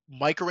just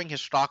microing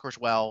his stalkers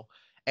well,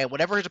 and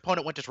whenever his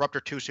opponent went disruptor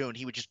too soon,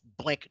 he would just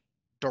blink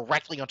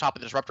directly on top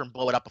of the disruptor and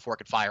blow it up before it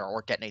could fire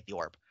or detonate the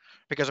orb.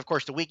 Because of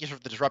course the weakness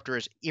of the disruptor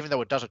is even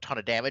though it does a ton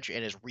of damage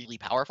and is really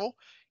powerful,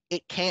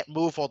 it can't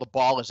move while the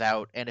ball is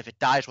out, and if it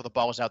dies while the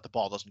ball is out, the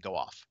ball doesn't go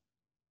off.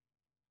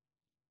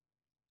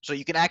 So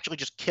you can actually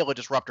just kill a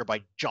disruptor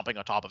by jumping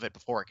on top of it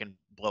before it can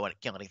blow and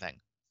kill anything.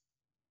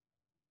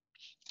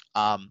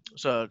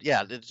 So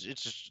yeah,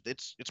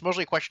 it's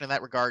mostly a question in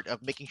that regard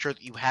of making sure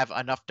that you have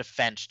enough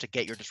defense to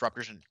get your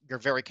disruptors, and you're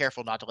very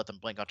careful not to let them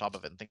blink on top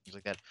of it and things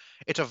like that.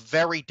 It's a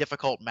very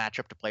difficult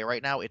matchup to play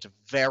right now. It's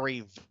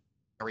very,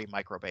 very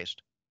micro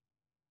based.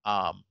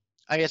 I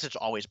guess it's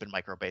always been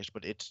micro based,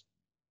 but it's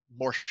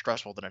more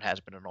stressful than it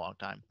has been in a long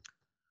time.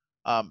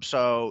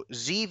 So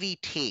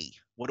ZVT,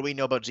 what do we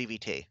know about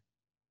ZVT?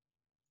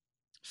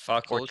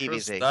 Fuck Or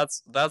ultras.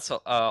 TVZ? That's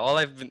all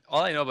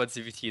I know about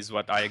CVT is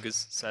what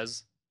Iagus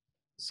says.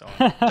 So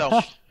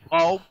So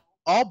all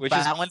which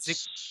is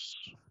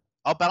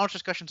balance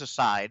discussions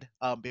aside,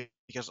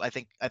 because I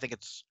think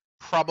it's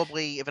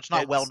probably, if it's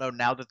not well known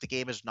now that the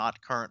game is not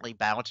currently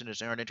balanced in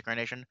its own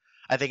incarnation,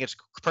 I think it's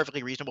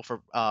perfectly reasonable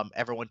for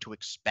everyone to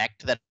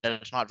expect that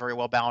it's not very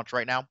well balanced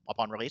right now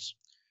upon release.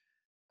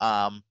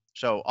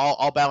 So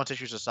all balance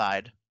issues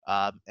aside,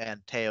 and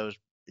Teo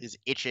is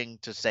itching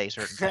to say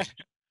certain things.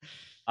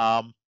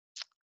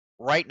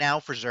 Right now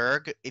for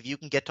Zerg, if you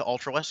can get to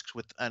Ultralisks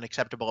with an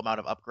acceptable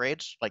amount of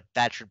upgrades, like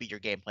that should be your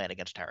game plan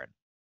against Terran.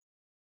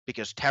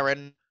 Because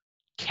Terran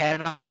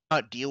cannot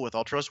deal with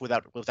Ultras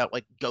without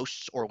like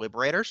Ghosts or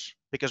Liberators,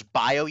 because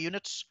bio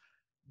units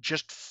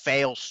just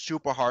fail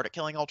super hard at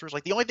killing Ultras.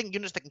 Like the only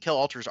units that can kill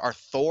Ultras are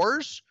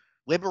Thors,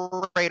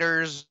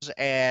 Liberators,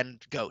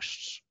 and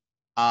Ghosts.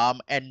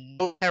 And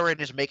no Terran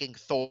is making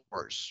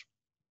Thors,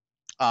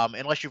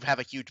 unless you have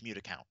a huge mute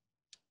account.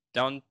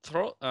 don't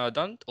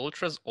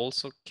ultras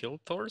also kill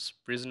Thors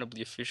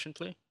reasonably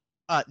efficiently?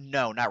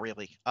 No, not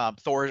really. A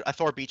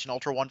Thor beats an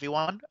Ultra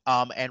 1v1.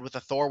 And with a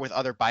Thor with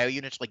other bio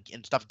units like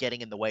and stuff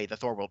getting in the way,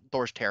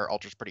 Thors tear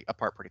Ultras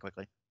apart pretty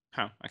quickly.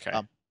 Huh, okay.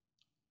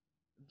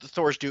 The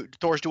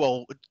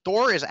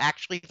Thor is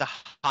actually the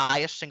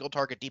highest single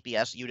target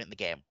DPS unit in the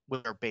game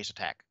with their base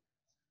attack.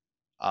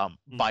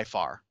 By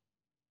far.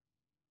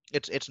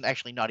 It's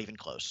actually not even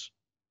close.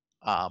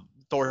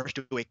 Thors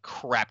do a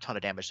crap ton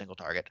of damage single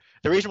target.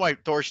 The reason why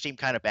Thors seem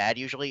kind of bad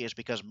usually is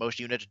because most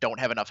units don't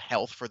have enough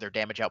health for their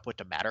damage output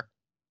to matter.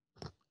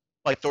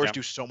 Like Thors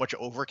do so much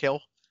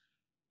overkill.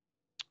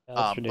 Yeah,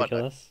 that's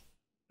ridiculous.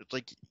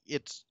 But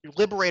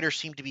Liberators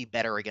seem to be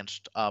better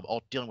against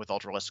dealing with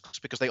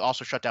Ultralisks because they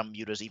also shut down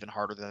mutas even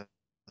harder than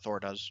Thor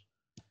does.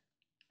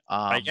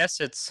 I guess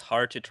it's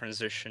hard to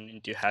transition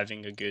into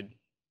having a good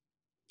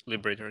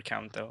Liberator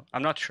account though.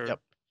 I'm not sure. Yep.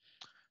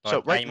 But I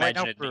right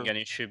imagine now it being an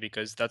issue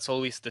because that's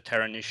always the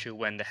Terran issue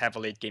when they have a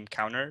late game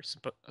counter,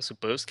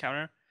 supposed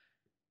counter.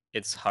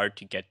 It's hard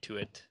to get to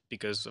it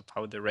because of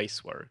how the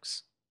race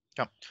works.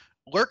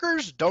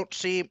 Lurkers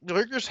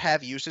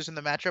have uses in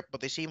the matchup,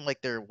 but they seem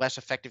like they're less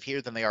effective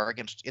here than they are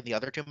against in the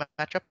other two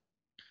matchup.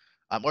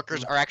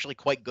 Lurkers are actually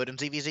quite good in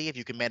ZVZ if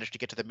you can manage to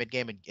get to the mid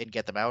game and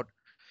get them out,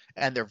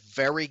 and they're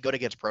very good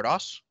against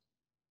Protoss.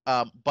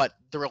 But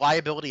the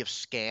reliability of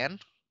scan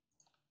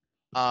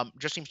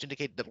just seems to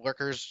indicate that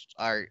lurkers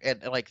are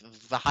and like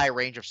the high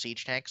range of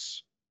siege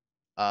tanks.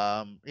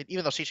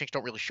 Even though siege tanks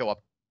don't really show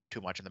up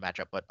too much in the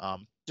matchup, but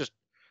just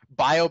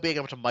bio being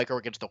able to micro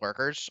against the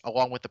lurkers,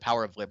 along with the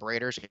power of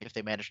liberators if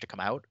they manage to come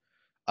out,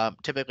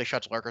 typically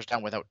shuts lurkers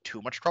down without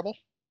too much trouble.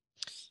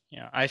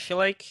 Yeah, I feel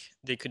like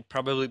they could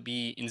probably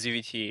be in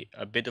ZVT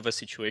a bit of a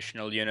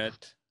situational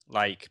unit,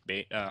 like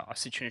a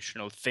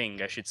situational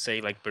thing, I should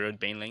say, like burrowed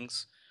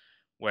banelings,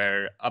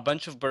 where a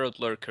bunch of burrowed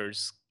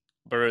lurkers,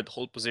 burrowed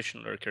hold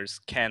position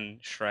lurkers can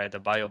shred a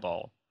bio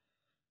ball,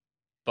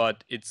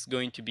 but it's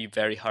going to be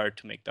very hard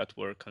to make that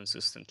work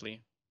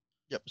consistently.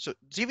 Yep. So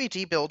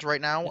ZVT builds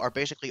right now are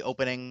basically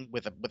opening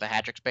with a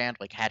hatch expand,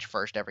 like hatch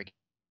first every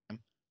game,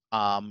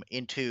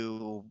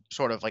 into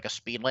sort of like a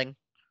speedling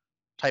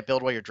type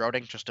build where you're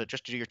droning just to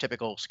do your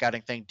typical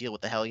scouting thing, deal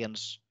with the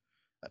Hellions,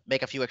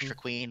 make a few extra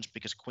queens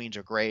because queens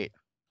are great.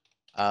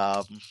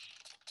 Taya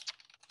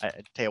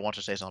wants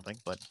to say something,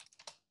 but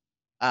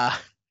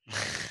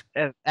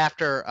and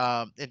after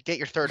and get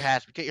your third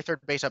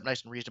base up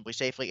nice and reasonably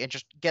safely, and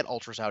just get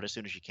ultras out as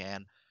soon as you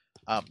can.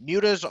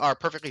 Mutas are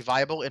perfectly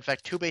viable. In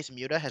fact, 2-base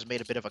Muta has made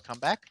a bit of a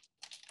comeback.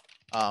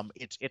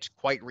 It's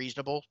quite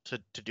reasonable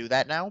to do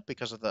that now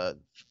because of the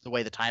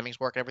way the timings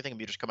work and everything.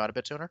 Mutas come out a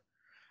bit sooner.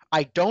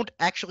 I don't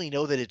actually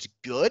know that it's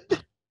good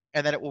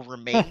and that it will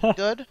remain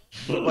good,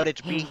 but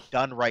it's being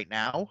done right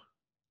now.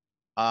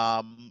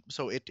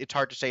 So it's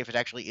hard to say if it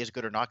actually is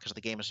good or not because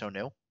the game is so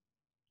new.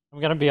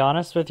 I'm gonna be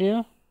honest with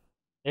you.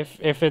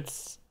 If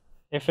it's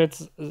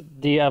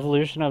the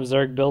evolution of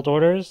Zerg build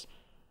orders,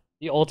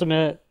 the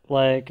ultimate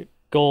like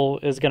goal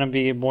is gonna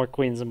be more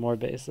queens and more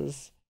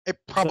bases. It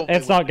probably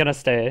it's not gonna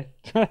stay.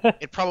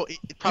 It probably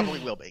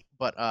will be,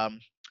 but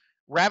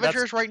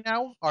Ravagers right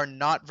now are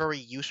not very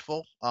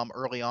useful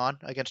early on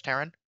against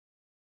Terran.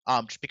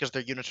 Just because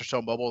their units are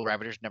so mobile,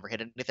 Ravagers never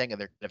hit anything, and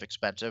they're kind of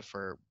expensive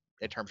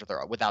in terms of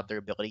without their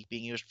ability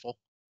being useful.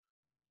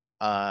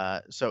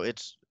 So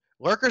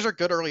lurkers are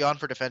good early on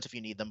for defense if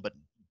you need them, but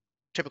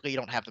typically you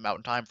don't have them out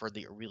in time for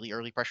the really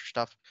early pressure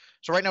stuff.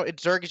 So right now,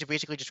 it's Zerg is you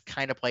basically just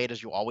kind of play it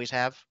as you always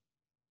have,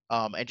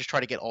 and just try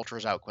to get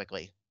ultras out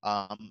quickly.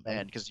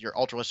 And because your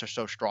ultralists are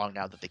so strong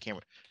now that they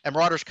can't. And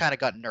Marauders kind of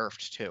got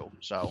nerfed too,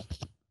 so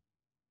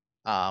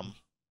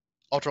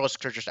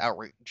ultralisks are just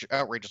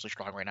outrageously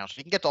strong right now. So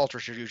you can get the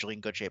ultras, you're usually in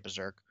good shape as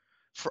Zerg.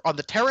 On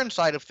the Terran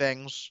side of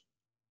things,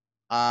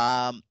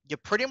 you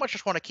pretty much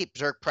just want to keep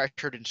Zerg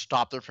pressured and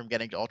stop them from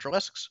getting to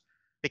ultralisks,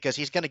 because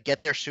he's going to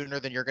get there sooner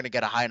than you're going to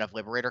get a high enough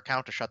liberator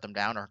count to shut them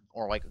down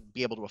or like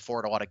be able to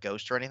afford a lot of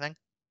ghosts or anything.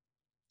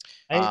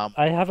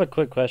 I have a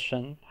quick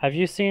question. Have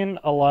you seen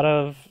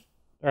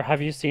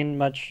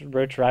much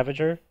Roach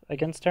Ravager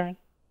against Terran?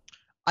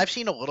 I've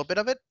seen a little bit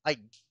of it. I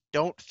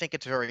don't think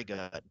it's very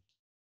good.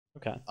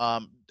 Okay.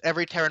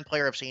 Every Terran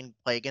player I've seen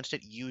play against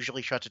it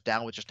usually shuts it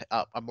down with just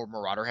a more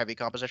Marauder heavy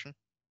composition.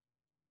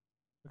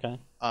 Okay.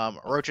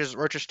 Roaches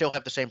still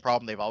have the same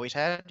problem they've always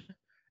had.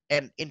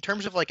 And in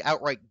terms of like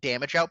outright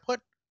damage output,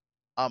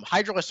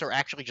 Hydralisks are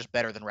actually just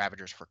better than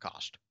Ravagers for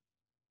cost.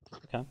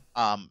 Okay.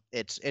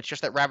 It's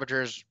just that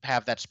Ravagers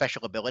have that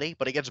special ability,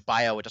 but against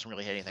Bio it doesn't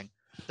really hit anything.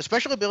 The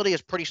special ability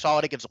is pretty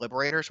solid against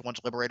Liberators once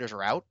Liberators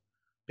are out,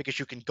 because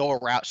you can go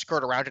around,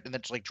 skirt around it, and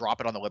then just like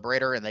drop it on the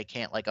Liberator, and they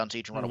can't like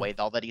unsiege and run away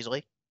all that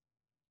easily.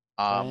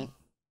 Right.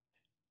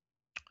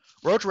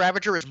 Roach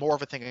Ravager is more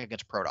of a thing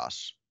against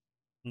Protoss.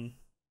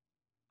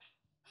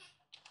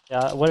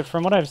 Yeah,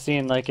 from what I've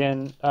seen, like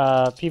in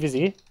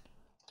PvZ,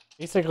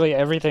 basically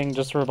everything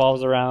just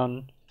revolves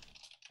around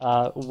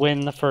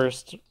when the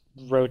first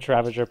Roach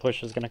Ravager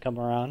push is going to come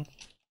around.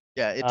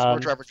 Yeah,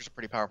 Roach Ravager is a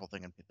pretty powerful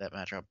thing in that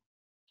matchup.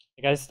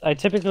 Guys, I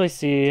typically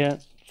see,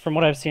 from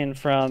what I've seen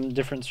from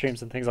different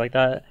streams and things like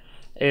that,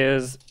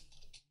 is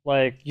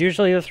like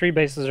usually the 3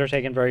 bases are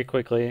taken very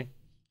quickly,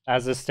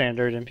 as is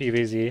standard in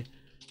PvZ,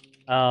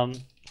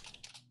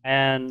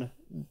 and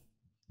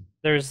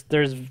there's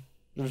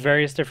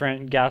various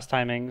different gas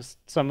timings.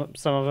 Some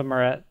of them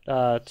are at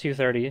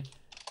 2:30,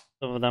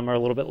 some of them are a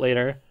little bit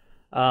later,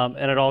 and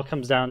it all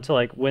comes down to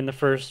like when the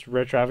first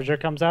Roach Ravager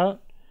comes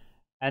out.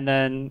 And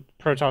then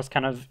Protoss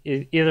kind of,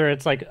 either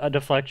it's like a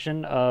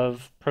deflection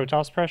of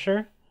Protoss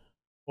pressure,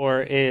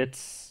 or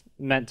it's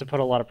meant to put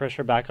a lot of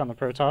pressure back on the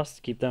Protoss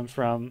to keep them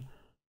from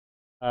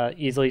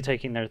easily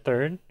taking their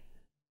third.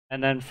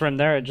 And then from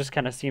there, it just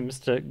kind of seems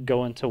to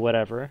go into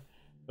whatever.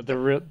 But the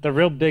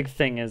real big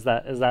thing is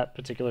that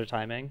particular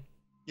timing.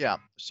 Yeah.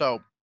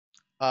 So,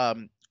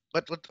 so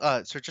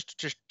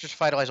just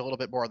finalize a little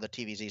bit more on the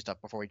TVZ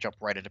stuff before we jump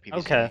right into PvZ.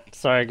 Okay.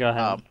 Sorry. Go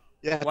ahead.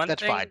 Yeah,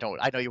 that's fine.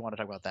 I know you want to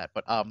talk about that,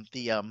 but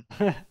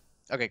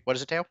Okay, what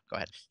is it, Teo? Go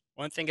ahead.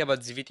 One thing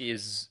about ZVT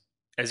is,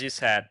 as you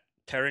said,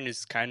 Terran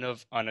is kind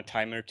of on a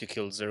timer to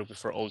kill Zerg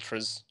before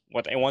Ultras.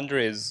 What I wonder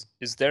is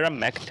there a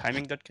mech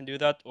timing that can do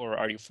that, or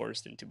are you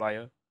forced into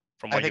bio?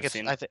 From I what think you've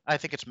it's seen. I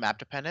think it's map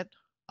dependent.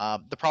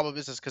 The problem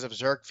is because if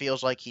Zerg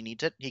feels like he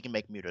needs it, he can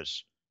make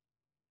mutas.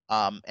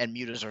 And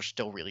mutas are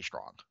still really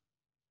strong.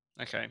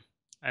 Okay,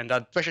 and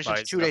that Especially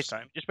since buys enough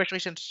time.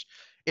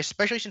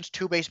 especially since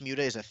 2-base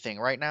muta is a thing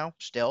right now.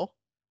 Still,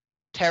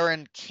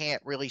 Terran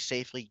can't really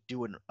safely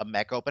do a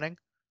mech opening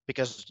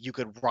because you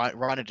could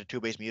run into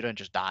 2-base muta and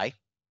just die.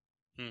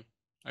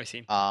 I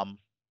see.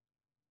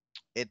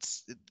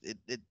 It's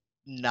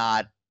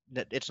not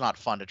it's not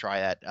fun to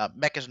try that.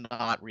 Mech is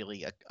not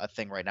really a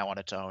thing right now on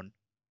its own.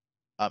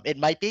 It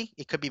might be.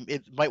 It could be.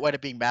 It might wind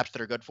up being maps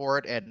that are good for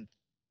it, and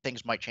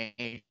things might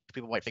change.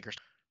 People might figure.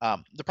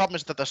 The problem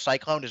is that the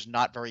Cyclone is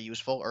not very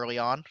useful early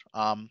on.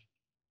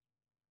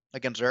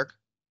 Against Zerg,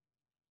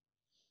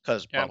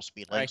 because Yeah,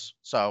 speed links.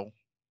 So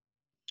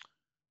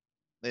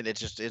it's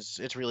just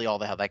it's really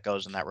all how that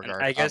goes in that and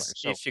regard. I guess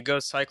So if you go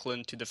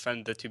Cyclone to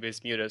defend the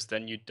 2-base mutas,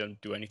 then you don't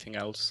do anything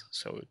else.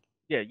 So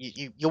yeah,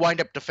 you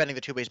wind up defending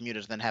the 2-base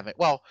mutas, then having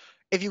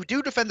if you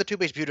do defend the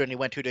 2-base muta and you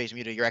went 2-base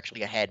muta, you're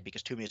actually ahead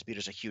because 2-base muta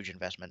is a huge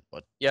investment.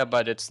 But yeah,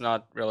 but it's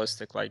not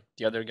realistic. Like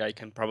the other guy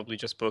can probably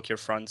just poke your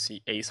front,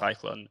 see a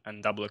Cyclone,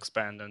 and double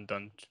expand and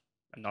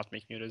not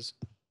make mutas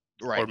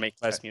right, or make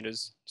less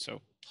mutas.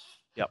 So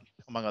yep,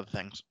 among other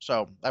things.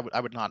 So I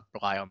would not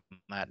rely on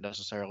that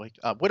necessarily.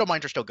 Widow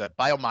mines are still good.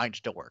 Bio mine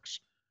still works.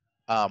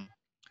 A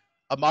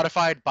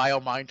modified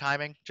bio mine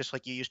timing, just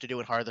like you used to do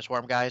in Heart of the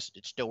Swarm, guys,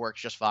 it still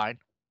works just fine.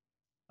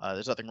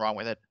 There's nothing wrong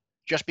with it.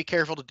 Just be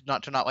careful to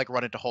not like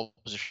run into hold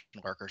position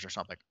lurkers or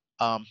something.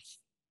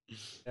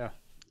 Yeah.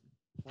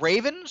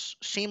 Ravens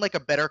seem like a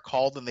better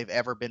call than they've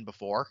ever been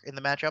before in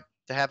the matchup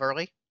to have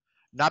early.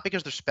 Not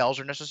because their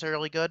spells are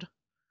necessarily good,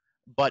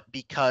 but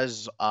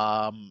because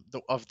of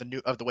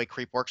the way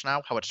creep works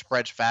now, how it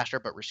spreads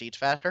faster but recedes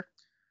faster.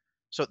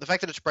 So the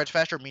fact that it spreads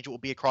faster means it will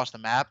be across the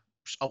map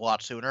a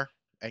lot sooner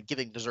and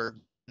giving the Zerg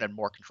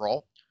more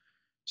control.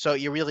 So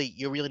you really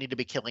need to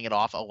be killing it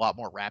off a lot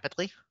more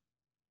rapidly.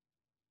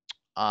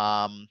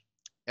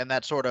 And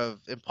that sort of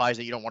implies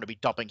that you don't want to be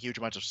dumping huge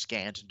amounts of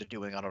scans into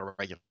doing on a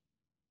regular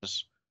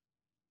basis.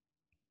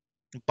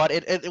 But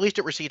at least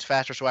it recedes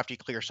faster. So after you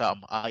clear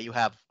some, you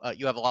have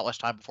a lot less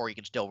time before you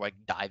can still like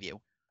dive you.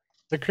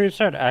 The creep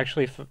start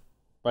actually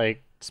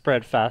like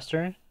spread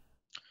faster.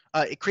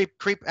 Creep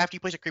after you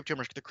place a creep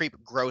tumor, the creep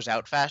grows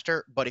out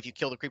faster. But if you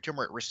kill the creep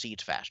tumor, it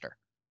recedes faster.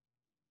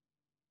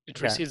 it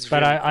Okay. recedes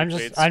But really I'm quickly.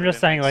 just It's I'm really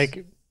just saying nice.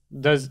 like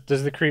does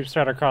the creep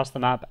start across the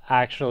map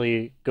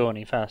actually go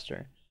any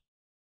faster?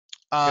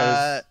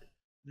 If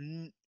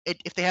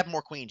they have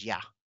more queens,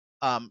 yeah.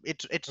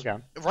 It's Okay.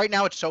 right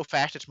now it's so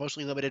fast it's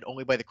mostly limited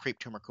only by the creep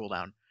tumor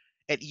cooldown.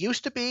 It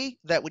used to be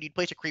that when you'd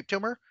place a creep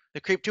tumor,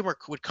 the creep tumor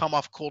would come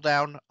off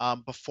cooldown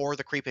before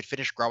the creep had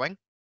finished growing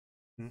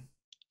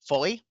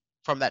fully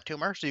from that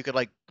tumor, so you could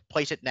like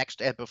place it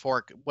next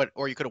before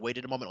or you could have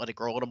waited a moment, let it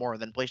grow a little more,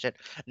 and then placed it.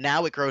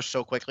 Now it grows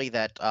so quickly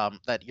that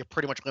that you're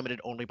pretty much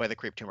limited only by the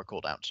creep tumor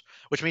cooldowns,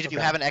 which means if you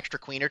have an extra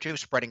queen or two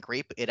spreading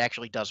creep, it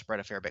actually does spread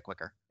a fair bit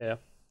quicker. Yeah,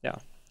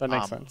 that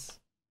makes sense.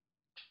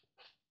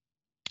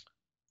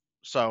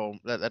 So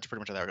that's pretty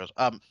much how that goes.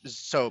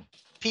 So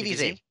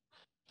PVZ.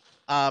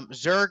 PVZ?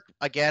 Zerg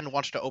again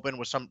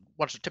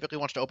typically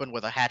wants to open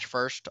with a hatch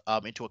first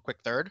into a quick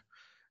third.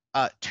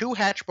 2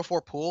 hatch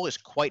before pool is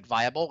quite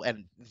viable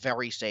and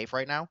very safe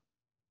right now.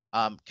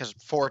 Because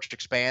forged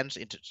expands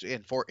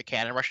and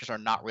cannon rushes are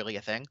not really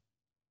a thing.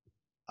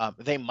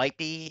 They might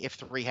be if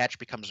 3 hatch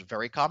becomes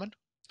very common.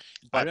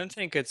 But I don't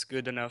think it's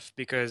good enough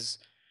because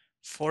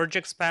Forge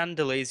Expand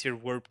delays your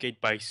warp gate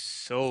by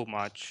so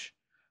much.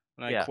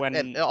 Like yeah, when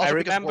and also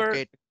because warp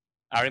gate.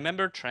 I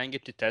remember trying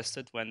it to test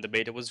it when the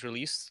beta was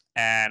released,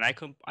 and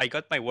I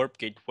got my warp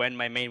gate when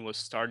my main was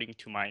starting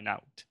to mine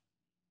out.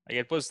 Like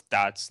it was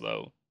that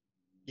slow.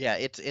 Yeah,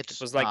 It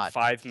it's was like not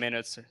 5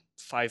 minutes,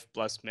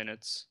 5+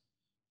 minutes.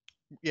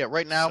 Yeah,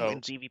 right now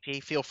in So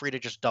ZVP, feel free to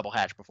just double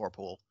hatch before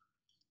pool.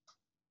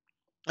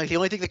 Like the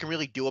only thing they can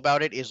really do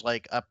about it is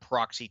like a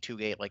proxy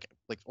 2-gate, like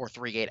or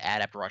 3-gate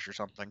adept rush or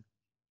something.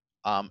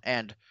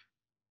 And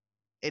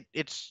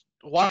it's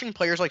watching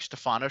players like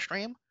Stefano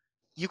stream.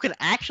 You can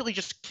actually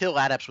just kill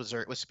adepts with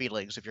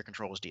speedlings if your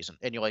control is decent,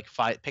 and you like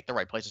pick the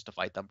right places to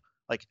fight them.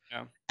 Like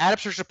yeah.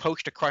 adepts are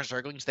supposed to crush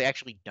zerglings, they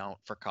actually don't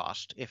for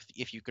cost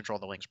if you control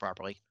the links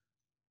properly.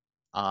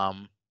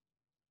 I'm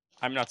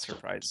not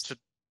surprised. So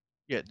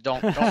yeah,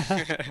 don't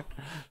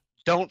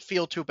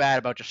feel too bad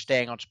about just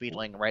staying on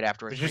speedling right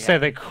after. Would you say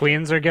that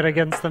queens are good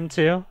against them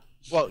too?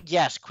 Well,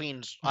 yes,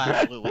 queens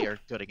absolutely are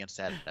good against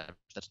that.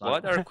 That's not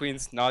What are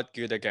queens not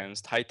good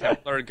against? High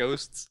Templar,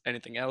 ghosts,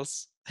 anything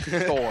else?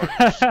 Thor.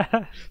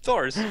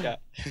 Thors, yeah.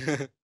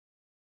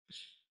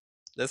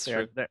 That's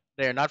true.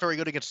 They're not very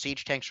good against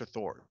siege tanks or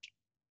Thors.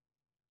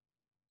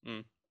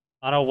 On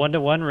a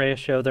 1-to-1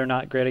 ratio, they're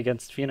not great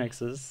against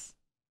phoenixes.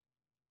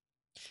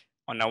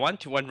 On a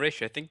 1-to-1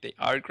 ratio, I think they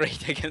are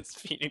great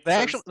against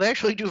phoenixes. They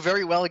actually do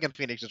very well against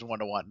phoenixes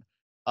 1-to-1.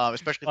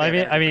 especially if Well, they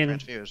have energy I for mean,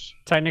 transfuse.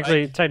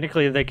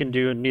 technically they can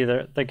do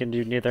neither. They can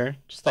do neither.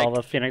 Just all Like,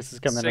 the phoenixes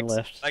come in and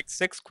lift. Like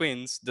 6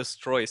 queens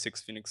destroy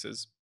 6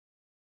 phoenixes,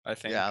 I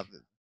think. Yeah,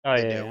 Oh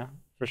they yeah, do. yeah,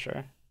 for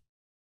sure.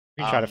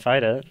 You can try to Um,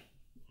 fight it.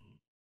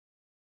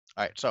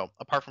 all right. So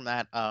apart from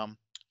that, on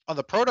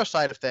the Proto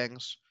side of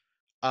things,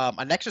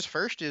 a Nexus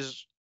first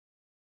is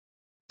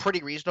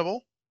pretty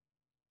reasonable.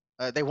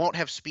 They won't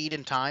have speed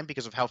and time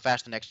because of how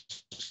fast the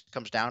Nexus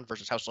comes down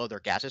versus how slow their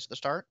gas is at the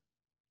start.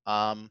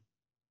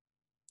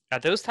 Yeah,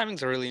 those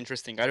timings are really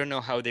interesting. I don't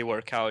know how they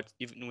work out,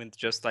 even with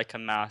just like a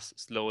mass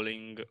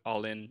slowing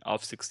all in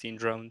of 16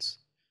 drones.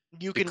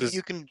 You Because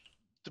can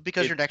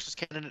because it your Nexus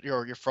cannon,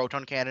 your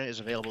photon cannon is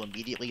available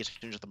immediately as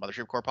soon as the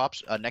mothership core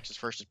pops. Nexus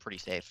first is pretty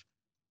safe.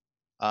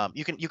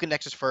 You can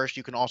Nexus first.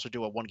 You can also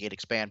do a 1 gate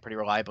expand pretty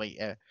reliably.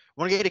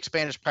 1 gate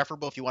expand is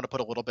preferable if you want to put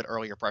a little bit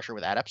earlier pressure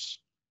with adepts,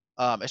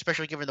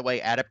 especially given the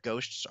way adept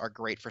ghosts are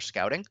great for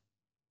scouting.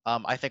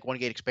 I think 1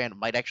 gate expand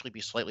might actually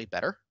be slightly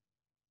better,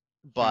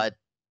 but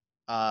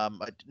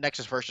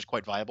Nexus first is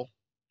quite viable.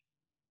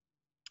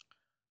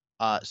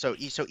 So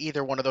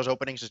either one of those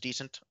openings is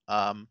decent.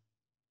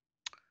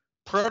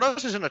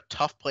 Protoss is in a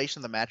tough place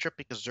in the matchup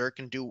because Zerg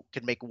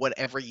can make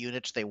whatever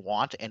units they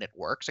want and it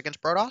works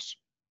against Protoss.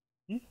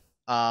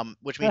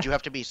 Which means you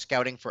have to be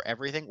scouting for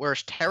everything.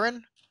 Whereas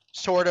Terran,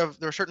 sort of,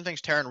 there are certain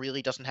things Terran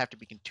really doesn't have to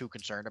be too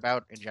concerned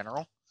about in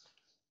general.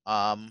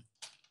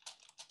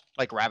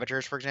 Like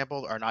Ravagers, for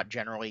example, are not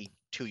generally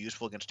too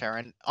useful against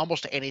Terran.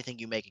 Almost anything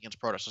you make against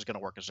Protoss is going to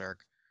work as Zerg.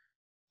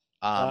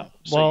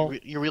 So Well,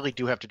 you really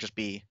do have to just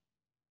be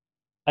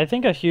I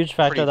think a huge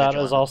factor pretty of that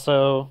vigilant. is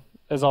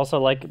also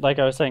like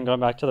I was saying, going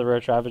back to the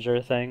Roach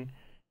Ravager thing.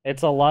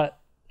 It's a lot.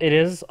 It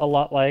is a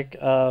lot like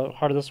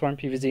Heart of the Swarm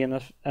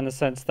PvZ in the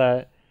sense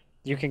that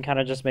you can kind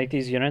of just make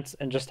these units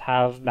and just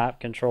have map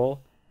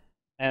control,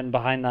 and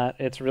behind that,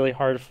 it's really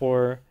hard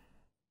for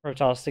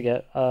Protoss to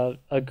get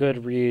a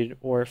good read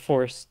or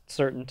force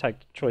certain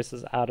tech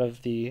choices out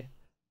of the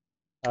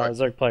Right.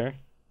 Zerg player.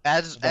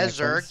 As If that makes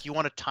Zerg, sense. you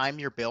want to time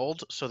your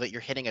build so that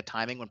you're hitting a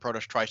timing when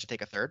Protoss tries to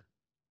take a third.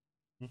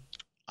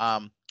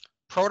 Hmm.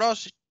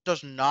 Protoss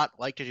does not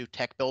like to do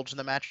tech builds in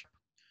the match.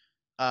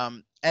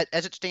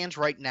 As it stands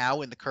right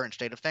now in the current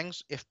state of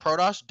things, if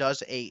Protoss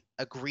does a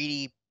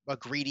greedy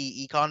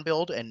econ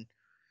build and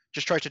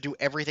just tries to do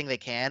everything they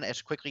can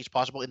as quickly as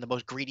possible in the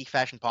most greedy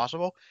fashion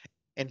possible,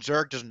 and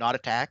Zerg does not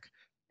attack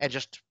and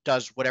just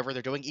does whatever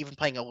they're doing, even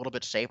playing a little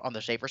bit safe on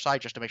the safer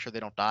side just to make sure they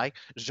don't die,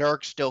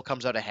 Zerg still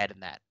comes out ahead in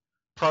that.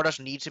 Protoss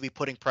needs to be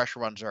putting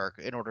pressure on Zerg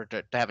in order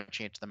to have a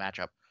chance in the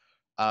matchup.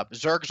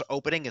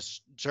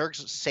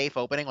 Zerg's safe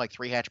opening, like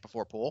 3 hatch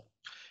before pool,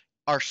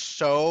 are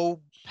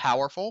so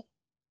powerful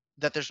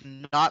that there's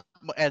not,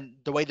 and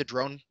the way the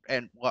drone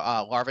and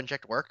larva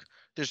inject work,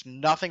 there's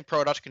nothing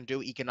Protoss can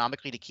do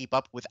economically to keep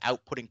up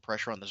without putting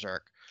pressure on the Zerg.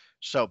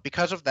 So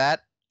because of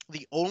that,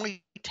 the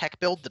only tech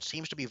build that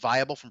seems to be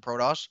viable from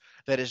Protoss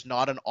that is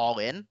not an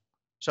all-in.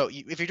 So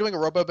if you're doing a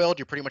robo build,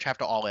 you pretty much have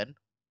to all in.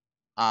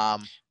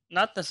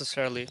 not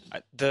necessarily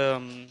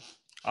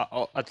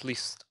at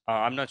least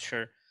I'm not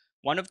sure.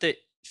 One of the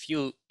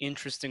few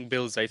interesting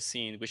builds I've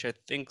seen, which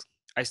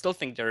I still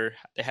think they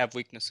have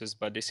weaknesses,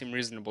 but they seem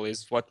reasonable,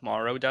 is what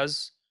Morrow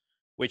does,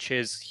 which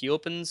is he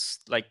opens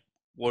like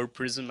War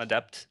Prism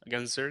Adept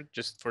against Zerg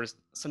just for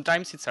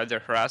sometimes it's either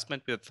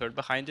harassment with a third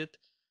behind it,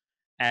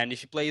 and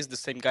if he plays the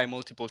same guy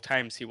multiple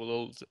times, he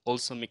will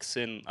also mix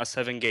in a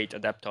 7 gate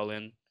Adept all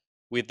in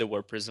with the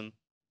War Prism,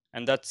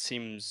 and that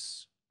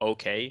seems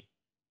okay.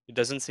 It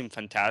doesn't seem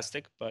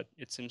fantastic, but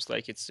it seems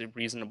like it's a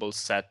reasonable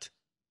set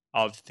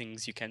of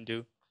things you can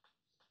do.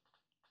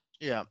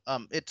 Yeah.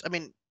 It's. I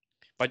mean.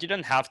 But you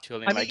don't have to.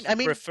 I Like mean.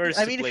 he prefers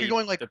to If you're play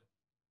going like. the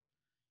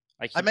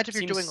like I he meant if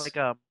you're doing seems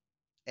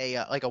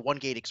like a 1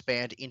 gate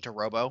expand into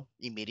Robo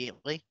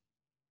immediately.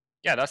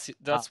 yeah, Uh,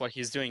 that's what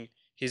he's doing.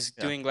 He's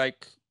yeah. doing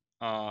like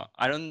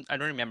I don't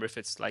remember if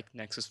it's like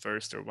Nexus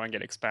first or 1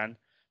 gate expand,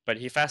 but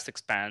he fast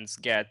expands,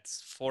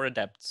 gets 4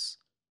 adepts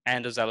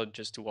and a zealot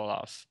just to wall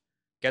off,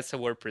 gets a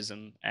war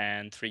prism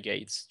and 3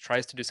 gates,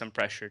 tries to do some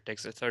pressure,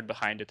 takes a third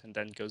behind it, and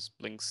then goes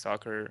blink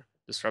stalker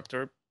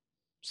disruptor,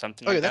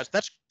 something Okay, like that.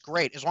 that's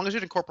great as long as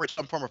it incorporates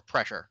some form of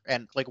pressure.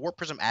 And like Warp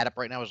Prism Adept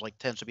right now is like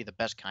tends to be the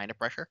best kind of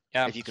pressure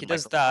Yeah, if you he can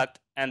does micro. that,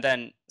 and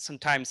then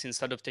sometimes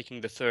instead of taking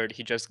the third,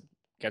 he just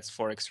gets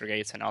 4 extra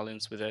gates and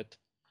all-ins with it.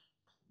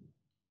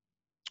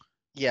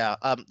 Yeah,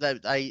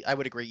 that I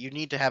would agree. You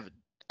need to have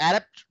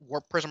Adept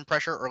Warp Prism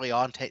pressure early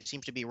on.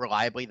 Seems to be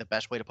reliably the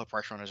best way to put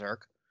pressure on a Zerg.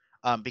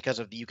 Because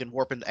of you can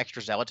warp into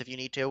extra zealot if you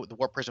need to. The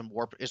Warp Prism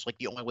warp is like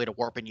the only way to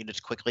warp in units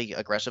quickly,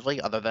 aggressively,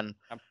 other than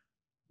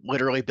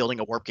literally building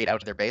a warp gate out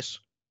to their base.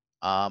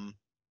 Um,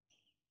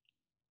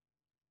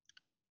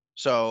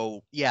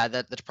 so yeah,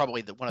 that's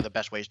probably one of the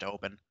best ways to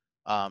open.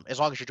 As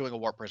long as you're doing a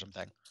Warp Prism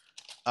thing.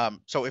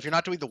 So if you're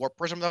not doing the Warp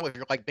Prism though, if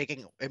you're like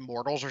making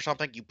Immortals or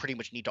something, you pretty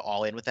much need to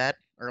all in with that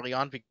early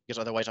on because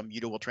otherwise a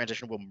mutable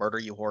transition will murder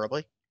you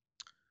horribly.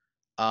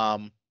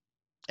 Um,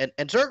 And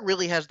Zerg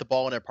really has the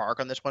ball in their park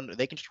on this one.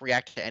 They can just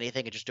react to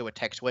anything and just do a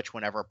tech switch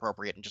whenever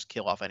appropriate and just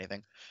kill off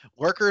anything.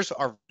 Lurkers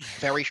are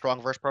very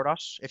strong versus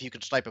Protoss if you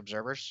can snipe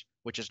observers,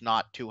 which is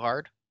not too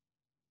hard.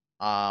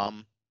 But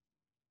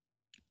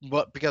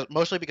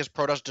mostly because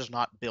Protoss does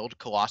not build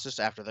Colossus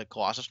after the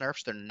Colossus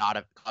nerfs, they're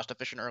not cost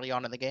efficient early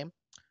on in the game.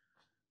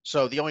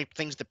 So the only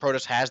things that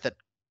Protoss has that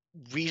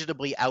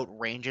reasonably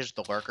outranges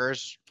the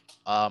Lurkers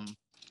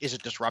is a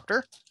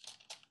Disruptor,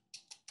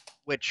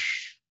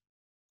 which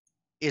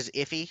is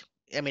iffy.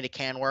 I mean, it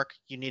can work.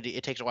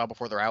 It takes a while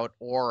before they're out,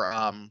 or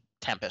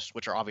Tempest,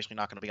 which are obviously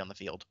not going to be on the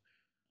field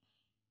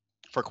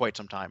for quite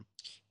some time.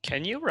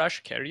 Can you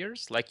rush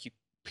carriers like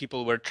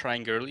people were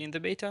trying early in the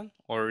beta,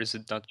 or is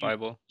it not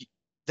viable?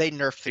 They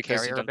nerfed the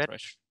Because you carrier a don't bit.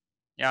 rush.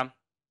 Yeah.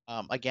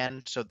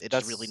 Again, so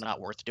it's really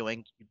not worth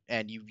doing,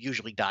 and you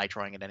usually die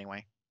trying it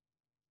anyway.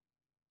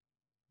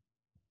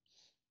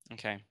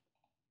 Okay.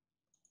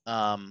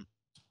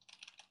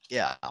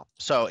 Yeah.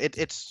 So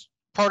it's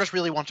Protoss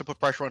really wants to put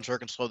pressure on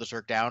Zerg and slow the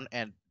Zerg down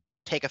and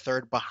take a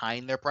third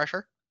behind their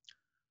pressure.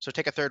 So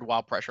take a third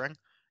while pressuring,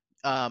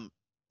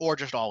 or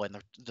just all in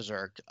the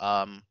Zerg.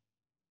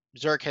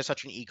 Zerg has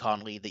such an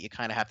econ lead that you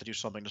kind of have to do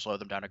something to slow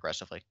them down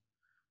aggressively.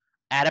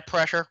 Added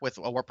pressure with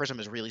a Warp Prism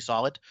is really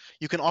solid.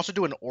 You can also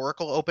do an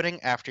Oracle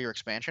opening after your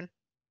expansion.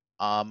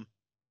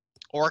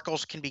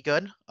 Oracles can be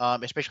good,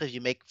 especially if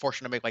you force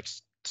them to make like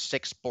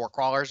 6 Spore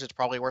Crawlers. It's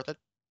probably worth it.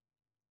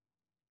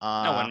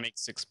 No one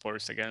makes 6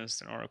 spores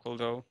against an Oracle,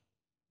 though.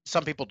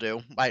 Some people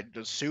do.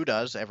 Sue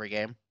does every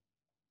game.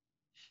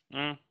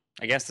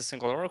 Against a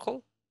single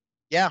Oracle?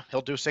 Yeah,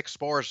 he'll do 6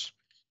 spores.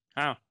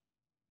 Oh.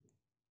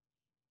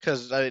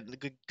 Because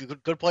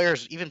good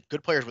players, even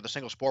good players with a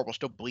single spore, will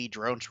still bleed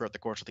drones throughout the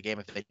course of the game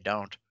if they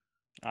don't.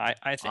 I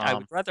think I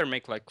would rather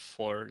make like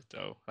 4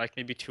 though, like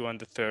maybe 2 on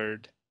the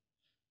third,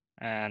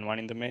 and 1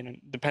 in the main,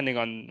 depending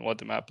on what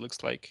the map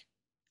looks like.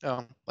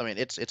 Oh, I mean,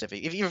 it's iffy.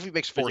 Even if he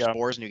makes 4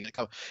 spores and you get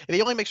if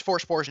he only makes 4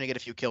 spores and you get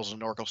a few kills,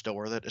 an Oracle's still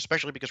worth it.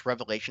 Especially because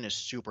Revelation is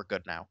super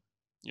good now.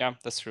 Yeah,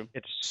 that's true.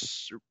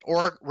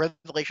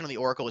 Revelation on the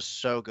Oracle is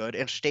so good,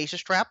 and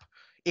Stasis Trap,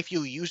 if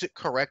you use it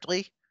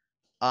correctly,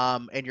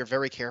 and you're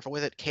very careful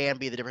with it, can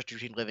be the difference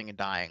between living and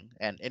dying,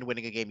 and in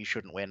winning a game you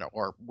shouldn't win,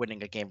 or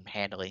winning a game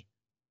handily.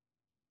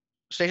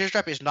 Stasis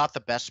Trap is not the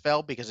best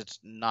spell because it's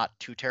not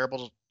too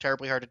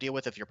terribly hard to deal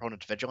with if your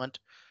opponent's vigilant.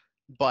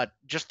 But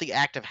just the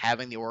act of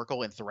having the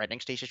Oracle and threatening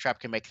Stasis Trap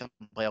can make them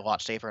play a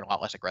lot safer and a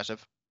lot less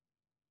aggressive.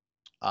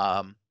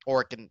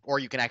 Or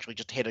you can actually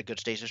just hit a good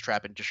Stasis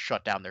Trap and just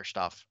shut down their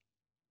stuff.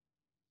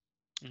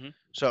 Mm-hmm.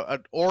 So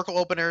Oracle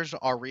openers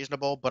are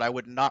reasonable, but I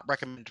would not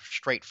recommend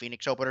straight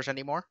Phoenix openers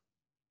anymore.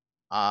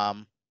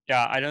 Yeah,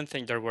 I don't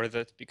think they're worth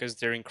it because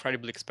they're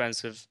incredibly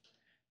expensive.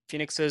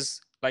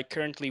 Phoenixes, like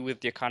currently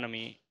with the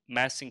economy,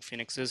 massing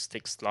Phoenixes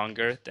takes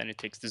longer than it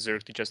takes the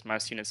Zerg to just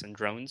mass units and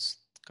drones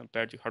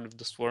compared to Heart of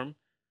the Swarm.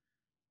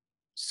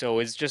 So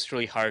it's just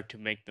really hard to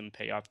make them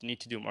pay off. You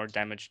need to do more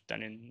damage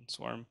than in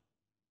Swarm.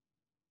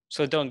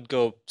 So don't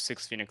go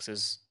 6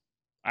 Phoenixes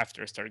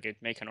after Stargate.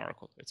 Make an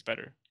Oracle. It's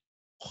better.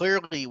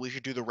 Clearly, we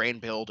should do the Rain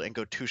build and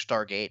go 2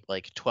 Stargate,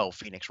 like 12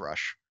 Phoenix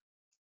Rush,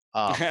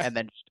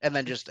 and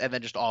then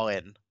just all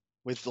in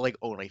with like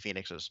only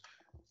Phoenixes.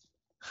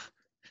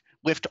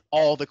 Lift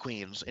all the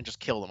queens and just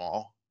kill them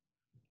all,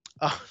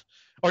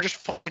 or just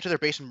fall into their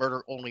base and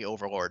murder only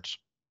overlords.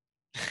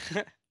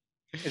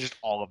 It's just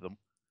all of them.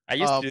 I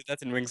used to do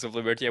that in Wings of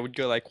Liberty. I would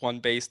go like 1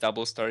 base,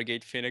 double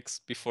Stargate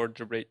Phoenix before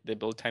the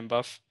build time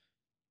buff.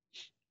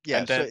 Yeah,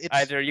 and then so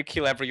either you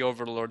kill every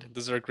overlord,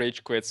 the Zerg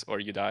rage quits, or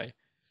you die.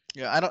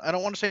 Yeah, I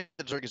don't want to say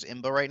that Zerg is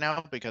imbo right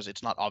now because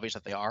it's not obvious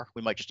that they are.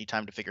 We might just need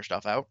time to figure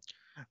stuff out.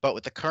 But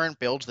with the current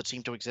builds that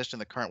seem to exist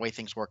and the current way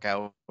things work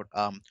out,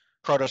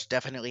 Protoss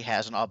definitely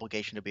has an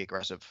obligation to be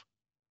aggressive.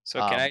 So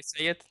can I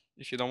say it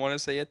if you don't want to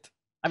say it?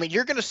 I mean,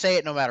 you're gonna say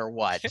it no matter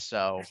what.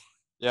 So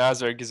yeah,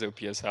 Zerg is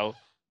OP as hell.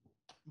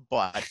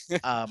 But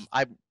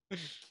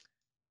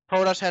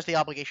Protoss has the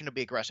obligation to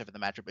be aggressive in the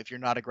matchup. If you're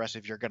not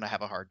aggressive, you're gonna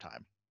have a hard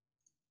time.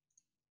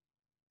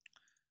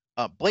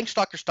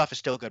 Blinkstalker stuff is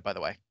still good, by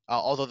the way.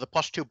 Although the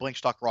 +2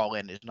 Blinkstalker all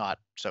in is not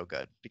so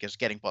good because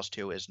getting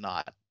 +2 is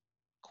not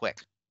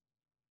quick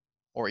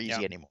or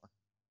easy anymore.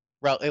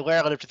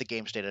 Relative to the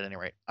game state at any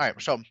rate. All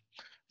right, so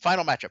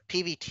final matchup,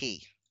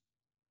 PvT.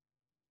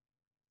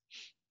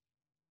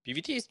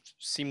 PvT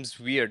seems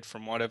weird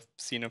from what I've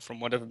seen and from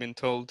what I've been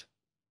told.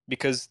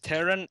 Because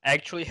Terran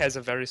actually has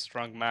a very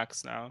strong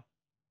max now.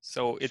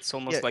 So it's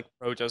almost like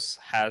Protoss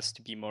has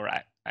to be more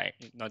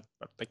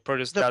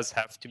Protoss does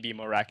have to be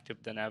more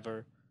active than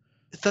ever.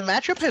 The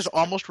matchup has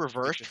almost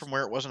reversed from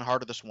where it was in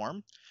Heart of the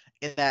Swarm,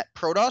 in that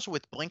Protoss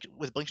with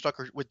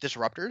Blinkstalker with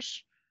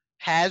Disruptors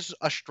has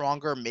a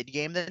stronger mid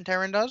game than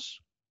Terran does.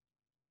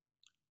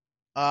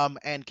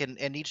 And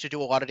needs to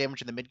do a lot of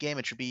damage in the mid game.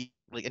 It should be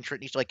like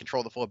needs to like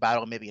control the flow of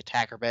battle and maybe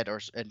attack a bit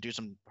and do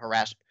some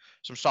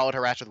solid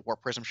harass with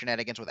Warp Prism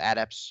shenanigans with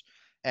Adepts.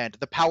 And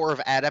the power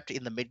of Adept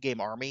in the mid game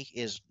army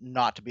is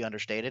not to be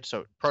understated.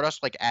 So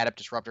Protoss like Adept,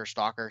 Disruptor,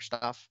 Stalker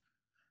stuff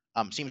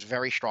seems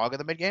very strong in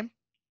the mid game.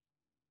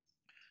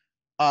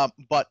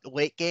 But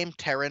late game,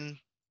 Terran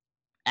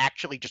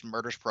actually just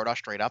murders Protoss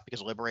straight up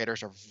because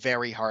Liberators are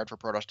very hard for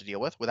Protoss to deal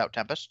with without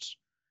Tempests.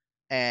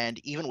 And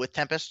even with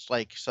Tempests,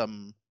 like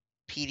some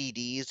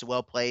PDDs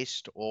well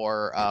placed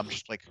or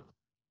just like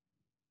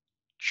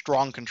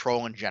strong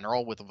control in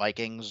general with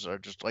Vikings or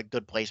just like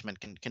good placement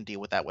can deal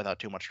with that without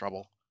too much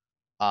trouble.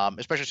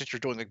 Especially since you're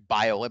doing like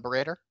Bio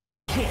Liberator.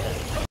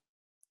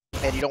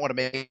 And you don't want to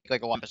make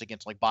like Olympus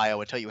against like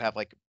Bio until you have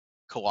like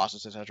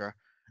Colossus, etc.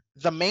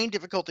 The main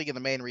difficulty and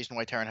the main reason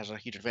why Terran has a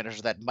huge advantage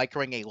is that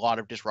microing a lot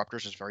of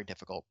disruptors is very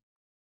difficult.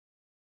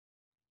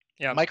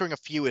 Yeah. Microing a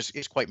few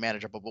is quite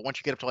manageable, but once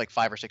you get up to like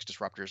 5 or 6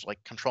 disruptors, like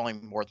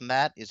controlling more than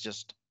that is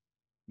just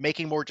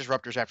making more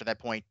disruptors after that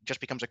point just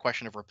becomes a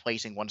question of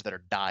replacing ones that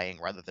are dying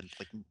rather than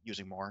like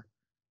using more.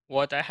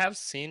 What I have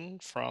seen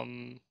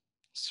from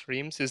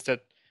streams is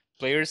that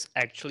players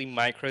actually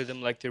micro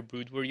them like their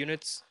brood war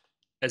units,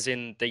 as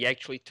in they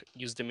actually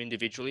use them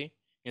individually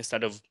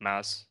instead of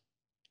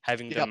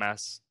having them Yep.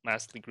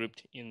 massively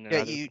grouped in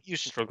Yeah, another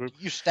control group.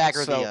 you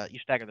stagger So,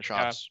 the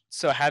shots.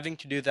 So having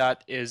to do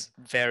that is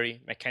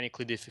very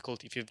mechanically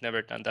difficult if you've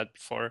never done that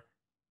before.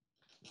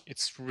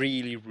 It's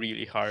really,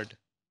 really hard.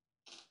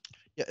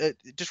 Yeah,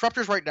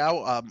 disruptors right now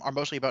are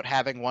mostly about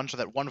having one so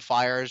that one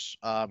fires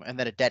and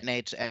then it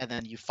detonates and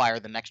then you fire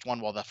the next one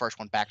while the first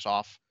one backs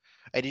off.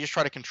 And you just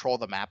try to control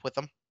the map with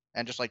them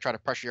and just like try to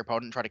pressure your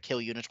opponent and try to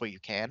kill units where you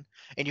can.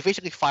 And you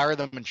basically fire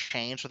them in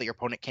chains so that your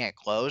opponent can't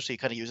close. So you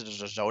kind of use it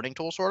as a zoning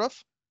tool, sort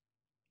of.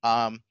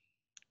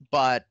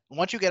 But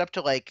once you get up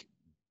to like,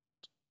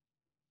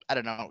 I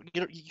don't know,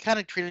 you kind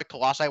of treat it a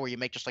Colossi where you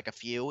make just like a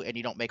few and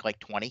you don't make like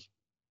 20.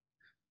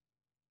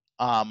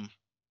 The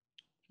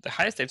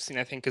highest I've seen,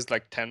 I think, is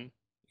like 10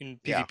 in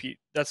PvP. Yeah.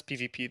 That's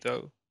PvP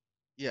though.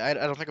 Yeah, I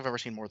don't think I've ever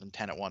seen more than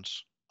 10 at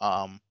once.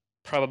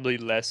 Probably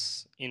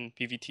less in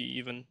PvT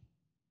even.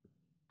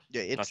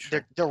 Yeah, Not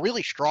sure. they're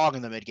really strong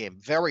in the mid game.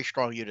 Very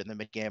strong unit in the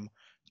mid game.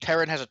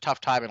 Terran has a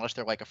tough time unless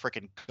they're like a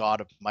freaking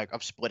god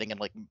of splitting and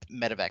like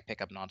medevac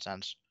pickup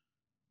nonsense.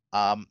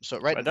 So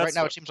right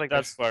now it seems like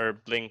that's where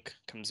Blink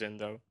comes in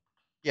though.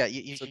 Yeah, So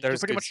you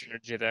there's pretty good much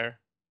synergy there.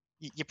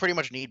 you pretty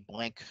much need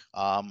Blink,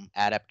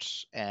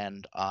 Adepts,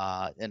 and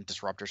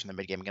Disruptors in the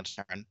mid game against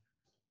Terran.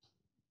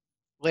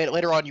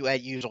 Later on, you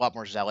use a lot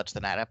more Zealots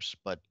than Adepts,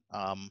 but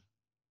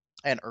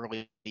and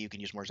early you can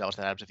use more Zealots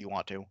than Adepts if you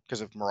want to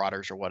because of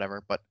Marauders or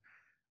whatever. But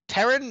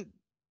Terran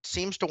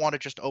seems to want to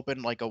just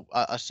open like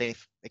a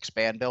safe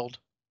expand build.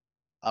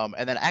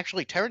 And then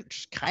actually Terran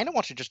just kind of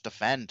wants to just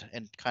defend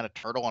and kind of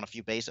turtle on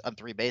 3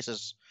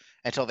 bases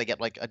until they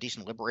get like a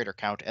decent Liberator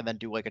count and then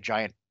do like a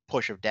giant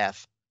push of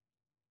death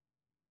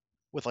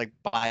with like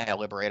Bio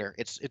Liberator.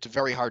 It's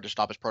very hard to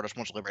stop his Protoss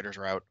once Liberators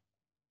are out.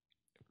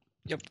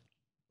 Yep.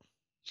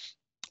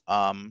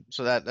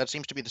 So that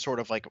seems to be the sort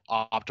of like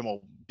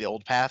optimal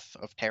build path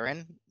of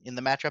Terran in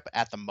the matchup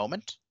at the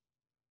moment.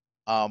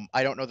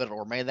 I don't know that it'll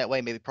remain that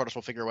way. Maybe Protoss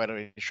will figure out a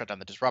way to shut down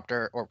the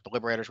Disruptor, or the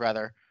Liberators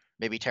rather.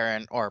 Maybe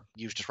Terran, or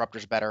use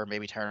Disruptors better.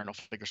 Maybe Terran will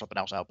figure something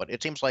else out. But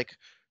it seems like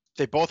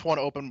they both want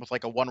to open with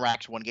like a 1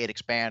 Rax, 1 Gate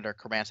expand, or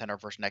Command Center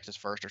versus Nexus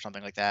first, or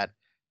something like that,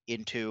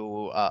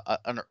 into a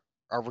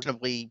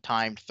reasonably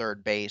timed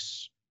third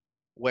base,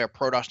 where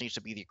Protoss needs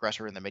to be the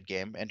aggressor in the mid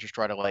game and just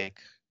try to like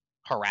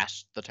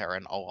harass the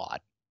Terran a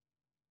lot.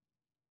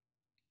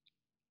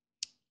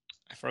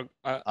 I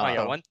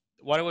forgot.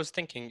 What I was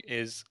thinking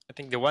is, I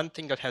think the one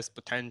thing that has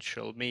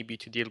potential maybe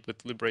to deal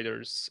with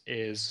Liberators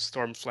is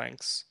Storm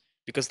Flanks,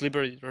 because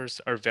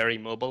Liberators are very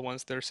mobile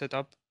once they're set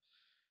up.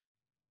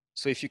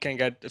 So if you can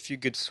get a few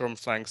good Storm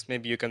Flanks,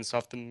 maybe you can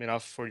soften them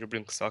enough for your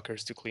Blink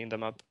Stalkers to clean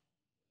them up.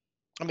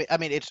 I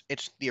mean,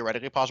 it's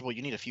theoretically possible.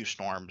 You need a few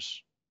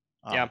storms.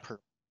 Yeah.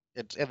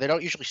 And they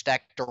don't usually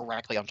stack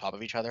directly on top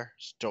of each other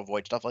to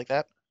avoid stuff like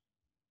that.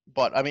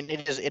 But I mean,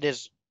 it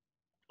is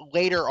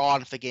later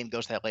on if the game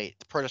goes that late,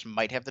 the Protoss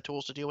might have the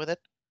tools to deal with it.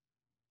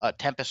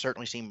 Tempest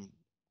certainly seem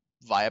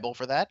viable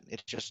for that.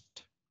 It's just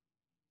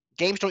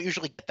games don't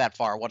usually get that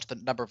far. Once the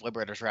number of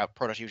Liberators are out,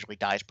 Protoss usually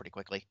dies pretty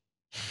quickly.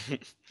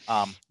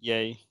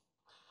 Yay.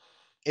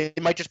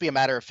 It might just be a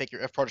matter of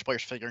Protoss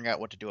players figuring out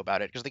what to do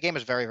about it because the game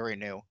is very, very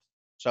new.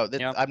 So I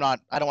don't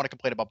want to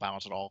complain about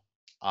balance at all.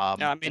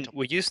 I mean,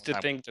 we used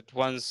to think that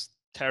once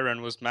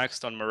Terran was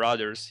maxed on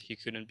Marauders, he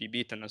couldn't be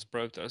beaten as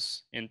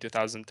Protoss in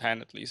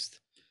 2010 at least.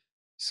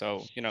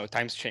 So,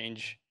 times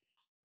change.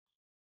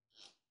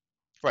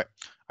 Right.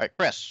 All right,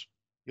 Chris,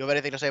 you have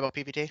anything to say about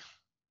PvT?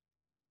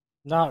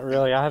 Not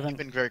really. I haven't. You've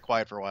been very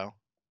quiet for a while.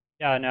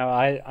 Yeah, no,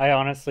 I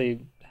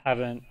honestly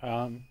haven't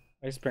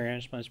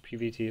experienced much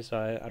PvT,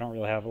 so I don't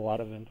really have a lot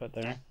of input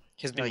there.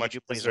 He's been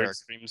watching Blizzard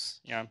streams.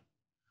 Yeah.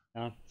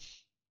 Yeah.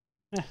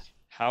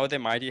 How the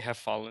mighty have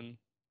fallen.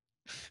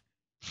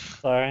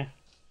 Sorry.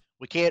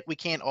 We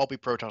can't all be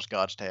Protoss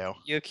gods, Teo.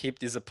 You keep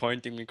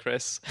disappointing me,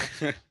 Chris.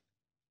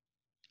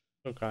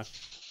 Okay.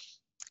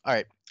 All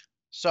right.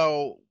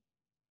 So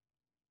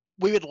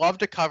we would love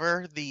to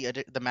cover the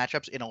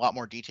matchups in a lot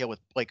more detail with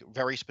like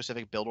very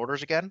specific build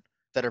orders again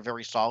that are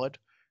very solid.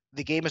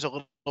 The game is a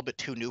little bit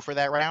too new for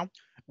that right now.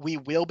 We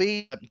will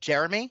be.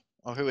 Jeremy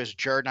who is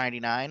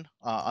Jur99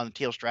 on the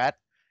Teal Strat,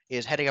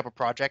 is heading up a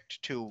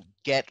project to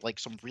get like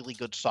some really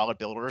good solid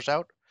build orders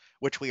out,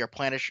 which we are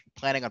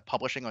planning on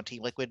publishing on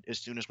T-Liquid as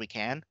soon as we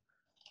can.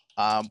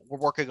 We're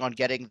working on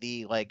getting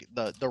the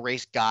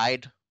race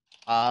guide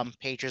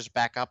pages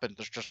back up and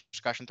there's just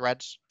discussion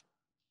threads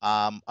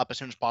up as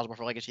soon as possible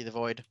for Legacy of the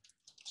Void.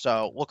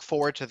 So look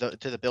forward to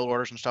the build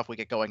orders and stuff we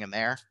get going in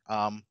there.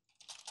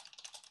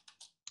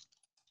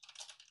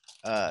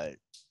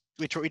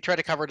 We try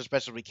to cover it as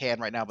best as we can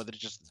right now, but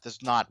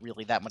there's not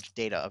really that much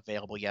data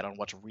available yet on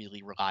what's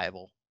really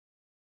reliable.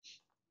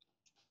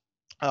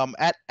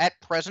 At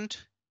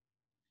present,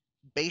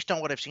 based on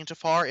what I've seen so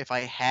far, if I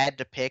had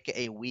to pick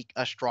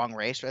a strong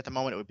racer at the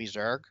moment, it would be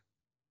Zerg.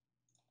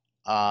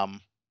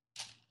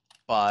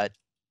 But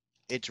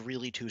it's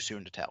really too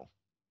soon to tell.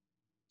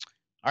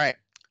 All right.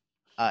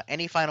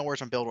 Any final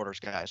words on build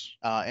orders, guys?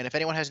 And if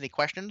anyone has any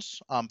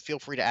questions, feel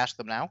free to ask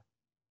them now.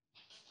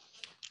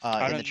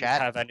 I In the don't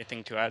chat. have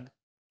anything to add.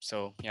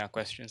 So yeah,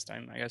 questions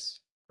time, I guess.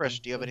 Chris,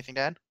 do you have anything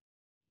to add?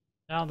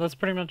 No, that's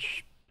pretty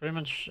much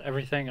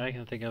everything I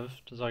can think of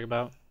to talk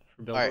about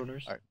for build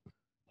orders. All right.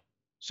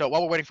 So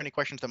while we're waiting for any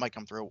questions that might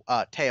come through,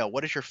 Teo,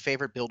 what is your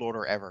favorite build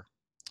order ever?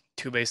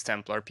 2-base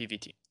Templar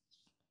PVT.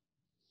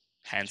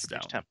 Hands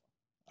down.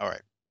 All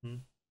right.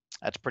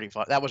 That's pretty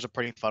fun. That was a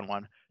pretty fun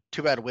one.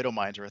 Too bad Widow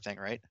Mines are a thing,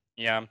 right?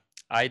 Yeah,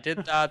 I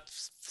did that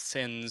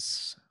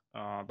since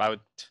about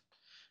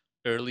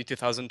early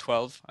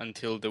 2012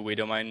 until the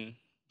Widowmine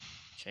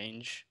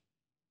change.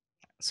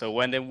 So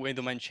when the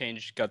Widowmine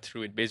change got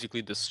through, it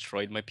basically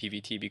destroyed my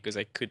PVT because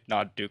I could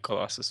not do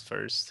Colossus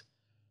first.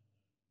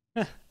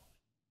 All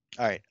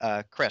right,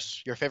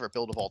 Chris, your favorite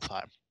build of all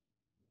time?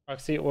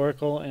 Proxy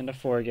Oracle and a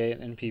 4-gate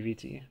in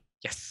PVT.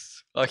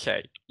 Yes.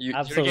 Okay. You're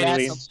Absolutely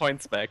getting some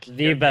points back.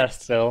 The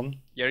best build.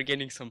 You're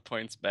getting some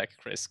points back,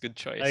 Chris. Good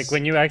choice. Like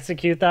when you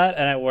execute that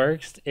and it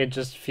works, it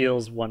just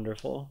feels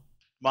wonderful.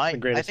 I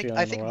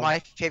think my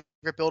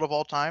favorite build of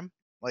all time,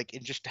 like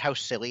in just how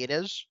silly it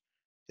is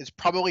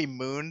probably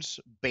Moon's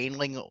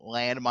Baneling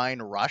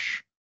Landmine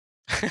Rush.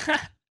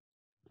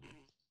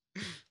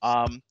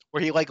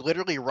 Where he like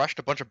literally rushed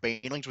a bunch of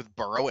Banelings with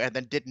Burrow and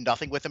then did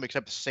nothing with them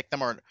except stick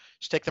them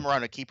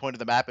around a key point of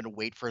the map and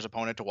wait for his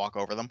opponent to walk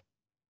over them.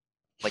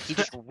 Like he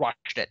just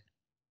rushed it.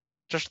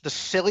 Just the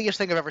silliest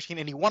thing I've ever seen,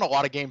 and he won a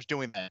lot of games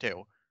doing that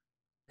too.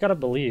 Gotta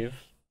believe.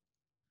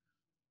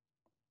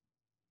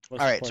 All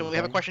right, so we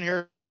have a question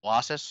here.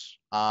 Colossus.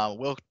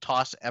 Will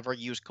TOS ever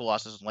use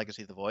Colossus in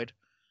Legacy of the Void?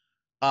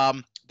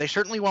 They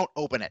certainly won't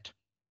open it.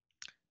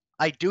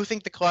 I do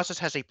think the Colossus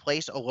has a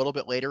place a little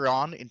bit later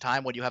on in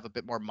time when you have a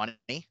bit more money,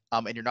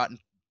 and you're not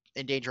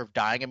in danger of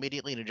dying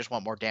immediately and you just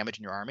want more damage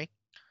in your army.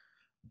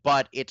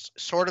 But it's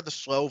sort of the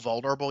slow,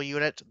 vulnerable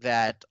unit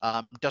that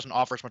doesn't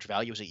offer as much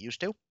value as it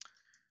used to.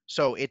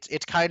 So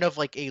it's kind of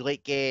like a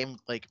late game,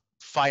 like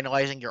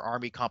finalizing your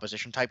army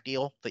composition type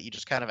deal that you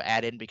just kind of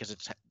add in because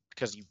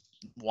you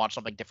want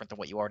something different than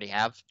what you already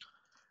have,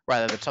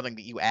 rather than something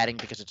that you adding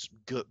because it's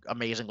good,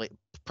 amazingly,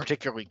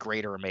 particularly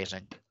great or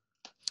amazing.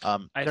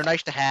 They're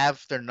nice to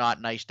have. They're not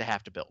nice to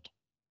have to build.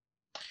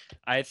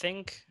 I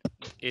think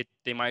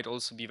they might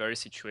also be very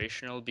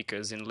situational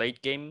because in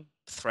late game,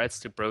 threats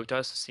to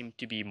Protoss seem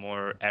to be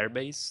more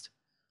air-based,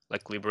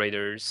 like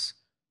Liberators,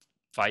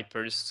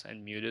 Vipers,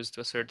 and Mutas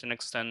to a certain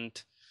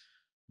extent.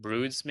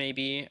 Broods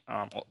maybe.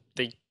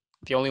 The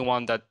only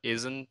one that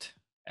isn't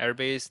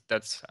air-based,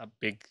 that's a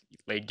big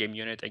late game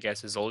unit, I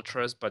guess, is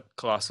Ultras, but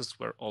Colossus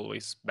were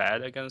always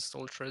bad against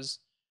Ultras.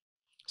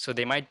 So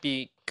they might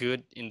be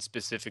good in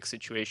specific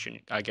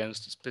situation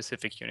against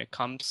specific unit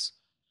comps,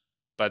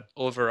 but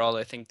overall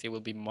I think they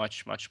will be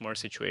much, much more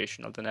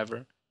situational than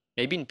ever.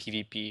 Maybe in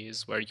PvP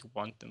is where you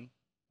want them.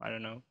 I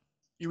don't know.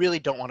 You really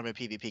don't want them in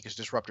PvP because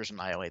Disruptors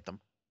annihilate them.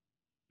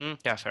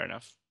 Yeah, fair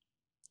enough.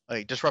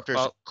 Like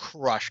Disruptors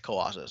crush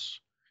Colossus.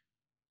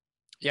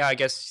 Yeah, I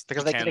guess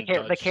because they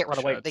can't run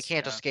away. They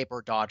can't escape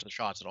or dodge the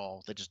shots at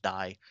all. They just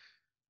die.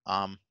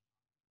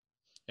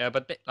 Yeah,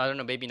 but I don't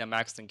know, maybe in a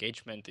maxed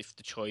engagement, if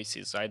the choice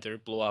is either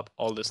blow up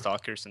all the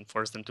Stalkers and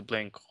force them to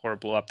blink, or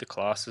blow up the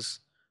Colossus,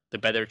 the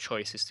better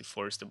choice is to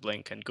force the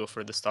blink and go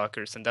for the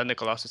Stalkers, and then the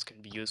Colossus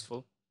can be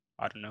useful.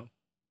 I don't know.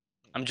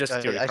 I'm just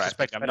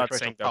theoretically. I'm not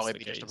saying that's the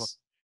case.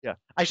 Yeah,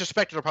 I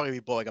suspect it'll probably be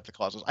blowing up the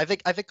Colossus. I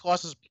think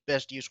Colossus'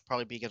 best use will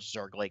probably be against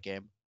Zerg late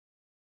game.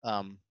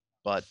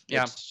 But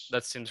yeah,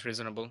 that seems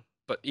reasonable.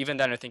 But even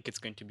then, I think it's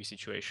going to be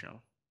situational.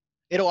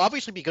 It'll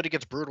obviously be good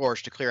against Brood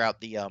Wars to clear out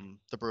the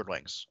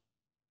Broodlings.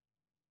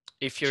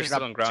 If you're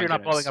still on ground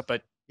units, blowing up,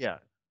 but yeah.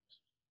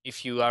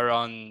 If you are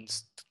on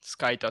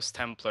Skytoss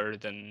Templar,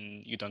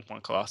 then you don't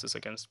want Colossus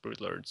against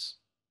Broodlords.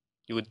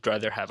 You would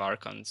rather have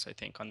Archons, I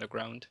think, on the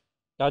ground.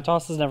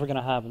 Skytoss is never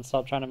gonna happen.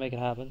 Stop trying to make it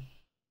happen.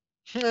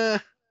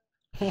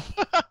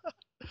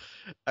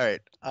 All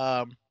right.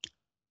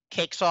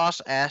 Cake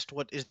Sauce asked,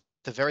 "What is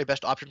the very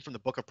best option from the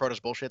Book of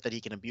Protoss bullshit that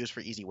he can abuse for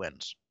easy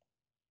wins?"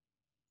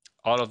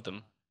 All of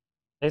them.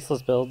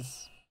 Faceless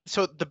builds.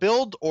 So the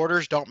build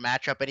orders don't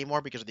match up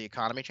anymore because of the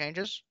economy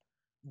changes,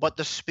 but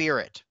the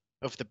spirit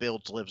of the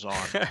builds lives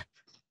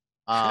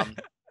on.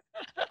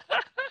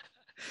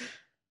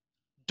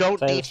 Don't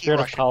Say the DT spirit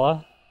of rush.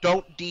 Kala.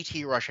 Don't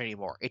DT rush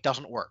anymore. It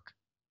doesn't work.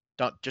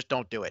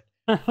 Don't do it.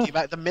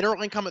 The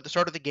mineral income at the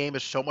start of the game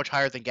is so much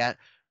higher than gas.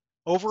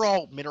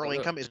 Overall, mineral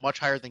income is much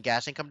higher than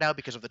gas income now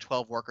because of the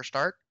 12 worker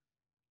start.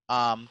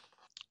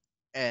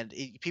 And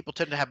people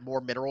tend to have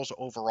more minerals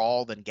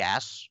overall than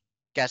gas.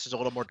 Gas is a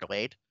little more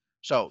delayed.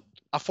 So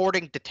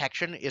affording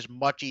detection is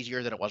much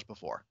easier than it was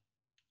before.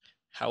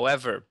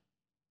 However,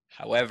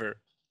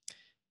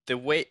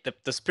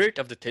 the spirit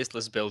of the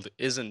tasteless build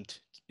isn't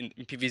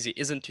in PvZ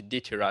isn't to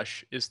DT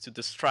rush, is to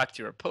distract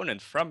your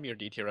opponent from your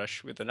DT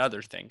rush with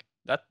another thing.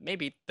 That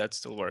maybe that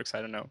still works.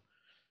 I don't know.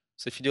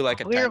 So if you do like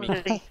a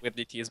timing Clearly, with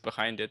DTs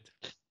behind it,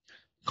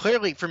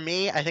 clearly for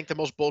me, I think the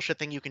most bullshit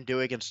thing you can do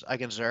against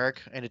Zerg,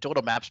 and it's a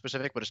little map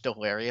specific, but it's still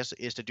hilarious,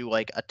 is to do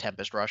like a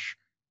Tempest rush.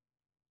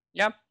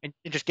 yeah, And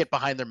just get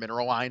behind their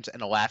mineral lines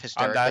and laugh on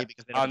hysterically that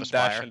because they don't have on a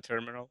dash spire. and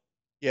terminal,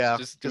 Yeah.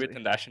 just do it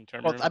in dash and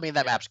Well, terminal. I mean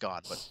that yeah. map's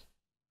gone, but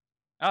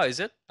Oh, is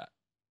it?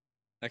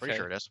 pretty Okay.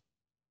 sure it is.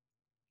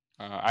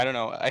 I don't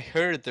know. I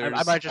heard there's.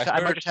 I might just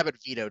heard, have it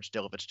vetoed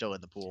still if it's still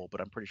in the pool,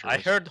 but I'm pretty sure. I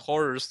heard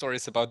horror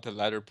stories about the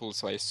ladder pool,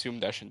 so I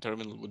assumed dash and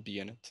terminal would be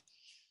in it.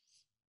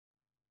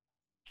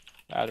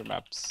 Ladder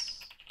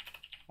maps.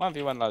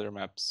 1v1 ladder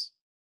maps.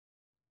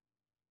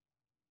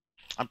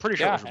 I'm pretty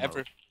sure Yeah, it was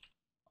removed.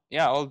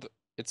 yeah,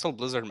 it's all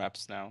Blizzard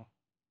maps now.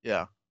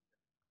 Yeah.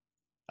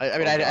 I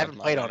mean, Oh, I God, haven't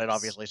played on it, Linux.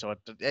 obviously, so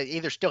it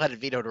either still had it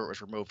vetoed or it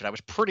was removed. And I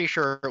was pretty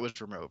sure it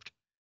was removed.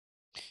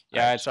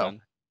 Yeah, Right, it's so,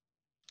 done.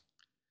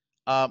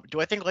 do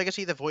I think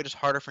Legacy of the Void is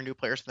harder for new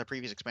players than the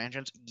previous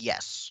expansions?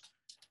 Yes.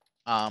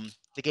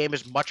 The game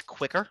is much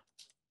quicker.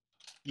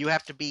 You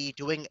have to be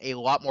doing a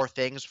lot more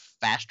things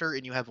faster,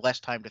 and you have less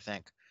time to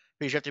think.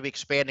 Because you have to be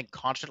expanding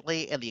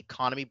constantly, and the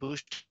economy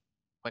boosts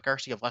quicker,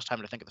 so you have less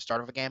time to think at the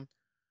start of a game.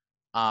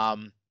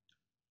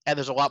 And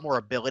there's a lot more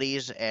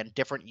abilities and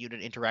different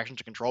unit interactions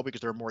to control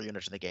because there are more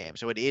units in the game.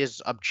 So it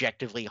is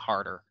objectively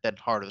harder than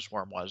Heart of the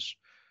Swarm was.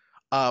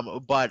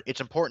 But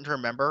it's important to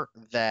remember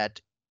that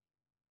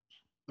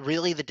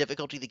really the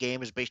difficulty of the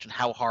game is based on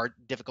how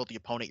difficult the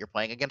opponent you're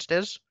playing against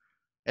is,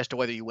 as to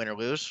whether you win or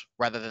lose,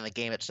 rather than the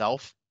game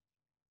itself.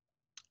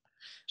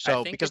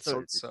 So I think because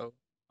it's also.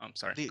 I'm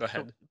sorry. Go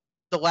ahead.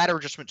 The ladder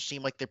adjustments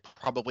seem like they're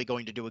probably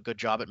going to do a good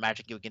job at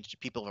matching you against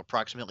people of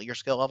approximately your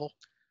skill level.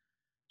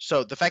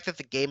 So the fact that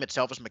the game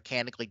itself is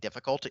mechanically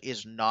difficult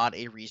is not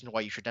a reason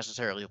why you should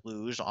necessarily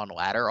lose on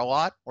ladder a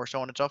lot, or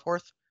so on and so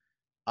forth.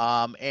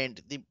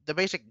 And the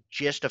basic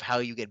gist of how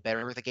you get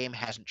better with the game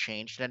hasn't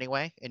changed in any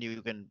way, and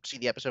you can see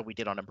the episode we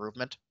did on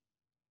improvement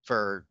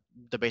for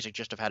the basic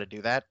gist of how to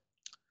do that.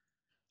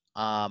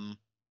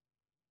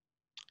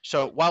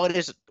 So while it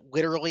is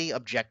literally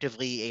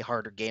objectively a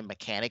harder game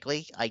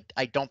mechanically,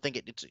 I don't think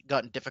it's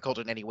gotten difficult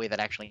in any way that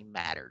actually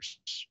matters.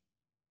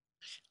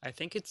 I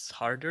think it's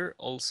harder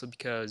also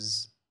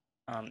because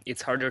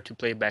it's harder to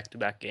play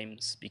back-to-back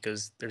games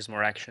because there's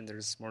more action,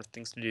 there's more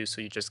things to do,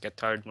 so you just get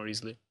tired more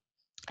easily.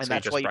 And so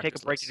that's why you take a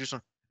practice break to less. do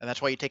some. And that's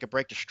why you take a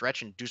break to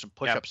stretch and do some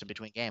push-ups in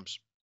between games.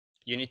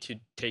 You need to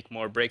take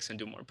more breaks and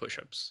do more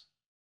push-ups.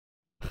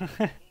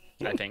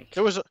 I think.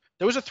 There was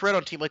a thread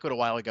on Team Liquid a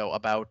while ago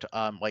about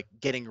like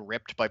getting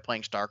ripped by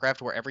playing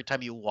StarCraft, where every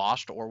time you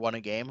lost or won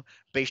a game,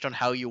 based on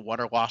how you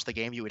won or lost the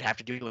game, you would have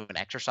to do an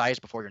exercise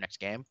before your next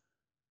game.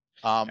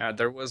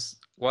 There was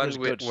one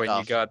when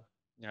you got.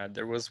 Yeah,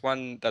 there was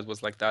one that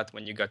was like that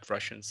when you got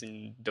Russians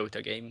in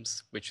Dota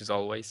games, which is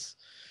always.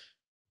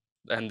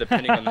 And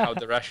depending on how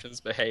the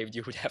Russians behaved,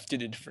 you would have to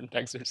do different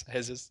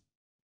exercises.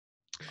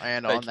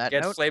 And like on that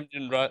get note, flamed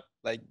in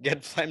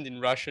get flamed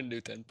in Russian,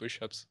 do 10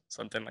 push-ups,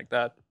 something like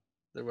that.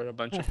 There were a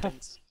bunch of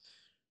things.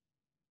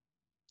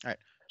 All right.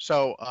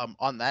 So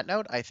on that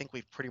note, I think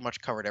we've pretty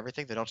much covered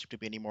everything. There don't seem to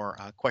be any more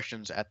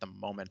questions at the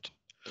moment.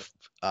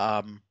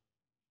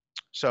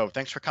 So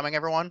thanks for coming,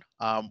 everyone.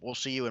 We'll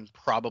see you in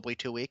probably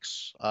 2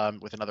 weeks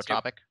with another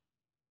topic.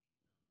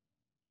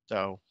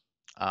 So,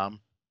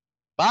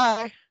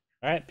 bye.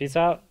 All right, peace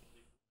out.